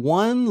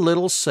 One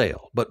little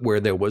sale, but where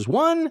there was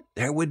one,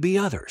 there would be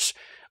others.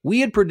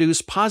 We had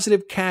produced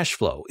positive cash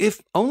flow,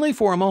 if only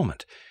for a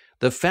moment.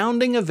 The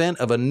founding event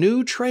of a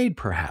new trade,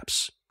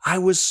 perhaps. I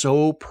was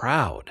so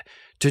proud.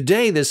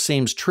 Today this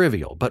seems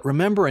trivial, but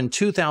remember in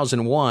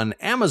 2001,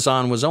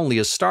 Amazon was only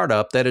a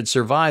startup that had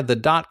survived the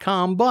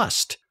dot-com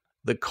bust.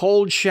 The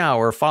cold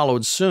shower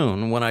followed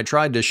soon when I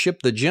tried to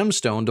ship the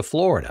gemstone to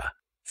Florida.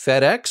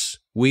 FedEx,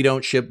 we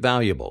don't ship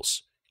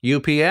valuables.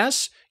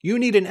 UPS, you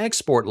need an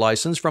export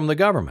license from the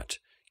government.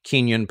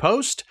 Kenyan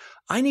Post,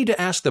 I need to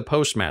ask the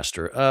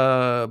postmaster,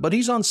 but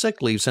he's on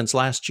sick leave since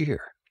last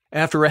year.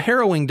 After a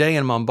harrowing day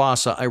in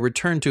Mombasa, I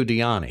returned to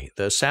Diani,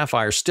 the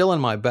sapphire still in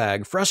my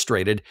bag,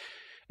 frustrated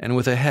and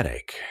with a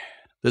headache.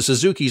 The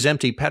Suzuki's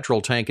empty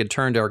petrol tank had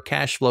turned our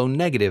cash flow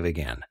negative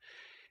again.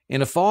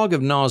 In a fog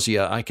of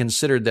nausea, I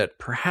considered that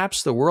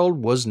perhaps the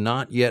world was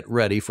not yet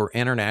ready for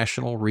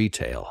international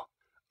retail.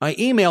 I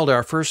emailed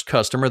our first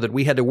customer that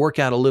we had to work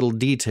out a little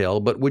detail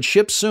but would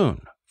ship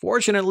soon.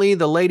 Fortunately,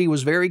 the lady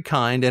was very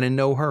kind and in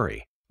no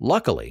hurry.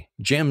 Luckily,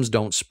 gems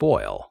don't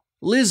spoil.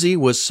 Lizzie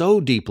was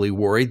so deeply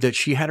worried that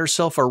she had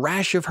herself a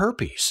rash of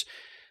herpes.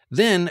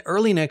 Then,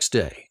 early next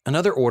day,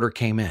 another order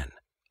came in.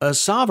 A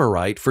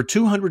Savarite for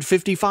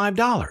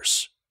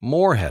 $255.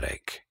 More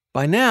headache.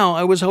 By now,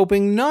 I was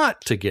hoping not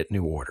to get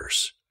new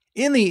orders.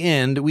 In the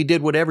end, we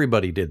did what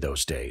everybody did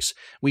those days.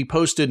 We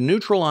posted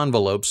neutral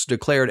envelopes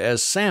declared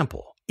as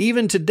sample.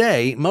 Even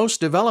today, most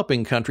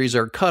developing countries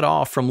are cut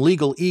off from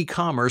legal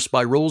e-commerce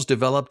by rules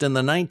developed in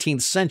the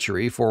 19th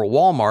century for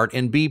Walmart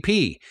and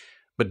BP.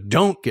 But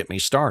don't get me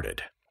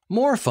started.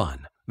 More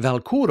fun.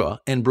 Valcura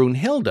and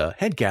Brunhilde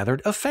had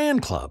gathered a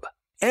fan club.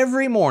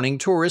 Every morning,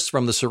 tourists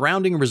from the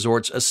surrounding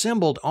resorts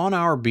assembled on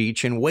our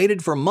beach and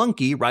waited for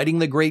Monkey riding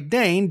the Great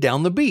Dane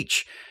down the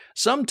beach.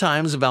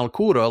 Sometimes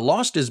Valcura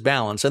lost his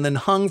balance and then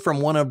hung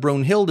from one of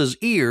Brunhilde's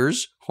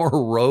ears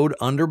or rode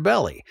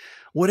underbelly.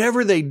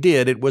 Whatever they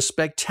did, it was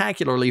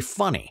spectacularly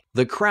funny.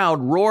 The crowd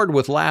roared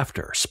with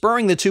laughter,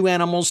 spurring the two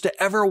animals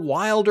to ever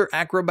wilder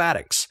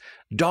acrobatics.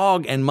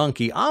 Dog and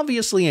Monkey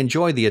obviously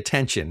enjoyed the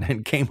attention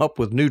and came up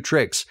with new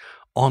tricks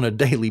on a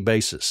daily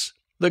basis.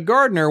 The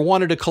gardener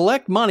wanted to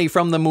collect money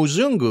from the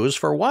Muzungus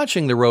for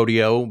watching the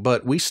rodeo,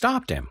 but we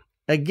stopped him.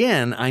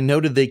 Again, I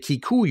noted the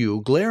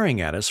Kikuyu glaring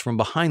at us from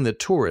behind the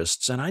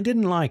tourists, and I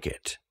didn't like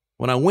it.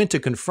 When I went to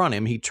confront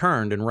him, he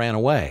turned and ran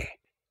away.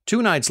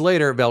 2 nights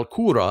later,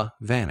 Valcura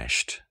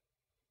vanished.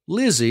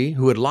 Lizzie,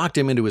 who had locked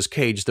him into his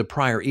cage the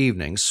prior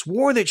evening,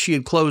 swore that she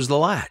had closed the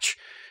latch.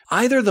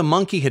 Either the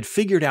monkey had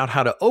figured out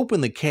how to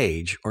open the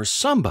cage, or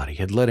somebody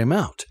had let him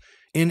out.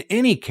 In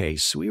any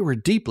case, we were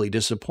deeply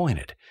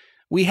disappointed.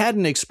 We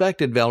hadn't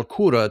expected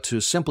Valcura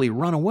to simply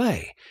run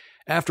away.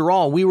 After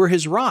all, we were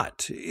his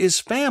rot, his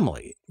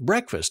family,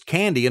 breakfast,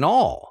 candy, and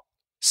all.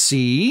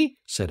 See,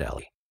 said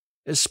Ellie.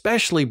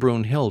 Especially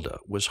Brunhilde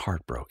was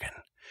heartbroken.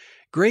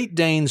 Great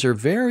Danes are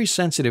very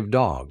sensitive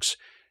dogs.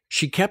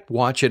 She kept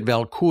watch at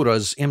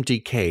Valcura's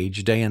empty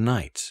cage day and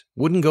night,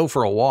 wouldn't go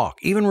for a walk,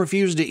 even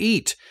refused to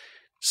eat.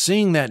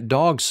 Seeing that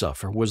dog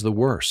suffer was the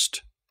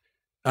worst.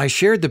 I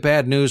shared the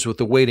bad news with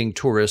the waiting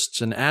tourists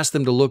and asked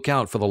them to look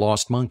out for the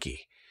lost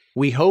monkey.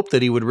 We hoped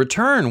that he would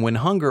return when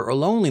hunger or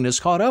loneliness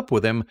caught up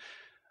with him,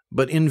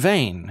 but in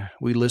vain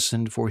we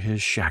listened for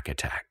his shack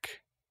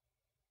attack.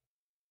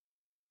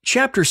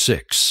 Chapter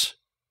 6.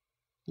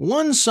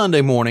 One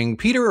Sunday morning,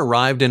 Peter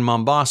arrived in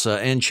Mombasa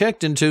and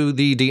checked into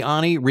the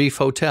Diani Reef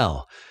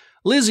Hotel.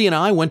 Lizzie and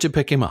I went to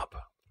pick him up.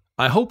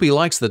 I hope he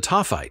likes the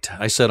Tophet,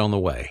 I said on the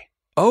way.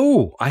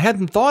 Oh, I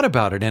hadn't thought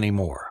about it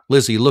anymore.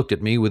 Lizzie looked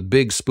at me with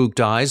big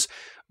spooked eyes.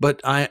 But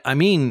I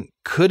mean,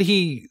 could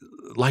he,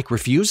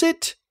 refuse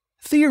it?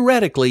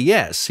 Theoretically,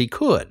 yes, he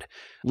could.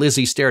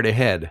 Lizzie stared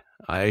ahead.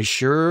 I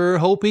sure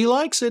hope he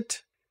likes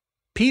it.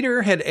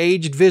 Peter had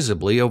aged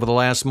visibly over the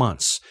last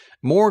months.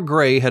 More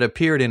gray had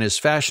appeared in his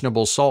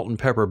fashionable salt and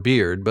pepper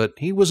beard, but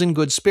he was in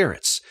good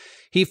spirits.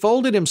 He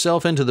folded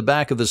himself into the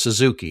back of the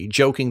Suzuki,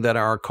 joking that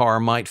our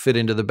car might fit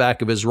into the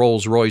back of his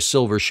Rolls-Royce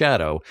Silver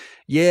Shadow.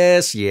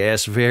 Yes,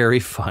 very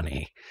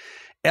funny.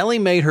 Ellie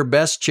made her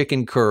best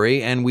chicken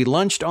curry, and we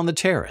lunched on the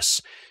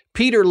terrace.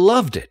 Peter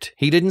loved it.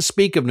 He didn't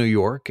speak of New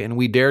York, and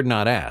we dared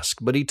not ask,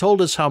 but he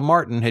told us how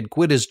Martin had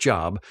quit his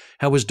job,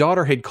 how his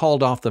daughter had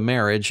called off the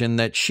marriage, and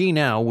that she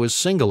now was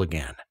single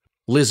again.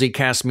 Lizzie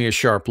cast me a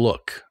sharp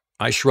look.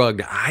 I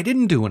shrugged. I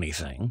didn't do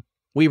anything.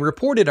 We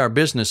reported our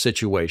business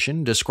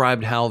situation,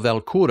 described how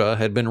Valcura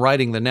had been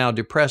riding the now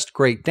depressed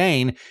Great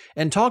Dane,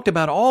 and talked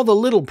about all the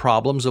little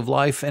problems of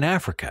life in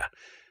Africa.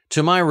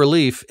 To my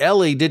relief,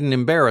 Ellie didn't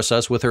embarrass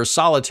us with her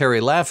solitary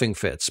laughing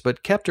fits,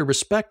 but kept a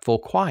respectful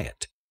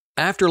quiet.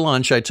 After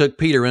lunch, I took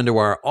Peter into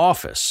our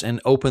office and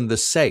opened the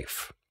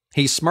safe.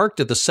 He smirked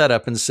at the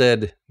setup and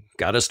said,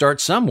 "Gotta start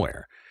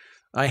somewhere."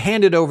 I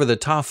handed over the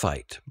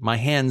Tophet, my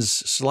hands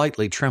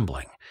slightly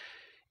trembling.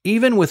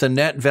 Even with a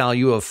net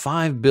value of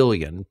 $5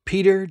 billion,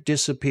 Peter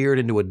disappeared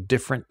into a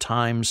different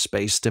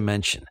time-space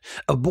dimension.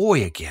 A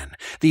boy again,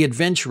 the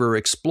adventurer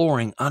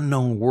exploring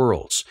unknown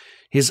worlds.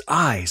 His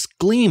eyes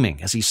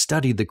gleaming as he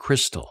studied the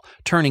crystal,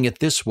 turning it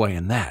this way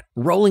and that,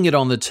 rolling it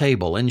on the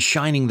table and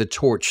shining the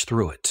torch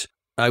through it.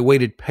 I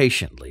waited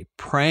patiently,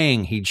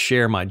 praying he'd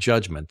share my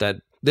judgment that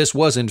this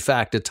was in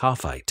fact a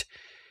Tophet.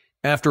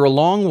 After a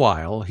long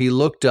while, he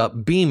looked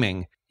up,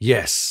 beaming.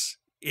 Yes,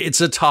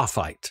 It's a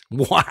Tophite.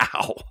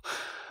 Wow!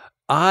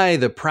 I,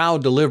 the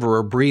proud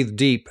deliverer, breathed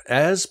deep,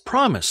 as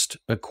promised,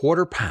 a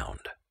quarter pound.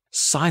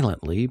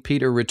 Silently,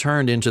 Peter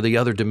returned into the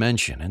other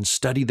dimension and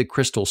studied the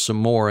crystal some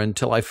more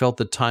until I felt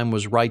the time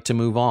was right to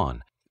move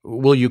on.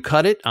 Will you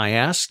cut it? I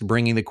asked,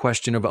 bringing the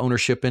question of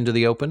ownership into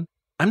the open.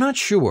 I'm not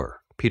sure.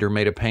 Peter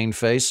made a pained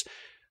face.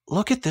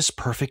 Look at this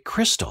perfect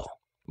crystal.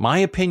 My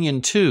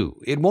opinion, too.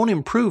 It won't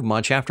improve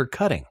much after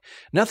cutting.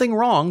 Nothing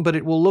wrong, but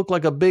it will look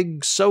like a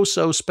big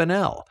so-so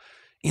spinel.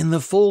 In the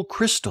full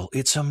crystal,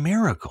 it's a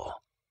miracle.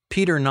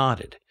 Peter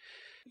nodded.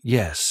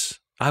 Yes,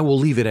 I will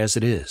leave it as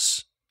it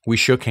is. We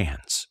shook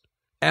hands.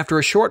 After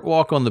a short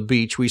walk on the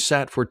beach, we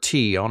sat for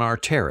tea on our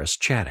terrace,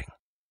 chatting.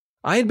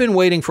 I had been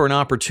waiting for an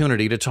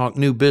opportunity to talk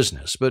new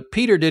business, but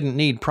Peter didn't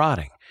need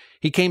prodding.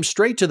 He came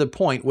straight to the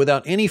point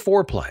without any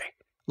foreplay.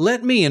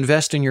 Let me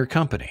invest in your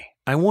company.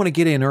 I want to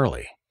get in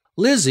early.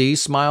 Lizzie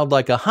smiled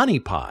like a honey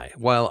pie,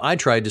 while I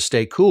tried to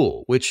stay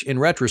cool, which, in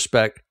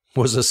retrospect,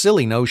 was a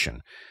silly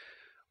notion.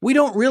 We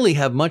don't really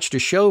have much to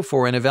show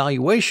for an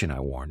evaluation,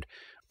 I warned.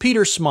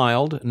 Peter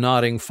smiled,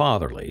 nodding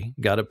fatherly,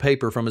 got a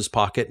paper from his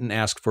pocket and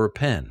asked for a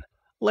pen.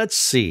 Let's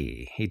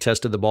see. He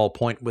tested the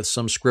ballpoint with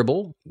some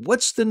scribble.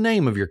 What's the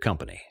name of your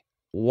company?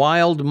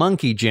 Wild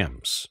Monkey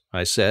Gyms,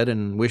 I said,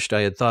 and wished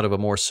I had thought of a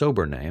more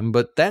sober name,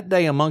 but that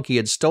day a monkey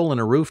had stolen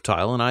a roof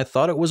tile and I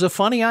thought it was a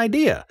funny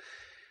idea.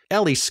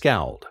 Ellie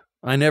scowled.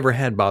 I never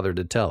had bothered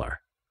to tell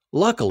her.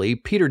 Luckily,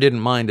 Peter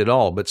didn't mind at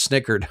all, but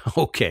snickered,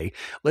 Okay,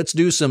 let's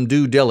do some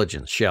due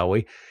diligence, shall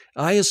we?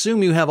 I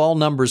assume you have all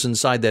numbers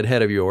inside that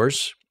head of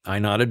yours. I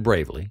nodded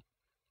bravely.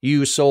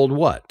 You sold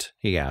what?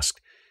 He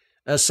asked.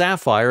 A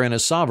sapphire and a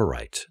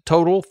Tsavorite.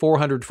 Total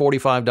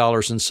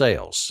 $445 in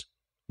sales.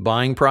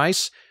 Buying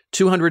price?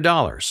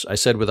 $200, I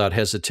said without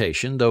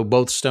hesitation, though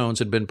both stones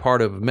had been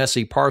part of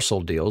messy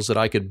parcel deals that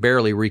I could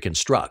barely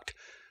reconstruct.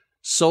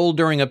 Sold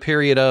during a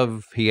period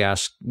of, he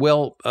asked,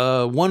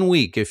 1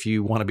 week if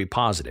you want to be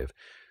positive.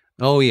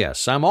 Oh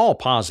yes, I'm all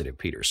positive,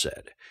 Peter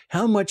said.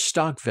 How much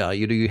stock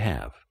value do you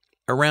have?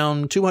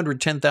 Around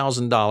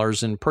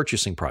 $210,000 in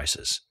purchasing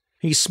prices.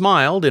 He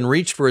smiled and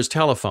reached for his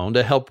telephone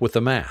to help with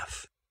the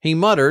math. He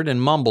muttered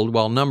and mumbled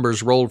while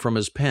numbers rolled from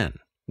his pen.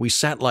 We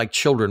sat like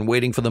children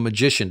waiting for the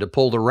magician to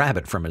pull the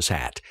rabbit from his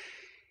hat.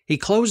 He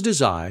closed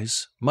his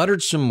eyes,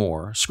 muttered some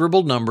more,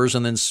 scribbled numbers,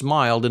 and then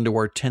smiled into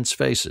our tense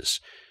faces.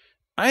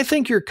 I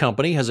think your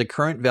company has a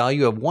current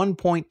value of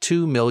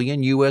 $1.2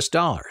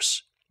 million.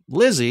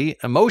 Lizzie,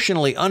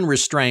 emotionally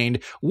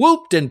unrestrained,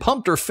 whooped and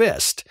pumped her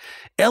fist.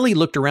 Ellie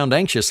looked around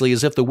anxiously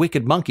as if the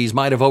wicked monkeys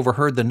might have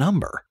overheard the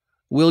number.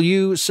 Will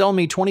you sell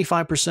me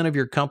 25% of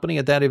your company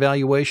at that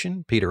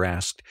evaluation? Peter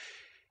asked.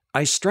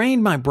 I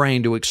strained my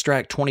brain to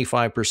extract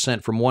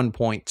 25% from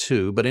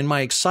 1.2, but in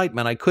my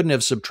excitement I couldn't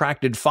have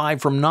subtracted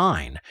 5 from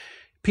 9.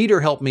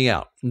 Peter helped me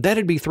out.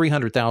 That'd be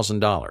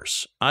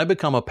 $300,000. I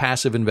become a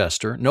passive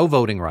investor, no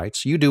voting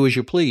rights, you do as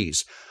you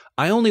please.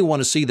 I only want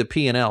to see the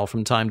P&L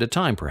from time to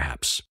time,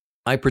 perhaps.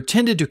 I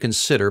pretended to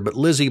consider, but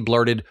Lizzie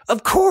blurted,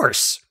 Of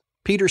course!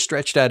 Peter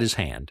stretched out his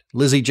hand.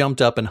 Lizzie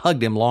jumped up and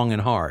hugged him long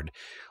and hard.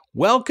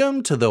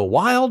 Welcome to the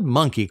Wild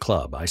Monkey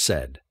Club, I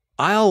said.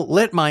 I'll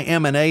let my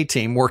M&A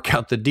team work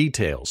out the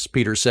details,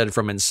 Peter said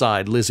from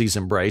inside Lizzie's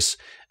embrace.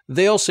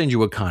 They'll send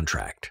you a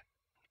contract.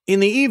 In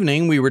the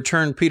evening, we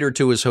returned Peter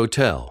to his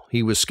hotel.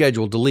 He was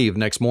scheduled to leave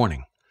next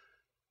morning.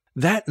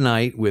 That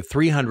night, with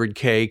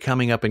 $300K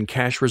coming up in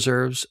cash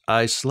reserves,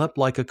 I slept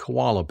like a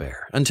koala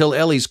bear until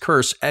Ellie's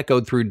curse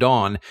echoed through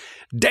dawn.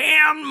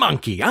 Damn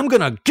monkey, I'm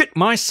gonna get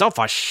myself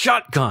a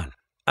shotgun.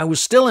 I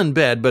was still in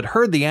bed, but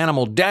heard the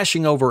animal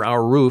dashing over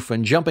our roof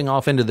and jumping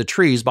off into the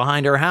trees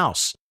behind our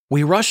house.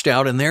 We rushed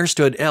out, and there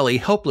stood Ellie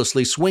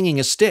helplessly swinging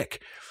a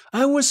stick.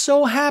 I was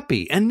so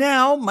happy, and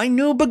now my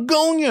new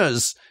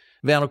begonias!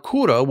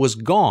 Valkura was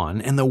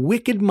gone, and the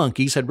wicked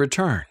monkeys had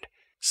returned.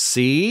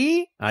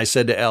 See? I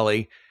said to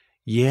Ellie.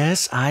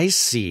 Yes, I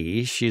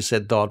see, she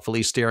said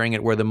thoughtfully, staring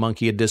at where the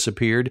monkey had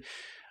disappeared.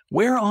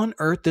 Where on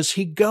earth does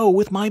he go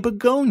with my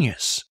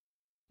begonias?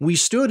 We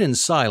stood in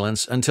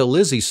silence until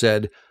Lizzie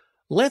said,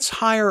 Let's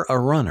hire a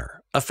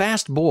runner, a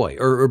fast boy,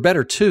 or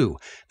better 2.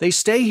 They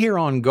stay here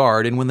on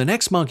guard, and when the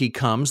next monkey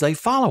comes, they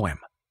follow him.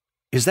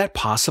 Is that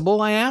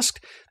possible? I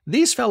asked.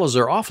 These fellows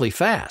are awfully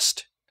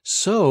fast.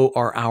 So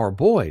are our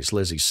boys,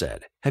 Lizzie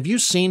said. Have you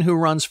seen who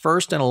runs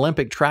first in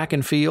Olympic track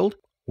and field?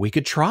 We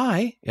could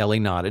try, Ellie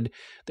nodded.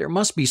 There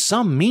must be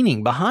some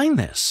meaning behind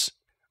this.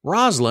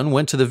 Rosalind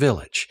went to the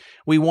village.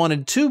 We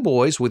wanted 2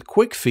 boys with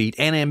quick feet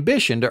and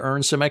ambition to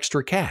earn some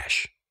extra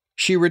cash.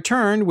 She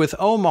returned with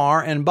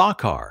Omar and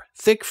Bakar,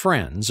 thick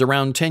friends,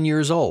 around 10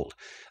 years old.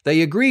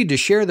 They agreed to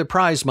share the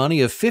prize money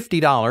of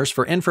 $50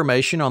 for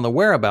information on the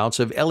whereabouts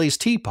of Ellie's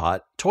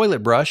teapot,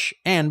 toilet brush,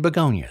 and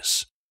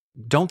begonias.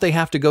 Don't they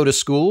have to go to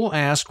school? I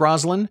asked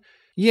Rosalind.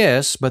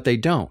 Yes, but they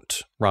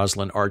don't.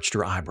 Rosalind arched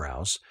her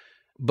eyebrows.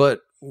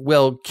 But,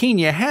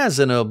 Kenya has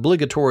an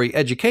obligatory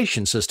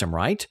education system,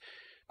 right?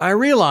 I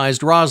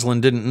realized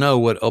Rosalind didn't know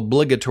what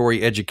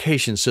obligatory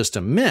education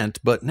system meant,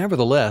 but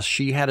nevertheless,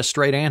 she had a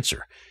straight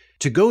answer.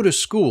 To go to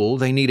school,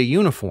 they need a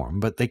uniform,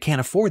 but they can't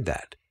afford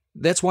that.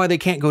 That's why they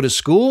can't go to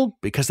school?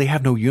 Because they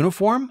have no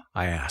uniform?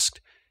 I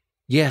asked.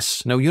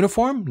 Yes, no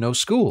uniform, no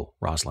school,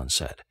 Rosalind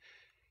said.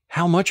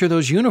 How much are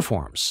those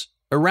uniforms?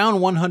 Around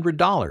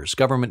 $100,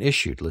 government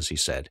issued, Lizzie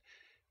said.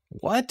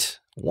 What?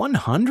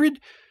 100?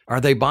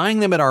 Are they buying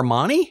them at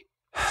Armani?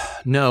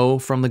 No,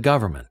 from the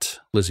government,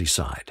 Lizzie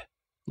sighed.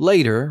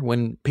 Later,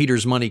 when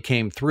Peter's money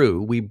came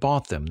through, we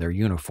bought them their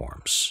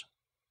uniforms.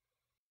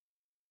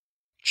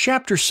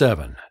 Chapter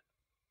 7.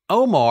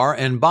 Omar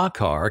and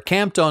Bakar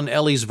camped on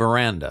Ellie's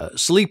veranda,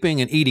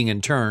 sleeping and eating in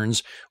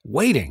turns,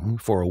 waiting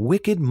for a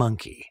wicked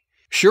monkey.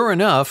 Sure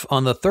enough,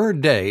 on the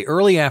third day,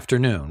 early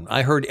afternoon,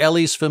 I heard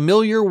Ellie's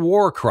familiar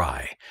war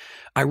cry.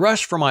 I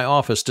rushed from my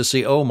office to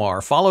see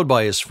Omar, followed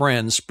by his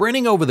friend,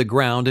 sprinting over the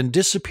ground and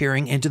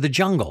disappearing into the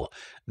jungle.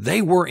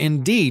 They were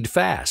indeed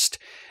fast.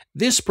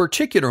 This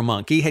particular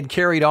monkey had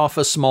carried off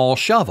a small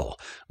shovel.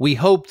 We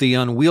hoped the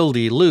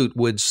unwieldy loot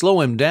would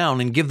slow him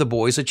down and give the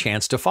boys a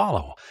chance to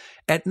follow.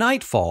 At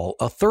nightfall,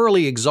 a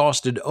thoroughly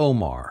exhausted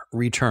Omar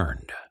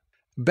returned.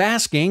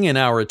 Basking in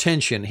our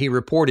attention, he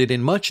reported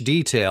in much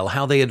detail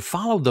how they had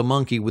followed the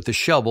monkey with the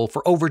shovel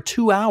for over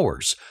 2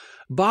 hours.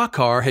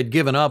 Bakar had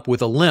given up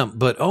with a limp,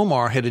 but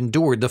Omar had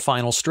endured the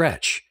final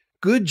stretch.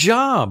 Good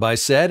job, I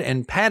said,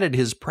 and patted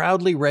his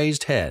proudly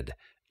raised head.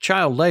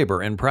 Child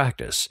labor in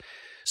practice.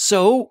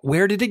 So,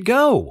 where did it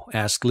go?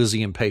 Asked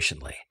Lizzie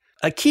impatiently.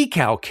 A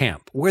Kikau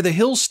camp, where the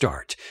hills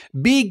start.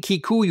 Big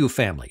Kikuyu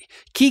family.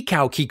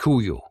 Kikau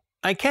Kikuyu.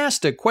 I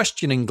cast a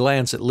questioning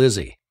glance at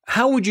Lizzie.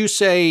 How would you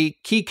say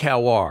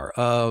Kikau are?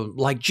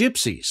 Like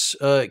gypsies.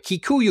 A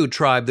Kikuyu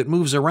tribe that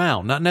moves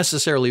around, not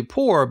necessarily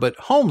poor, but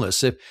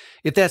homeless, if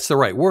that's the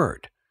right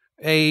word.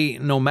 A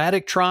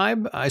nomadic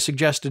tribe? I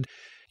suggested.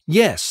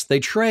 Yes,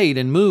 they trade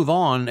and move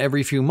on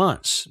every few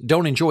months.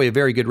 Don't enjoy a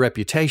very good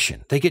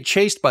reputation. They get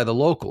chased by the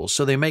locals,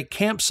 so they make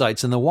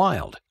campsites in the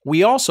wild.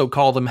 We also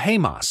call them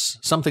Hamas,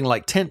 something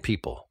like tent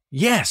people.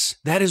 Yes,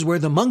 that is where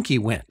the monkey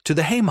went, to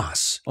the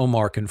Hamas,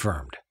 Omar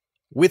confirmed.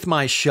 With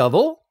my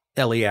shovel?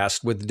 Ellie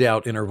asked with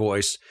doubt in her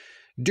voice.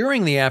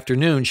 During the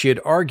afternoon, she had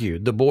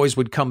argued the boys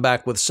would come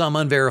back with some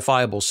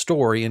unverifiable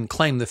story and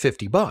claim the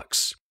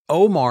 $50.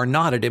 Omar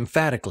nodded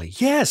emphatically.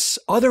 Yes,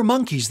 other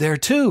monkeys there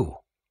too.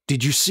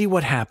 Did you see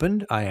what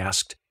happened? I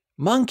asked.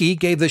 Monkey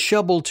gave the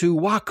shovel to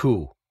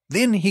Waku.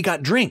 Then he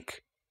got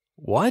drink.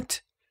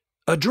 What?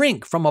 A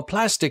drink from a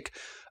plastic,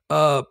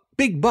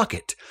 big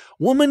bucket.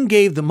 Woman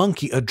gave the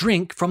monkey a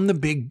drink from the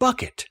big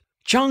bucket.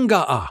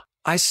 Changa'a.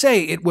 I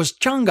say it was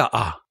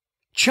Changa'a.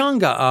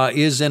 Changa'a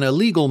is an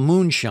illegal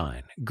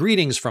moonshine.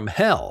 Greetings from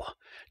hell.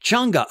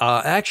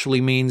 Changa'a actually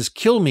means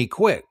kill me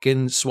quick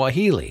in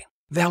Swahili.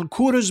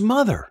 Valkura's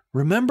mother,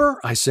 remember?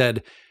 I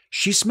said.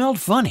 She smelled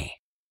funny.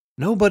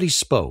 Nobody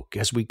spoke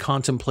as we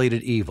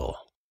contemplated evil.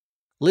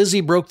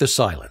 Lizzie broke the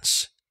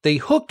silence. They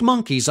hooked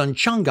monkeys on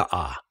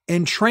Changa'a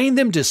and trained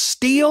them to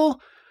steal?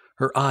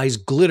 Her eyes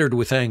glittered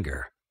with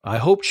anger. I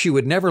hoped she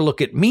would never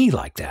look at me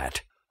like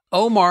that.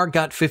 Omar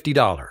got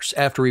 $50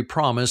 after he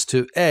promised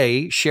to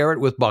A, share it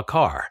with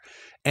Bakar,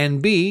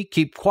 and B,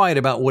 keep quiet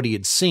about what he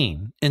had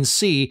seen, and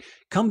C,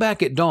 come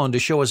back at dawn to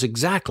show us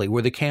exactly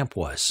where the camp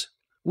was.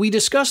 We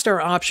discussed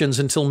our options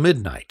until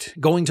midnight.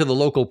 Going to the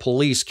local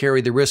police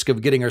carried the risk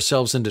of getting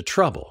ourselves into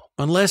trouble.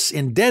 Unless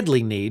in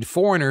deadly need,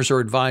 foreigners are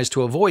advised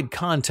to avoid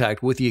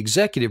contact with the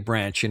executive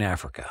branch in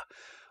Africa.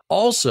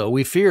 Also,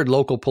 we feared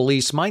local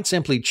police might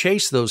simply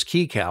chase those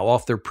Kikau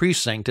off their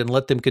precinct and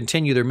let them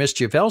continue their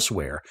mischief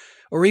elsewhere,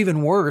 or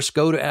even worse,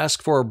 go to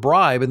ask for a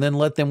bribe and then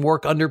let them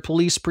work under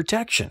police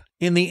protection.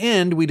 In the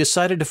end, we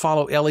decided to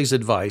follow Ellie's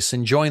advice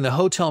and join the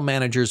hotel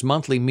manager's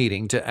monthly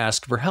meeting to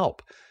ask for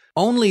help.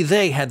 Only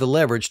they had the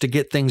leverage to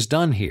get things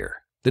done here.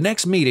 The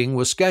next meeting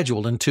was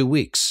scheduled in 2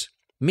 weeks.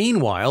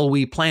 Meanwhile,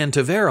 we planned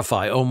to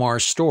verify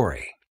Omar's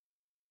story.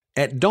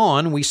 At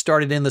dawn, we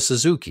started in the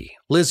Suzuki,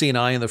 Lizzie and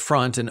I in the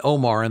front and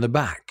Omar in the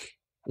back.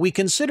 We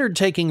considered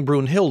taking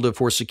Brunhilde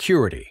for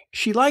security.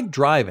 She liked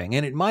driving,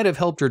 and it might have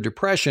helped her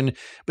depression,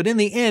 but in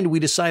the end we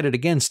decided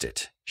against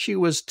it. She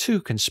was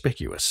too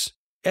conspicuous.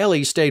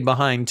 Ellie stayed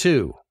behind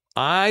too.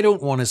 I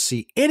don't want to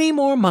see any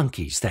more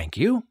monkeys, thank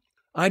you.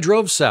 I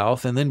drove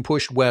south and then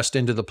pushed west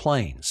into the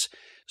plains.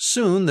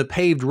 Soon the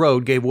paved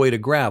road gave way to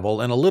gravel,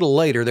 and a little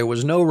later there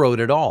was no road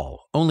at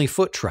all, only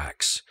foot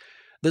tracks.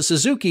 The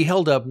Suzuki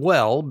held up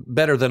well,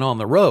 better than on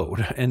the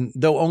road, and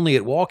though only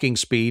at walking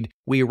speed,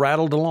 we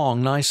rattled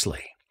along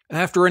nicely.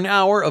 After an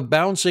hour of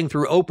bouncing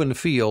through open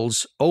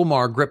fields,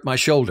 Omar gripped my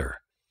shoulder.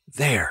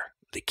 There,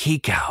 the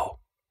Kikau,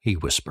 he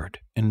whispered,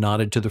 and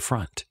nodded to the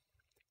front.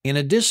 In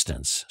a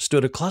distance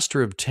stood a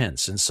cluster of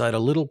tents inside a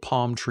little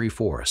palm tree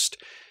forest.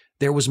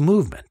 There was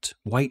movement.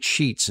 White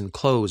sheets and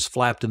clothes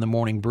flapped in the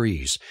morning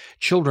breeze.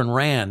 Children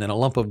ran, and a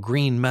lump of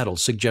green metal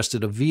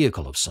suggested a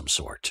vehicle of some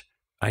sort.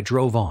 I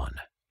drove on.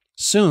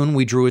 Soon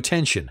we drew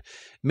attention.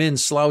 Men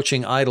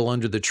slouching idle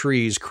under the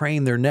trees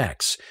craned their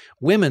necks.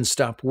 Women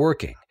stopped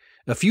working.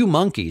 A few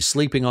monkeys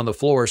sleeping on the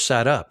floor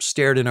sat up,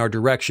 stared in our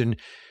direction,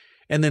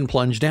 and then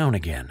plunged down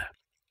again.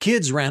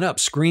 Kids ran up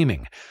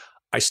screaming.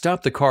 I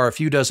stopped the car a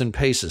few dozen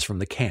paces from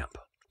the camp.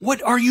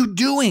 "What are you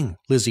doing?"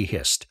 Lizzie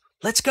hissed.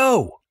 "Let's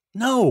go."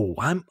 No,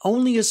 I'm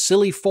only a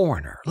silly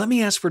foreigner. Let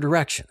me ask for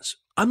directions.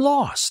 I'm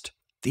lost.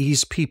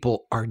 These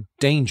people are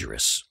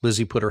dangerous.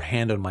 Lizzie put her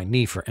hand on my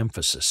knee for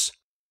emphasis.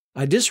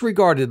 I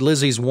disregarded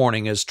Lizzie's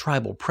warning as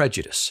tribal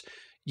prejudice.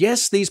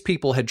 Yes, these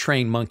people had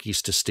trained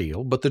monkeys to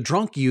steal, but the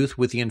drunk youth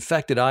with the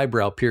infected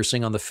eyebrow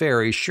piercing on the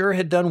ferry sure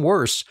had done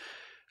worse.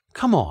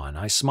 Come on,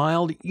 I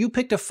smiled. You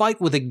picked a fight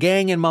with a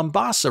gang in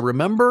Mombasa,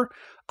 remember?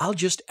 I'll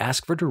just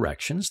ask for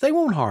directions. They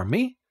won't harm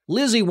me.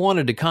 Lizzie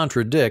wanted to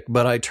contradict,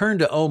 but I turned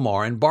to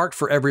Omar and barked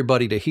for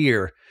everybody to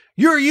hear.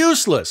 You're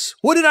useless!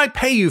 What did I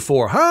pay you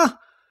for, huh?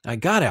 I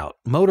got out,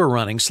 motor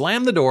running,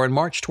 slammed the door, and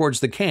marched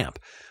towards the camp.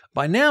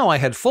 By now I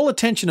had full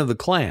attention of the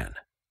clan.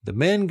 The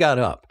men got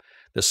up.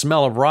 The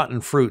smell of rotten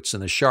fruits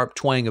and the sharp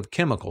twang of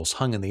chemicals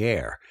hung in the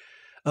air.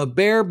 A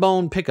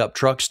bare-bone pickup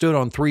truck stood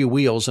on 3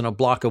 wheels and a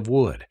block of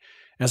wood.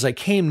 As I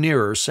came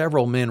nearer,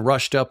 several men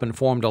rushed up and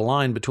formed a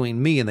line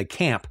between me and the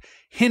camp,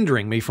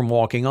 hindering me from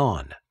walking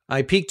on.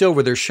 I peeked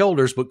over their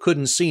shoulders but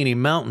couldn't see any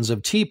mountains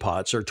of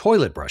teapots or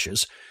toilet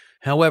brushes.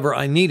 However,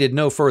 I needed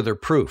no further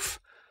proof.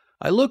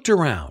 I looked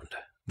around.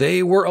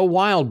 They were a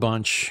wild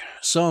bunch,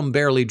 some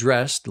barely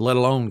dressed, let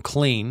alone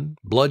clean,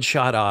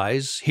 bloodshot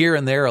eyes, here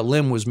and there a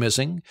limb was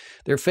missing.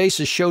 Their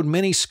faces showed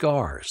many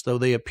scars, though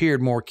they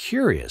appeared more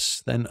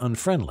curious than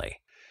unfriendly.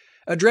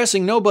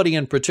 Addressing nobody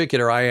in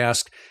particular, I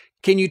asked,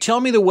 "Can you tell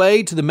me the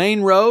way to the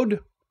main road?"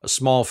 A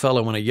small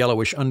fellow in a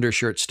yellowish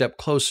undershirt stepped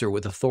closer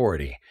with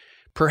authority.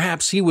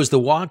 Perhaps he was the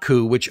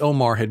Waku which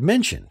Omar had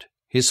mentioned.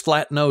 His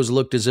flat nose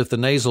looked as if the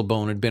nasal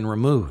bone had been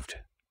removed.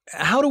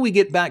 "How do we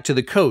get back to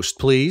the coast,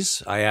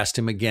 please?" I asked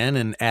him again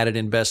and added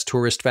in best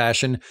tourist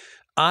fashion,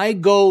 "I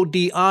go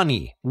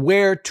Diani.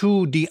 Where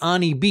to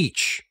Diani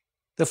Beach?"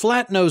 The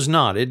flat nose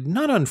nodded,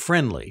 not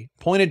unfriendly,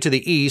 pointed to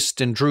the east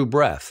and drew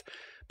breath.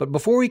 But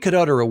before he could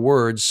utter a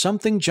word,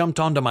 something jumped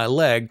onto my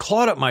leg,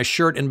 clawed at my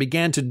shirt, and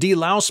began to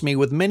delouse me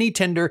with many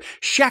tender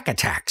shack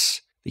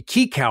attacks. The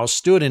Kikau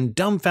stood in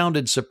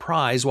dumbfounded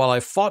surprise while I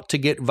fought to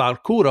get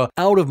Valkura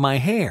out of my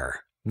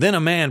hair. Then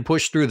a man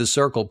pushed through the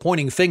circle,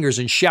 pointing fingers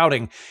and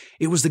shouting.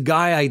 It was the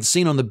guy I had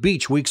seen on the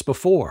beach weeks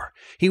before.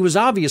 He was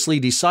obviously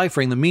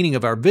deciphering the meaning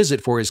of our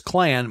visit for his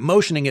clan,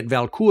 motioning at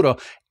Valkura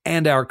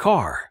and our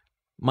car.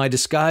 My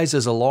disguise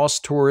as a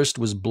lost tourist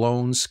was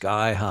blown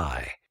sky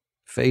high.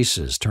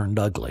 Faces turned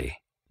ugly.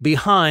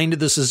 Behind,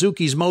 the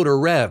Suzuki's motor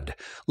revved.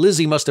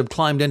 Lizzie must have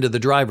climbed into the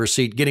driver's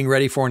seat, getting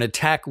ready for an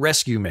attack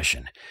rescue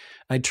mission.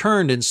 I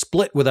turned and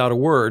split without a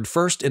word,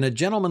 first in a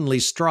gentlemanly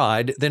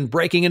stride, then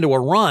breaking into a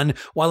run,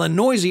 while a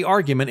noisy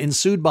argument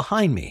ensued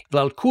behind me.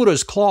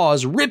 Valkura's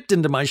claws ripped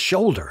into my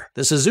shoulder.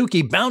 The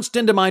Suzuki bounced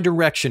into my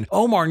direction.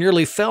 Omar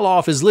nearly fell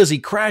off as Lizzie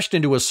crashed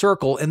into a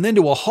circle and then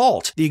to a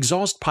halt, the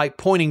exhaust pipe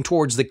pointing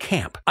towards the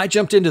camp. I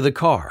jumped into the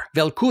car.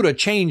 Valkura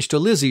changed to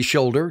Lizzie's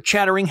shoulder,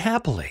 chattering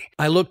happily.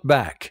 I looked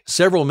back.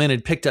 Several men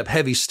had picked up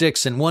heavy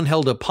sticks and one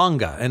held a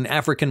panga, an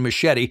African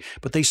machete,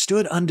 but they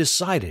stood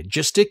undecided,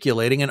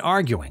 gesticulating and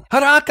arguing.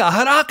 "Haraka,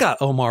 haraka,"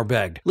 Omar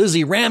begged.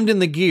 Lizzie rammed in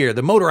the gear,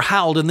 the motor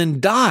howled and then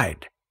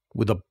died.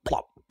 With a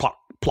plop, plop,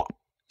 plop.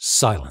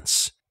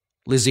 Silence.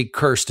 Lizzie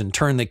cursed and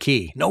turned the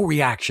key. No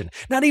reaction.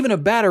 Not even a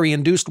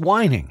battery-induced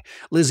whining.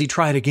 Lizzie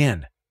tried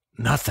again.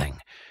 Nothing.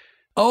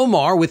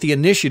 Omar, with the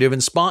initiative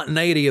and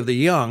spontaneity of the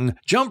young,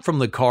 jumped from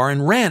the car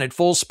and ran at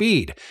full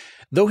speed.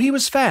 Though he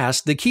was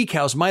fast, the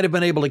Kikaus might have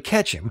been able to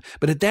catch him,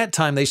 but at that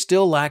time they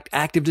still lacked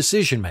active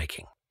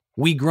decision-making.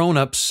 We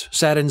grown-ups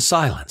sat in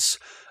silence.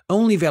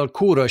 Only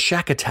Valkura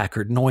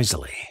shack-attacked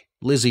noisily.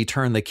 Lizzie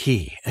turned the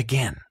key.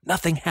 Again,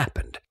 nothing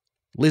happened.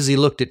 Lizzie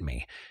looked at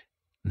me.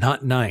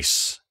 Not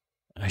nice.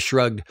 I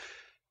shrugged.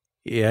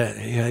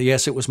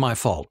 Yes, it was my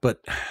fault, but,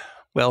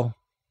 well,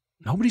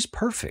 nobody's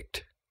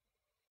perfect.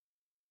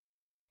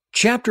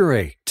 Chapter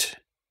 8.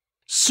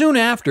 Soon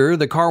after,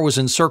 the car was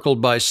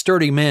encircled by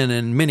sturdy men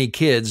and many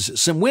kids.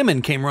 Some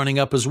women came running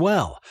up as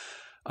well.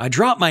 I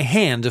dropped my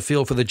hand to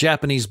feel for the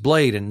Japanese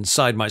blade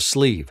inside my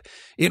sleeve.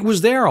 It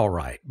was there all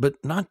right, but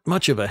not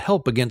much of a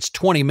help against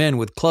 20 men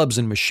with clubs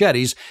and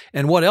machetes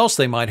and what else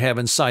they might have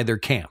inside their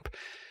camp.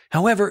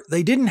 However,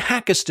 they didn't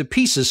hack us to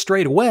pieces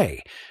straight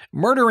away.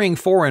 Murdering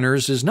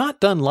foreigners is not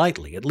done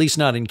lightly, at least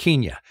not in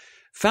Kenya.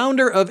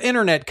 Founder of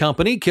internet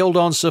company killed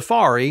on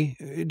safari.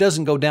 It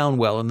doesn't go down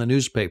well in the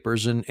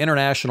newspapers, and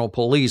international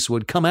police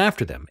would come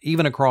after them,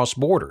 even across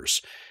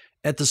borders.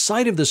 At the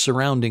sight of the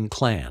surrounding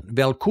clan,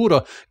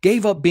 Valkura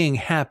gave up being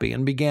happy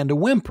and began to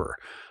whimper.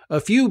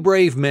 A few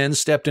brave men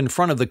stepped in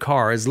front of the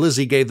car as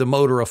Lizzie gave the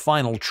motor a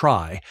final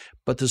try,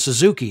 but the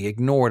Suzuki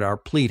ignored our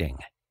pleading.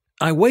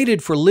 I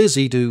waited for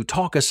Lizzie to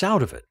talk us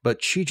out of it,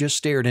 but she just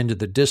stared into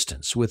the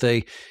distance with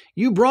a,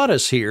 "You brought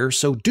us here,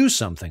 so do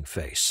something"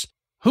 face.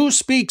 "Who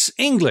speaks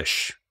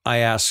English?" I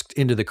asked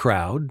into the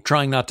crowd,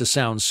 trying not to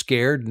sound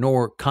scared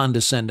nor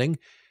condescending.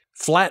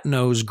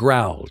 Flatnose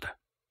growled.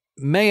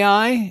 "May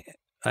I?"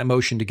 I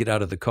motioned to get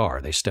out of the car.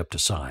 They stepped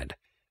aside.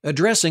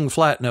 Addressing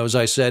Flatnose,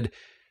 I said,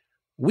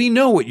 "We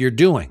know what you're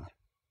doing."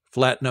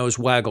 Flatnose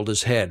waggled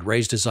his head,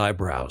 raised his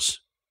eyebrows.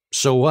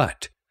 "So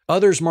what?"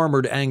 Others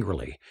murmured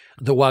angrily.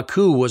 The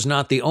Waku was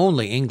not the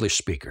only English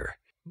speaker.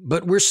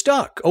 But we're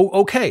stuck. Oh,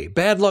 okay,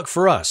 bad luck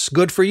for us.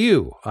 Good for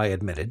you, I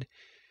admitted.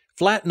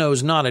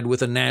 Flatnose nodded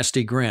with a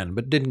nasty grin,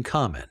 but didn't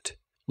comment.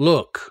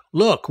 Look,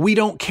 we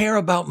don't care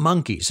about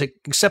monkeys,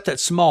 except that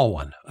small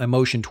one, I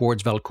motioned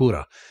towards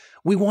Valkura.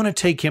 We want to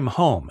take him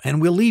home,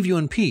 and we'll leave you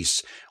in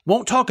peace.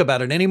 Won't talk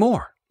about it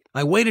anymore.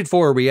 I waited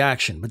for a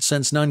reaction, but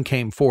since none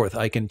came forth,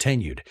 I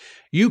continued.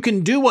 You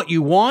can do what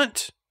you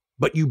want,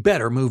 but you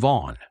better move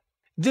on.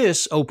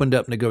 This opened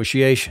up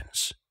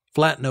negotiations.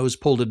 Flatnose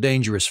pulled a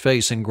dangerous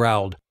face and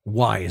growled,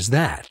 Why is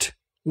that?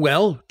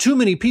 Well, too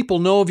many people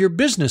know of your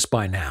business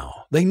by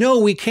now. They know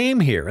we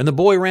came here and the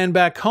boy ran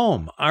back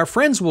home. Our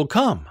friends will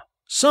come.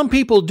 Some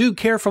people do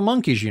care for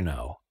monkeys, you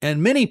know,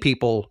 and many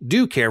people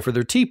do care for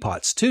their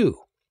teapots, too.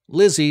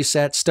 Lizzie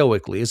sat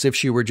stoically as if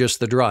she were just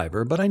the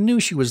driver, but I knew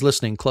she was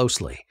listening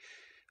closely.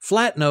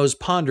 Flatnose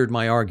pondered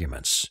my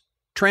arguments.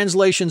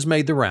 Translations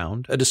made the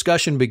round, a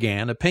discussion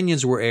began,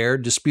 opinions were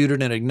aired,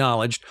 disputed, and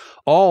acknowledged,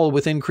 all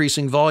with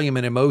increasing volume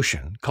and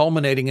emotion,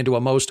 culminating into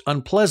a most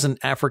unpleasant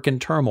African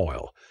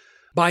turmoil.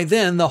 By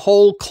then, the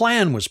whole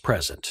clan was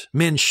present.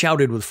 Men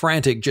shouted with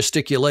frantic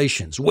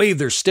gesticulations, waved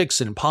their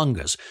sticks in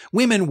pangas.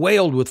 Women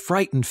wailed with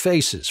frightened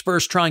faces,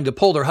 first trying to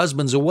pull their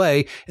husbands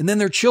away, and then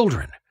their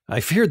children. I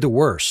feared the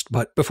worst,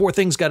 but before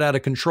things got out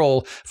of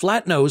control,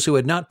 Flatnose, who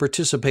had not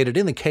participated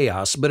in the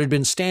chaos but had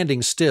been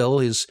standing still,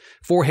 his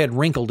forehead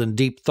wrinkled in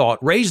deep thought,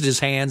 raised his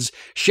hands,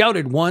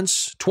 shouted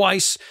once,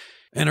 twice,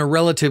 and a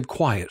relative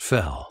quiet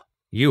fell.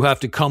 You have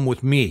to come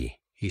with me,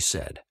 he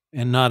said,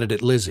 and nodded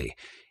at Lizzie.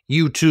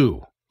 You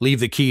too. Leave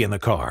the key in the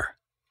car.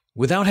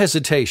 Without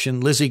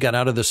hesitation, Lizzie got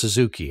out of the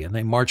Suzuki, and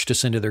they marched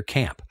us into their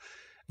camp.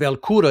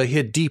 Valkura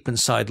hid deep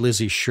inside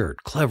Lizzie's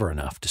shirt, clever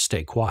enough to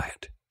stay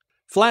quiet.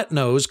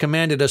 Flatnose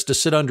commanded us to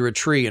sit under a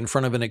tree in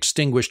front of an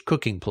extinguished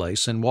cooking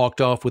place and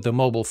walked off with a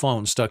mobile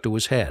phone stuck to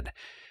his head.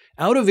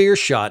 Out of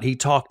earshot, he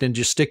talked and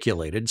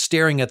gesticulated,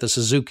 staring at the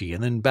Suzuki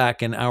and then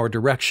back in our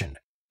direction.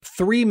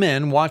 3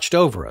 men watched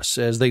over us,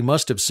 as they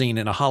must have seen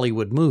in a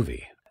Hollywood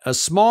movie. A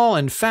small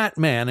and fat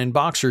man in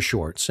boxer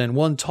shorts, and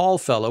 1 tall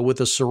fellow with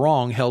a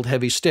sarong held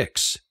heavy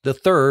sticks. The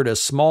third, a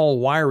small,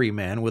 wiry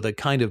man with a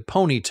kind of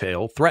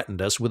ponytail,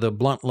 threatened us with a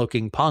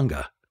blunt-looking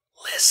panga.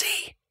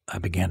 Lizzie, I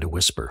began to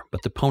whisper,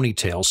 but the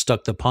ponytail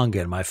stuck the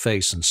panga in my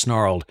face and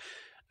snarled,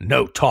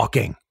 No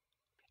talking.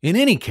 In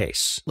any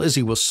case,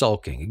 Lizzie was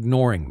sulking,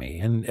 ignoring me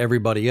and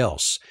everybody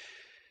else.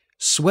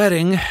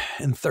 Sweating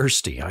and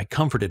thirsty, I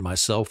comforted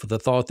myself with the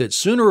thought that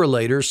sooner or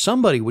later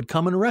somebody would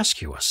come and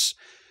rescue us.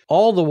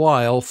 All the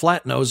while,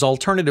 Flatnose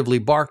alternatively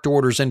barked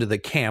orders into the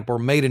camp or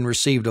made and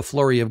received a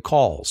flurry of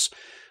calls.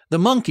 The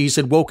monkeys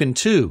had woken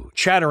too.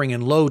 Chattering in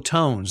low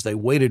tones, they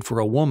waited for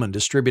a woman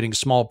distributing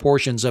small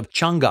portions of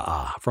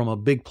changaa from a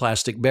big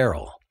plastic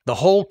barrel. The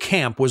whole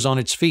camp was on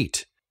its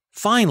feet.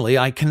 Finally,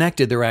 I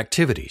connected their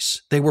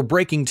activities. They were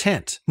breaking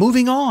tent,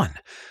 moving on.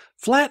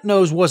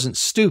 Flatnose wasn't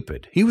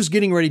stupid. He was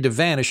getting ready to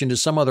vanish into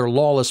some other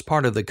lawless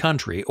part of the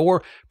country,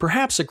 or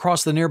perhaps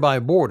across the nearby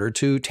border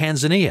to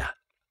Tanzania.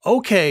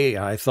 Okay,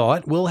 I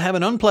thought, we'll have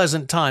an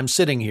unpleasant time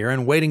sitting here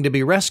and waiting to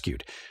be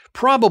rescued.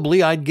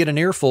 Probably I'd get an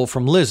earful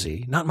from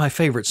Lizzie, not my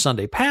favorite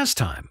Sunday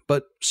pastime,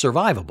 but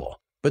survivable.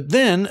 But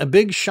then a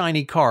big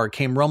shiny car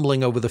came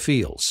rumbling over the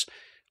fields.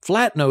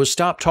 Flatnose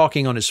stopped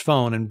talking on his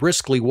phone and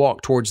briskly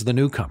walked towards the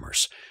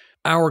newcomers.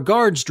 Our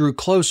guards drew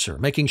closer,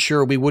 making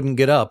sure we wouldn't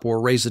get up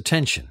or raise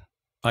attention.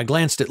 I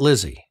glanced at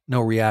Lizzie, no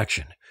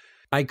reaction.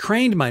 I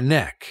craned my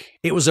neck.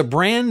 It was a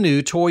brand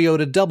new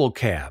Toyota double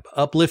cab,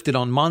 uplifted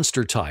on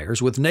monster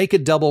tires with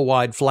naked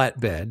double-wide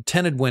flatbed,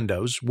 tinted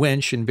windows,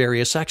 winch, and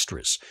various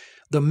extras.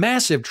 The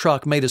massive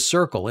truck made a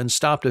circle and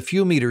stopped a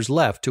few meters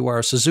left to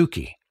our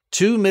Suzuki.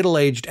 2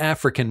 middle-aged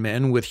African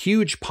men with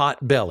huge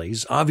pot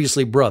bellies,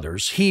 obviously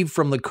brothers, heaved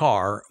from the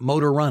car,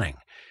 motor running.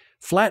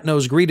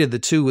 Flatnose greeted the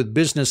 2 with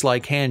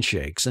businesslike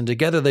handshakes, and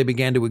together they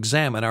began to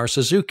examine our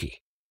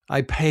Suzuki.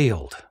 I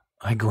paled.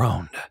 I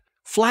groaned.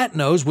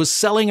 Flatnose was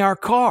selling our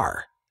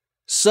car.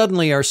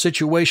 Suddenly, our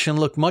situation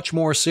looked much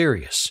more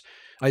serious.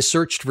 I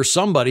searched for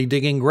somebody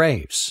digging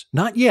graves.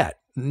 Not yet.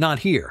 Not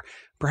here.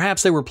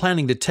 Perhaps they were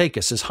planning to take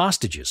us as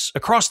hostages,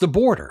 across the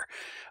border.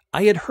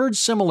 I had heard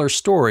similar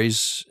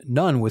stories,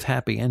 none with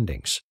happy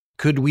endings.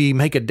 Could we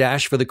make a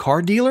dash for the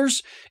car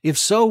dealers? If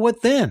so,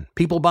 what then?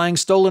 People buying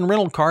stolen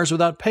rental cars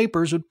without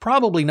papers would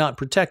probably not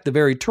protect the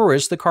very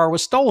tourists the car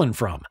was stolen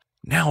from.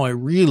 Now I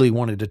really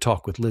wanted to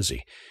talk with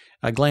Lizzie.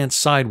 I glanced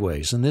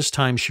sideways, and this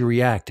time she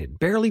reacted,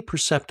 barely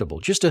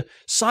perceptible, just a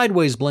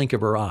sideways blink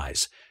of her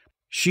eyes.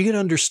 She had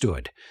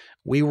understood.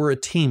 We were a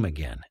team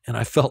again, and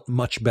I felt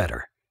much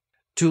better.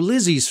 To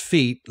Lizzie's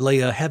feet lay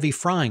a heavy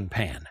frying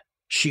pan.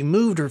 She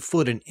moved her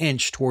foot an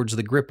inch towards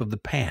the grip of the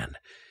pan.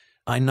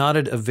 I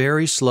nodded a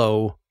very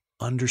slow,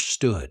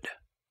 understood.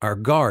 Our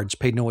guards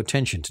paid no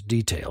attention to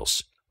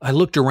details. I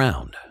looked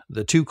around.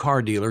 The 2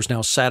 car dealers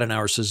now sat in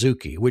our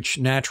Suzuki, which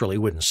naturally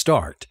wouldn't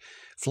start.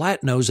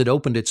 Flatnose had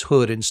opened its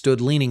hood and stood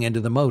leaning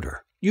into the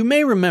motor. You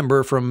may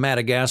remember from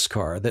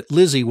Madagascar that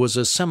Lizzie was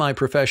a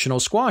semi-professional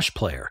squash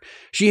player.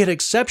 She had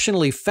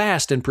exceptionally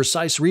fast and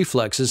precise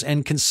reflexes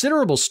and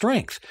considerable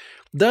strength.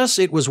 Thus,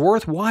 it was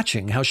worth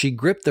watching how she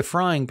gripped the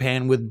frying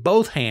pan with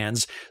both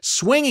hands,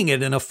 swinging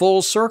it in a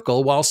full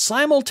circle while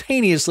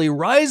simultaneously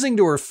rising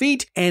to her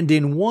feet and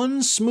in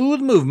one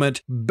smooth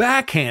movement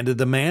backhanded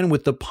the man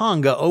with the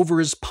panga over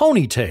his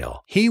ponytail.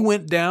 He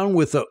went down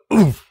with a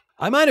oof.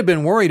 I might have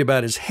been worried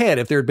about his head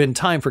if there had been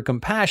time for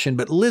compassion,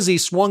 but Lizzie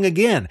swung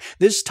again,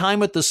 this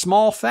time at the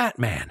small fat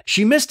man.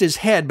 She missed his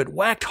head but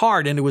whacked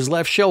hard into his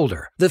left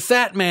shoulder. The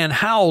fat man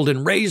howled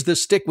and raised the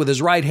stick with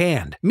his right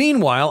hand.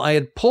 Meanwhile, I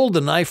had pulled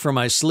the knife from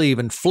my sleeve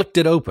and flicked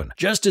it open.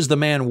 Just as the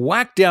man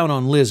whacked down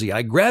on Lizzie,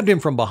 I grabbed him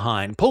from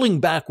behind,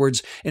 pulling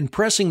backwards and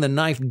pressing the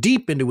knife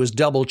deep into his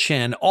double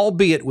chin,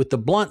 albeit with the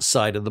blunt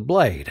side of the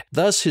blade.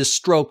 Thus his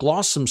stroke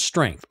lost some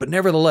strength, but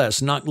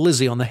nevertheless knocked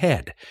Lizzie on the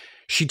head.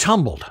 She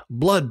tumbled.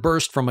 Blood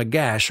burst from a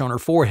gash on her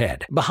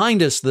forehead.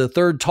 Behind us, the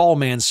third tall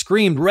man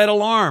screamed, "Red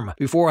alarm!"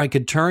 Before I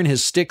could turn,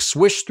 his stick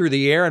swished through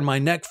the air and my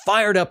neck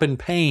fired up in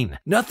pain.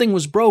 Nothing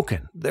was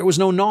broken. There was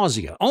no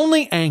nausea,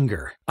 only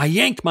anger. I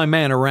yanked my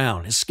man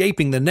around,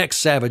 escaping the next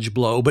savage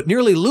blow, but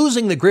nearly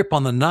losing the grip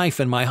on the knife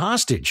and my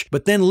hostage.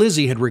 But then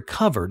Lizzie had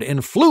recovered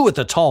and flew at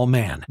the tall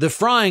man. The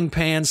frying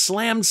pan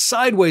slammed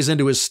sideways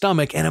into his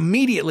stomach and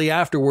immediately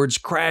afterwards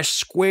crashed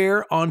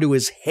square onto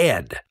his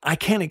head. I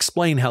can't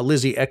explain how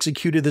Lizzie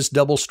executed this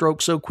double stroke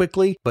so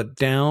quickly, but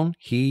down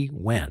he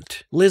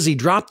went. Lizzie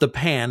dropped the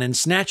pan and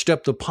snatched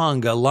up the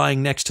panga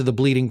lying next to the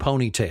bleeding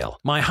ponytail.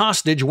 My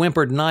hostage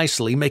whimpered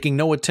nicely, making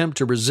no attempt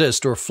to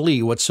resist or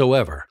flee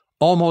whatsoever.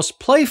 Almost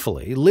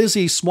playfully,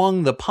 Lizzie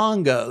swung the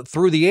panga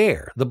through the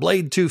air, the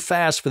blade too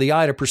fast for the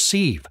eye to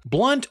perceive.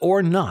 Blunt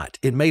or not,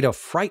 it made a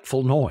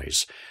frightful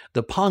noise.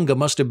 The panga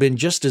must have been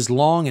just as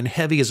long and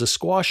heavy as a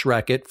squash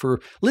racket, for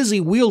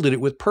Lizzie wielded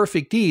it with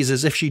perfect ease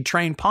as if she'd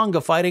trained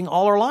panga fighting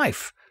all her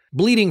life.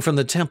 Bleeding from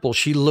the temple,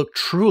 she looked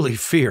truly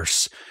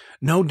fierce.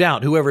 No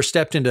doubt whoever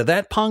stepped into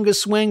that panga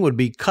swing would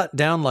be cut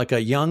down like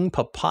a young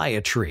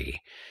papaya tree.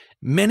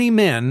 Many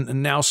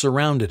men now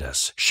surrounded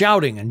us,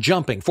 shouting and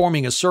jumping,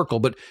 forming a circle,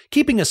 but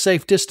keeping a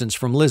safe distance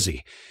from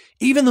Lizzie.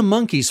 Even the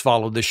monkeys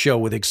followed the show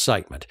with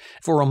excitement.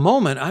 For a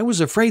moment, I was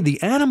afraid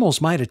the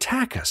animals might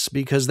attack us,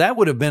 because that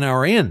would have been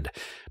our end.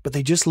 But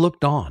they just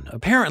looked on,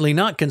 apparently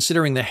not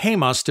considering the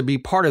Hamas to be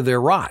part of their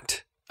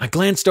rot. I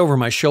glanced over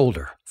my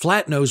shoulder.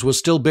 Flatnose was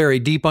still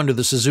buried deep under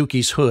the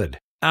Suzuki's hood.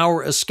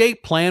 Our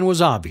escape plan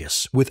was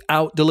obvious.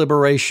 Without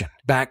deliberation,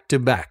 back to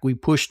back, we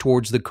pushed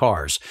towards the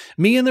cars,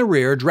 me in the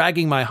rear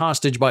dragging my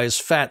hostage by his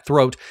fat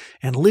throat,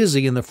 and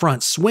Lizzie in the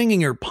front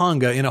swinging her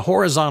panga in a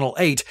horizontal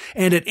 8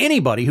 and at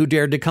anybody who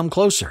dared to come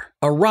closer.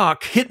 A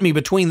rock hit me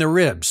between the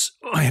ribs.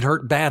 It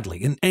hurt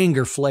badly, and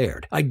anger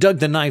flared. I dug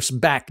the knife's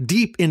back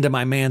deep into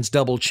my man's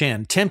double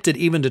chin, tempted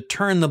even to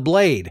turn the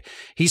blade.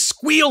 He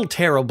squealed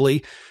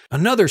terribly.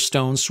 Another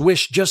stone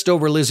swished just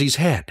over Lizzie's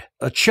head.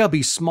 A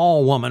chubby,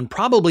 small woman,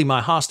 probably my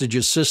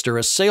hostage's sister,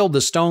 assailed the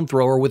stone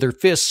thrower with her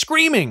fist,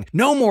 screaming.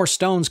 No more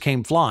stones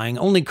came flying,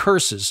 only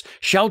curses,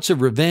 shouts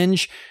of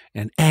revenge,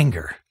 and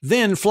anger.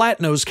 Then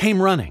Flatnose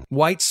came running,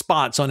 white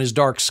spots on his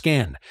dark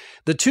skin.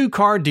 The two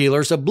car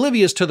dealers,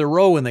 oblivious to the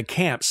row in the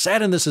camp,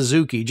 sat in the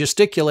Suzuki,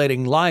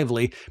 gesticulating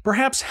lively,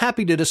 perhaps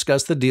happy to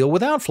discuss the deal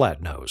without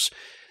Flatnose.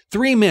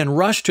 3 men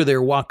rushed to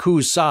their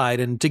Waku's side,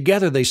 and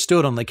together they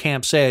stood on the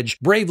camp's edge,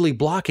 bravely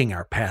blocking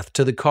our path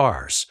to the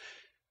cars.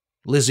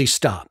 Lizzie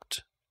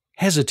stopped,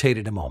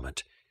 hesitated a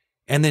moment,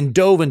 and then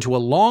dove into a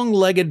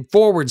long-legged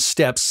forward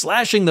step,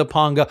 slashing the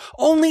panga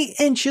only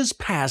inches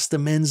past the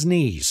men's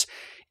knees.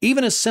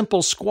 Even a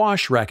simple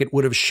squash racket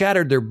would have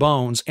shattered their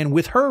bones, and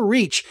with her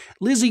reach,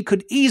 Lizzie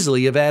could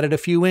easily have added a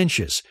few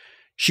inches.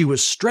 She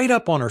was straight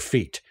up on her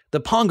feet, the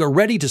panga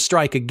ready to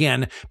strike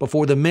again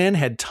before the men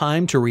had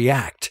time to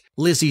react.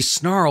 Lizzie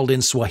snarled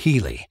in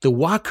Swahili. The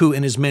Waku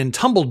and his men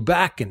tumbled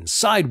back and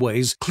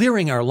sideways,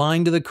 clearing our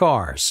line to the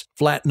cars.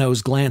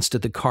 Flatnose glanced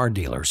at the car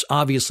dealers,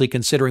 obviously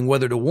considering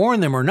whether to warn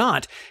them or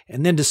not,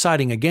 and then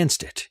deciding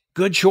against it.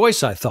 Good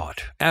choice, I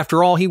thought.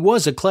 After all, he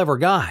was a clever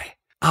guy.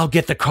 "I'll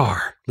get the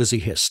car," Lizzie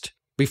hissed.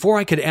 Before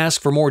I could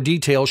ask for more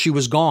detail, she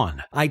was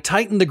gone. I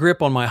tightened the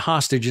grip on my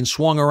hostage and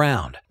swung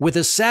around. With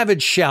a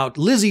savage shout,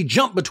 Lizzie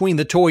jumped between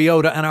the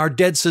Toyota and our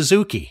dead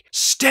Suzuki.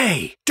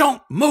 "Stay!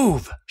 Don't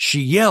move!" she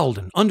yelled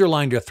and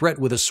underlined her threat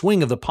with a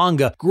swing of the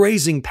panga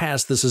grazing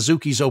past the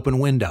Suzuki's open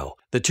window.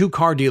 The 2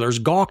 car dealers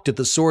gawked at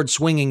the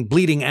sword-swinging,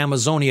 bleeding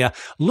Amazonia,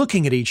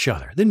 looking at each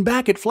other, then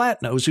back at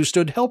Flatnose, who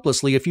stood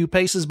helplessly a few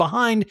paces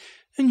behind,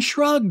 and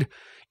shrugged.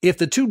 If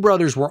the 2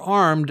 brothers were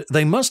armed,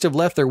 they must have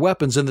left their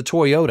weapons in the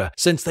Toyota,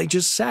 since they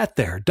just sat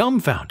there,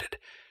 dumbfounded.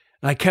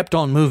 I kept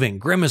on moving,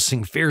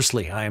 grimacing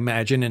fiercely, I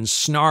imagine, and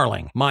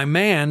snarling. My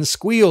man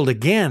squealed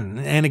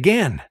again and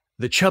again.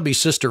 The chubby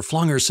sister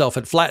flung herself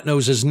at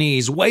Flatnose's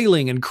knees,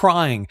 wailing and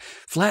crying.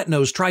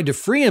 Flatnose tried to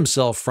free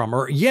himself from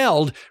her,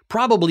 yelled,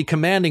 probably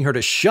commanding her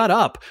to shut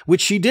up, which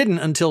she didn't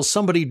until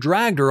somebody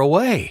dragged her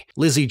away.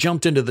 Lizzie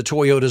jumped into the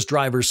Toyota's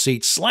driver's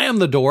seat,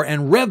 slammed the door,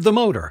 and revved the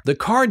motor. The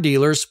car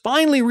dealers,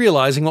 finally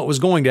realizing what was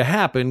going to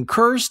happen,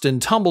 cursed and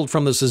tumbled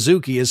from the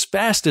Suzuki as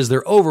fast as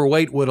their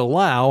overweight would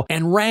allow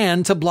and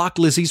ran to block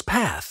Lizzie's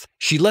path.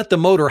 She let the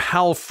motor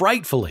howl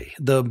frightfully.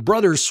 The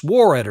brothers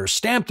swore at her,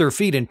 stamped their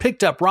feet, and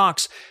picked up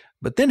rocks,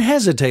 but then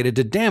hesitated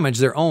to damage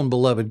their own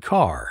beloved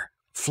car.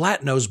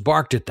 Flatnose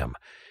barked at them.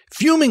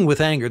 Fuming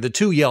with anger, the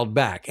two yelled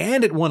back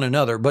and at one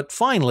another, but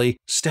finally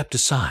stepped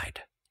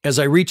aside. As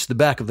I reached the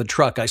back of the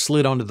truck, I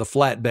slid onto the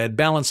flatbed,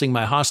 balancing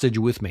my hostage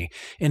with me,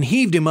 and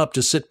heaved him up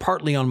to sit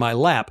partly on my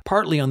lap,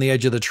 partly on the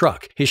edge of the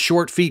truck, his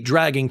short feet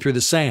dragging through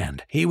the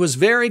sand. He was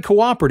very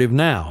cooperative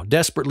now,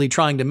 desperately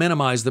trying to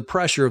minimize the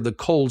pressure of the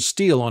cold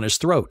steel on his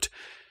throat.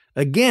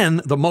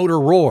 Again, the motor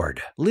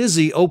roared.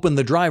 Lizzie opened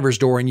the driver's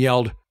door and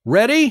yelled,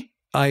 "Ready?"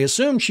 I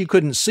assumed she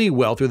couldn't see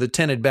well through the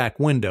tinted back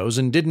windows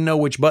and didn't know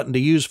which button to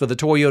use for the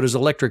Toyota's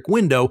electric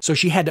window, so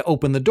she had to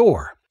open the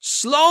door.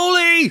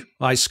 "Slowly!"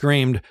 I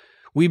screamed.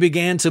 We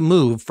began to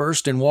move,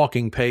 first in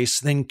walking pace,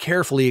 then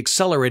carefully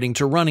accelerating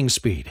to running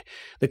speed.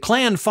 The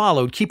clan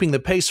followed, keeping the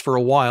pace for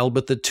a while,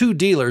 but the two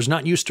dealers,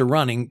 not used to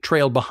running,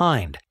 trailed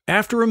behind.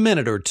 After a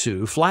minute or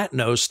two,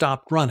 Flatnose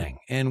stopped running,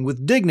 and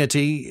with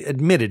dignity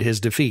admitted his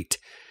defeat.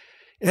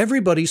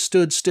 Everybody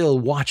stood still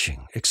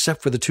watching,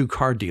 except for the two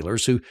car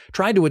dealers, who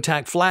tried to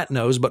attack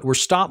Flatnose but were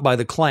stopped by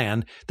the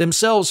clan,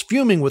 themselves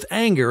fuming with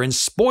anger and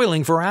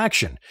spoiling for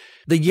action.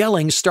 The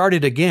yelling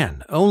started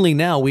again, only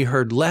now we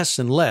heard less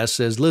and less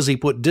as Lizzie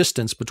put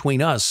distance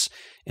between us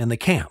and the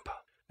camp.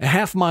 A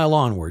half-mile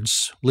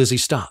onwards, Lizzie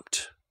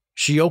stopped.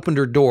 She opened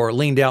her door,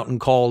 leaned out, and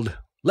called,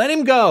 "Let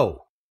him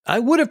go!" I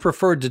would have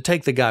preferred to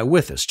take the guy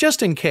with us,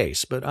 just in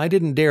case, but I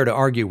didn't dare to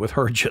argue with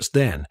her just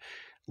then.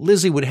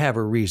 Lizzie would have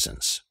her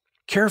reasons.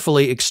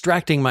 Carefully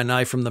extracting my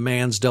knife from the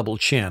man's double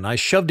chin, I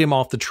shoved him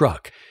off the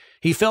truck.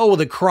 He fell with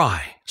a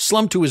cry,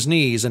 slumped to his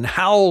knees, and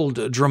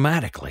howled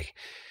dramatically.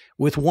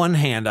 With one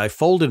hand, I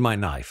folded my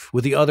knife.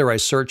 With the other, I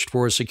searched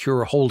for a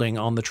secure holding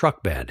on the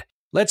truck bed.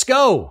 "Let's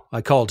go,"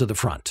 I called to the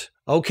front.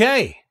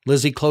 "Okay."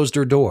 Lizzie closed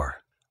her door.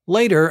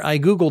 Later, I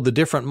Googled the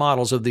different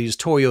models of these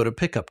Toyota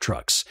pickup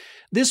trucks.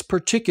 This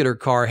particular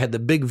car had the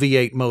big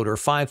V8 motor,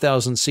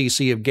 5,000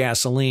 cc of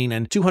gasoline,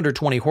 and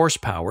 220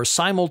 horsepower,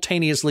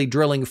 simultaneously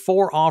drilling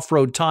 4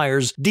 off-road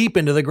tires deep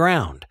into the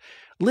ground.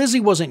 Lizzie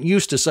wasn't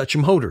used to such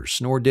motors,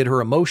 nor did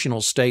her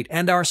emotional state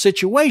and our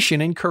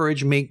situation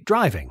encourage meek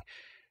driving.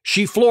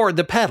 She floored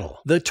the pedal.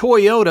 The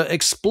Toyota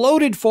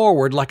exploded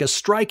forward like a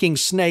striking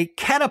snake,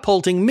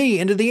 catapulting me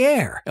into the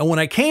air. And when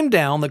I came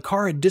down, the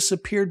car had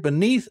disappeared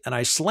beneath, and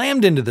I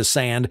slammed into the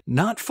sand,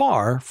 not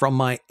far from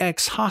my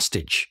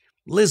ex-hostage.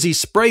 Lizzie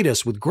sprayed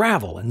us with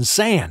gravel and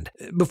sand.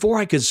 Before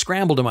I could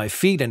scramble to my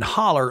feet and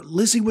holler,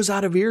 Lizzie was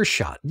out of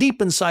earshot,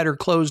 deep inside her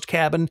closed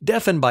cabin,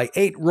 deafened by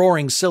 8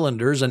 roaring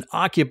cylinders and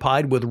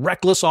occupied with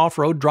reckless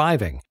off-road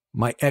driving.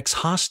 My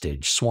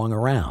ex-hostage swung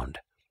around.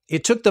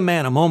 It took the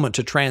man a moment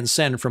to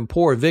transcend from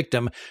poor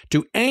victim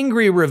to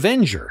angry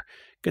revenger.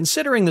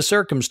 Considering the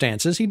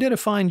circumstances, he did a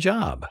fine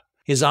job.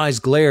 His eyes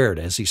glared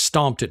as he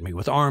stomped at me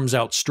with arms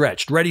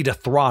outstretched, ready to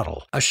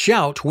throttle. A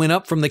shout went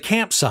up from the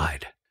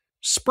campsite.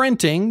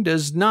 Sprinting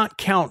does not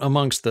count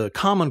amongst the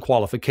common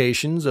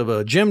qualifications of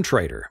a gym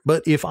trader,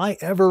 but if I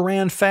ever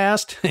ran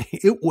fast,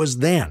 it was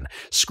then,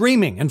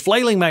 screaming and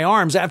flailing my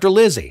arms after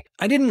Lizzie.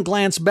 I didn't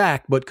glance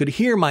back, but could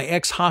hear my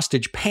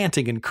ex-hostage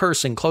panting and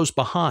cursing close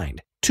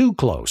behind. Too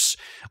close.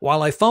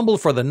 While I fumbled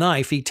for the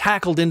knife, he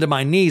tackled into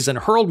my knees and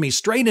hurled me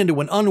straight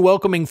into an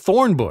unwelcoming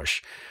thorn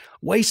bush.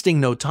 Wasting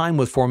no time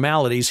with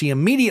formalities, he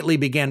immediately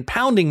began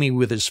pounding me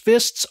with his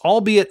fists,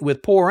 albeit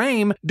with poor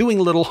aim, doing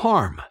little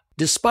harm.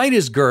 Despite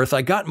his girth,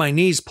 I got my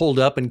knees pulled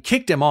up and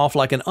kicked him off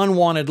like an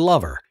unwanted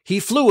lover.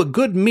 He flew a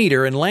good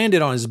meter and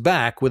landed on his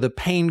back with a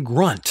pained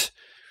grunt.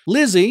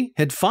 Lizzie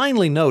had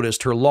finally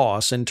noticed her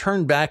loss and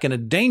turned back in a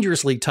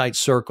dangerously tight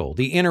circle,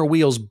 the inner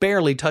wheels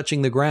barely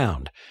touching the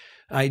ground.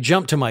 I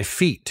jumped to my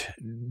feet,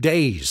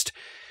 dazed.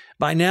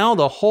 By now,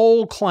 the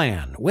whole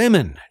clan,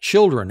 women,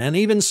 children, and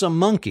even some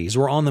monkeys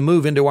were on the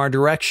move into our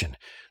direction.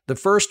 The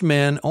first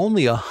men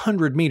only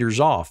 100 meters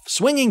off,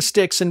 swinging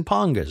sticks and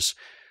pongas.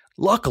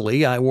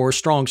 Luckily, I wore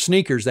strong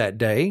sneakers that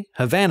day.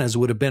 Havana's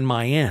would have been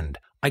my end.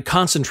 I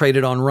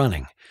concentrated on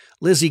running.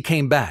 Lizzie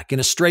came back in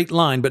a straight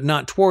line, but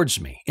not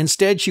towards me.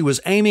 Instead, she was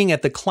aiming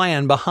at the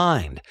clan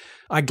behind.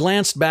 I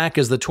glanced back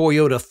as the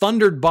Toyota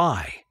thundered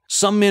by.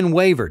 Some men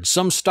wavered,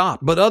 some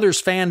stopped, but others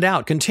fanned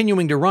out,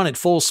 continuing to run at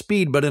full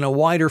speed but in a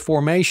wider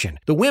formation.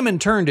 The women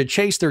turned to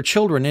chase their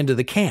children into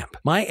the camp.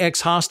 My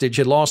ex-hostage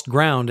had lost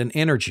ground and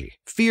energy.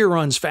 Fear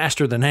runs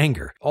faster than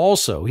anger.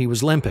 Also, he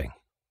was limping.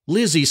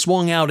 Lizzie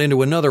swung out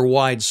into another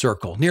wide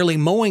circle, nearly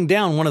mowing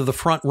down one of the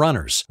front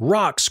runners.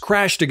 Rocks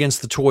crashed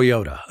against the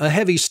Toyota. A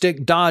heavy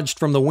stick dodged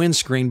from the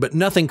windscreen, but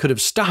nothing could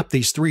have stopped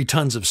these 3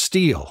 tons of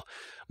steel.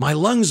 My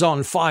lungs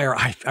on fire,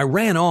 I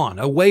ran on,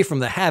 away from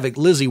the havoc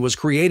Lizzie was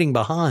creating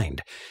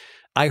behind.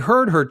 I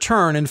heard her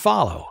turn and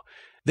follow.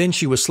 Then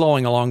she was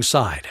slowing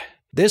alongside.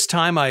 This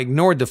time I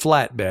ignored the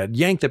flatbed,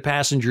 yanked the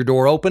passenger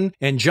door open,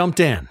 and jumped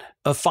in.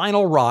 A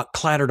final rock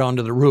clattered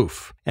onto the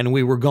roof, and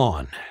we were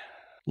gone.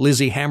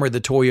 Lizzie hammered the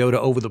Toyota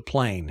over the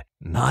plain,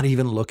 not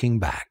even looking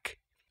back.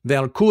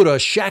 Valkura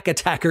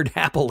shack-attackered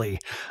happily.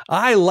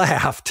 I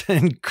laughed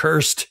and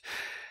cursed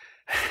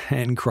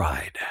and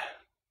cried.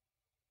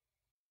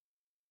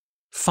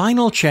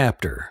 Final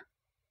chapter.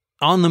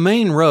 On the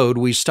main road,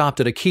 we stopped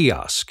at a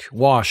kiosk,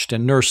 washed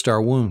and nursed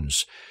our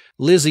wounds.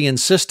 Lizzie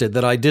insisted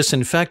that I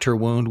disinfect her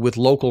wound with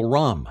local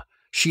rum.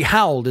 She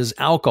howled as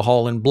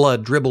alcohol and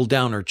blood dribbled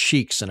down her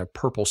cheeks in a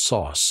purple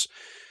sauce.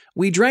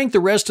 We drank the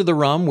rest of the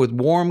rum with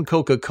warm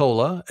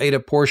Coca-Cola, ate a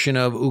portion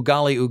of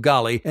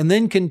ugali, and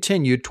then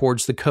continued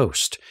towards the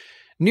coast.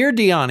 Near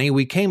Diani,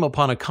 we came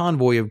upon a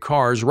convoy of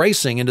cars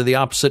racing into the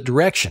opposite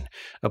direction.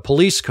 A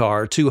police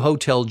car, 2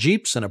 hotel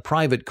jeeps, and a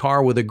private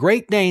car with a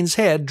Great Dane's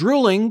head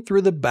drooling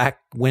through the back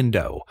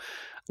window.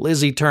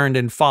 Lizzie turned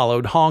and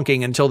followed,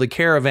 honking until the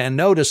caravan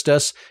noticed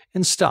us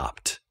and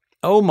stopped.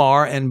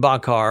 Omar and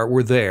Bakar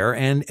were there,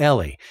 and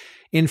Ellie.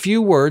 In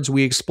few words,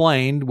 we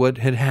explained what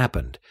had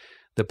happened.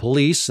 The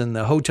police and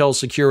the hotel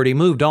security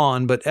moved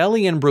on, but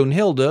Ellie and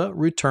Brunhilde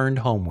returned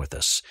home with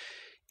us.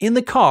 In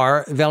the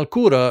car,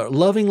 Valkura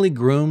lovingly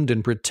groomed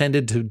and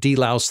pretended to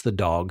delouse the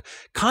dog,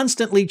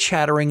 constantly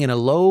chattering in a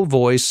low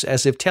voice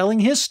as if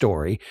telling his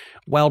story,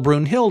 while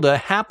Brunhilde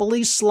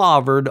happily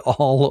slobbered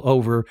all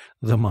over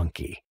the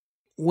monkey.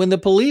 When the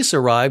police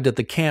arrived at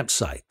the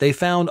campsite, they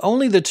found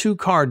only the 2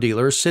 car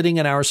dealers sitting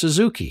in our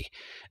Suzuki.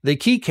 The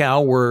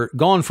Kikau were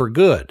gone for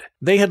good.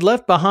 They had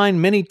left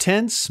behind many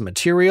tents,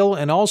 material,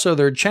 and also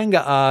their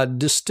Changaa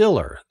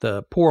distiller.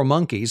 The poor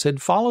monkeys had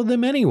followed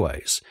them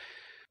anyways.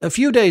 A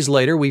few days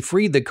later, we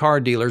freed the car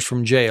dealers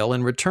from jail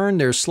and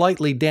returned their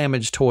slightly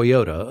damaged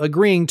Toyota,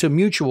 agreeing to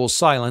mutual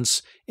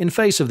silence in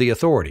face of the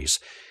authorities.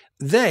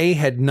 They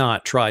had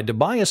not tried to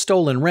buy a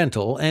stolen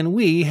rental, and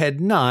we had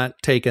not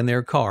taken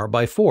their car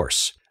by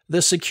force.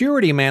 The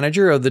security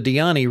manager of the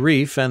Diani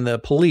Reef and the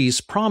police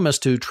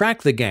promised to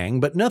track the gang,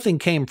 but nothing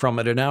came from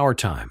it in our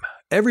time.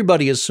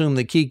 Everybody assumed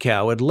the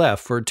Kikau had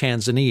left for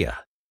Tanzania.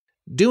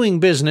 Doing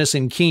business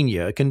in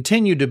Kenya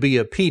continued to be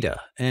a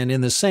pita, and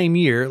in the same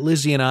year,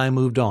 Lizzie and I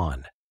moved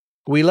on.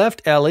 We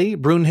left Ellie,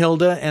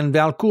 Brunhilde, and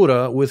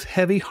Valkura with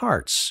heavy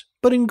hearts,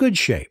 but in good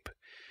shape.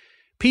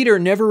 Peter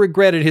never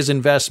regretted his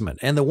investment,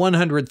 and the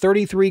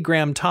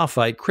 133-gram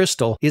Tophyte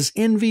crystal is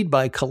envied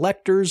by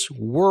collectors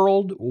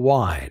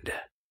worldwide.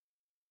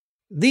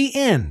 The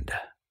End.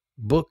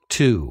 Book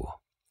 2.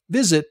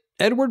 Visit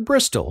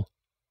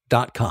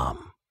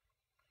edwardbristol.com.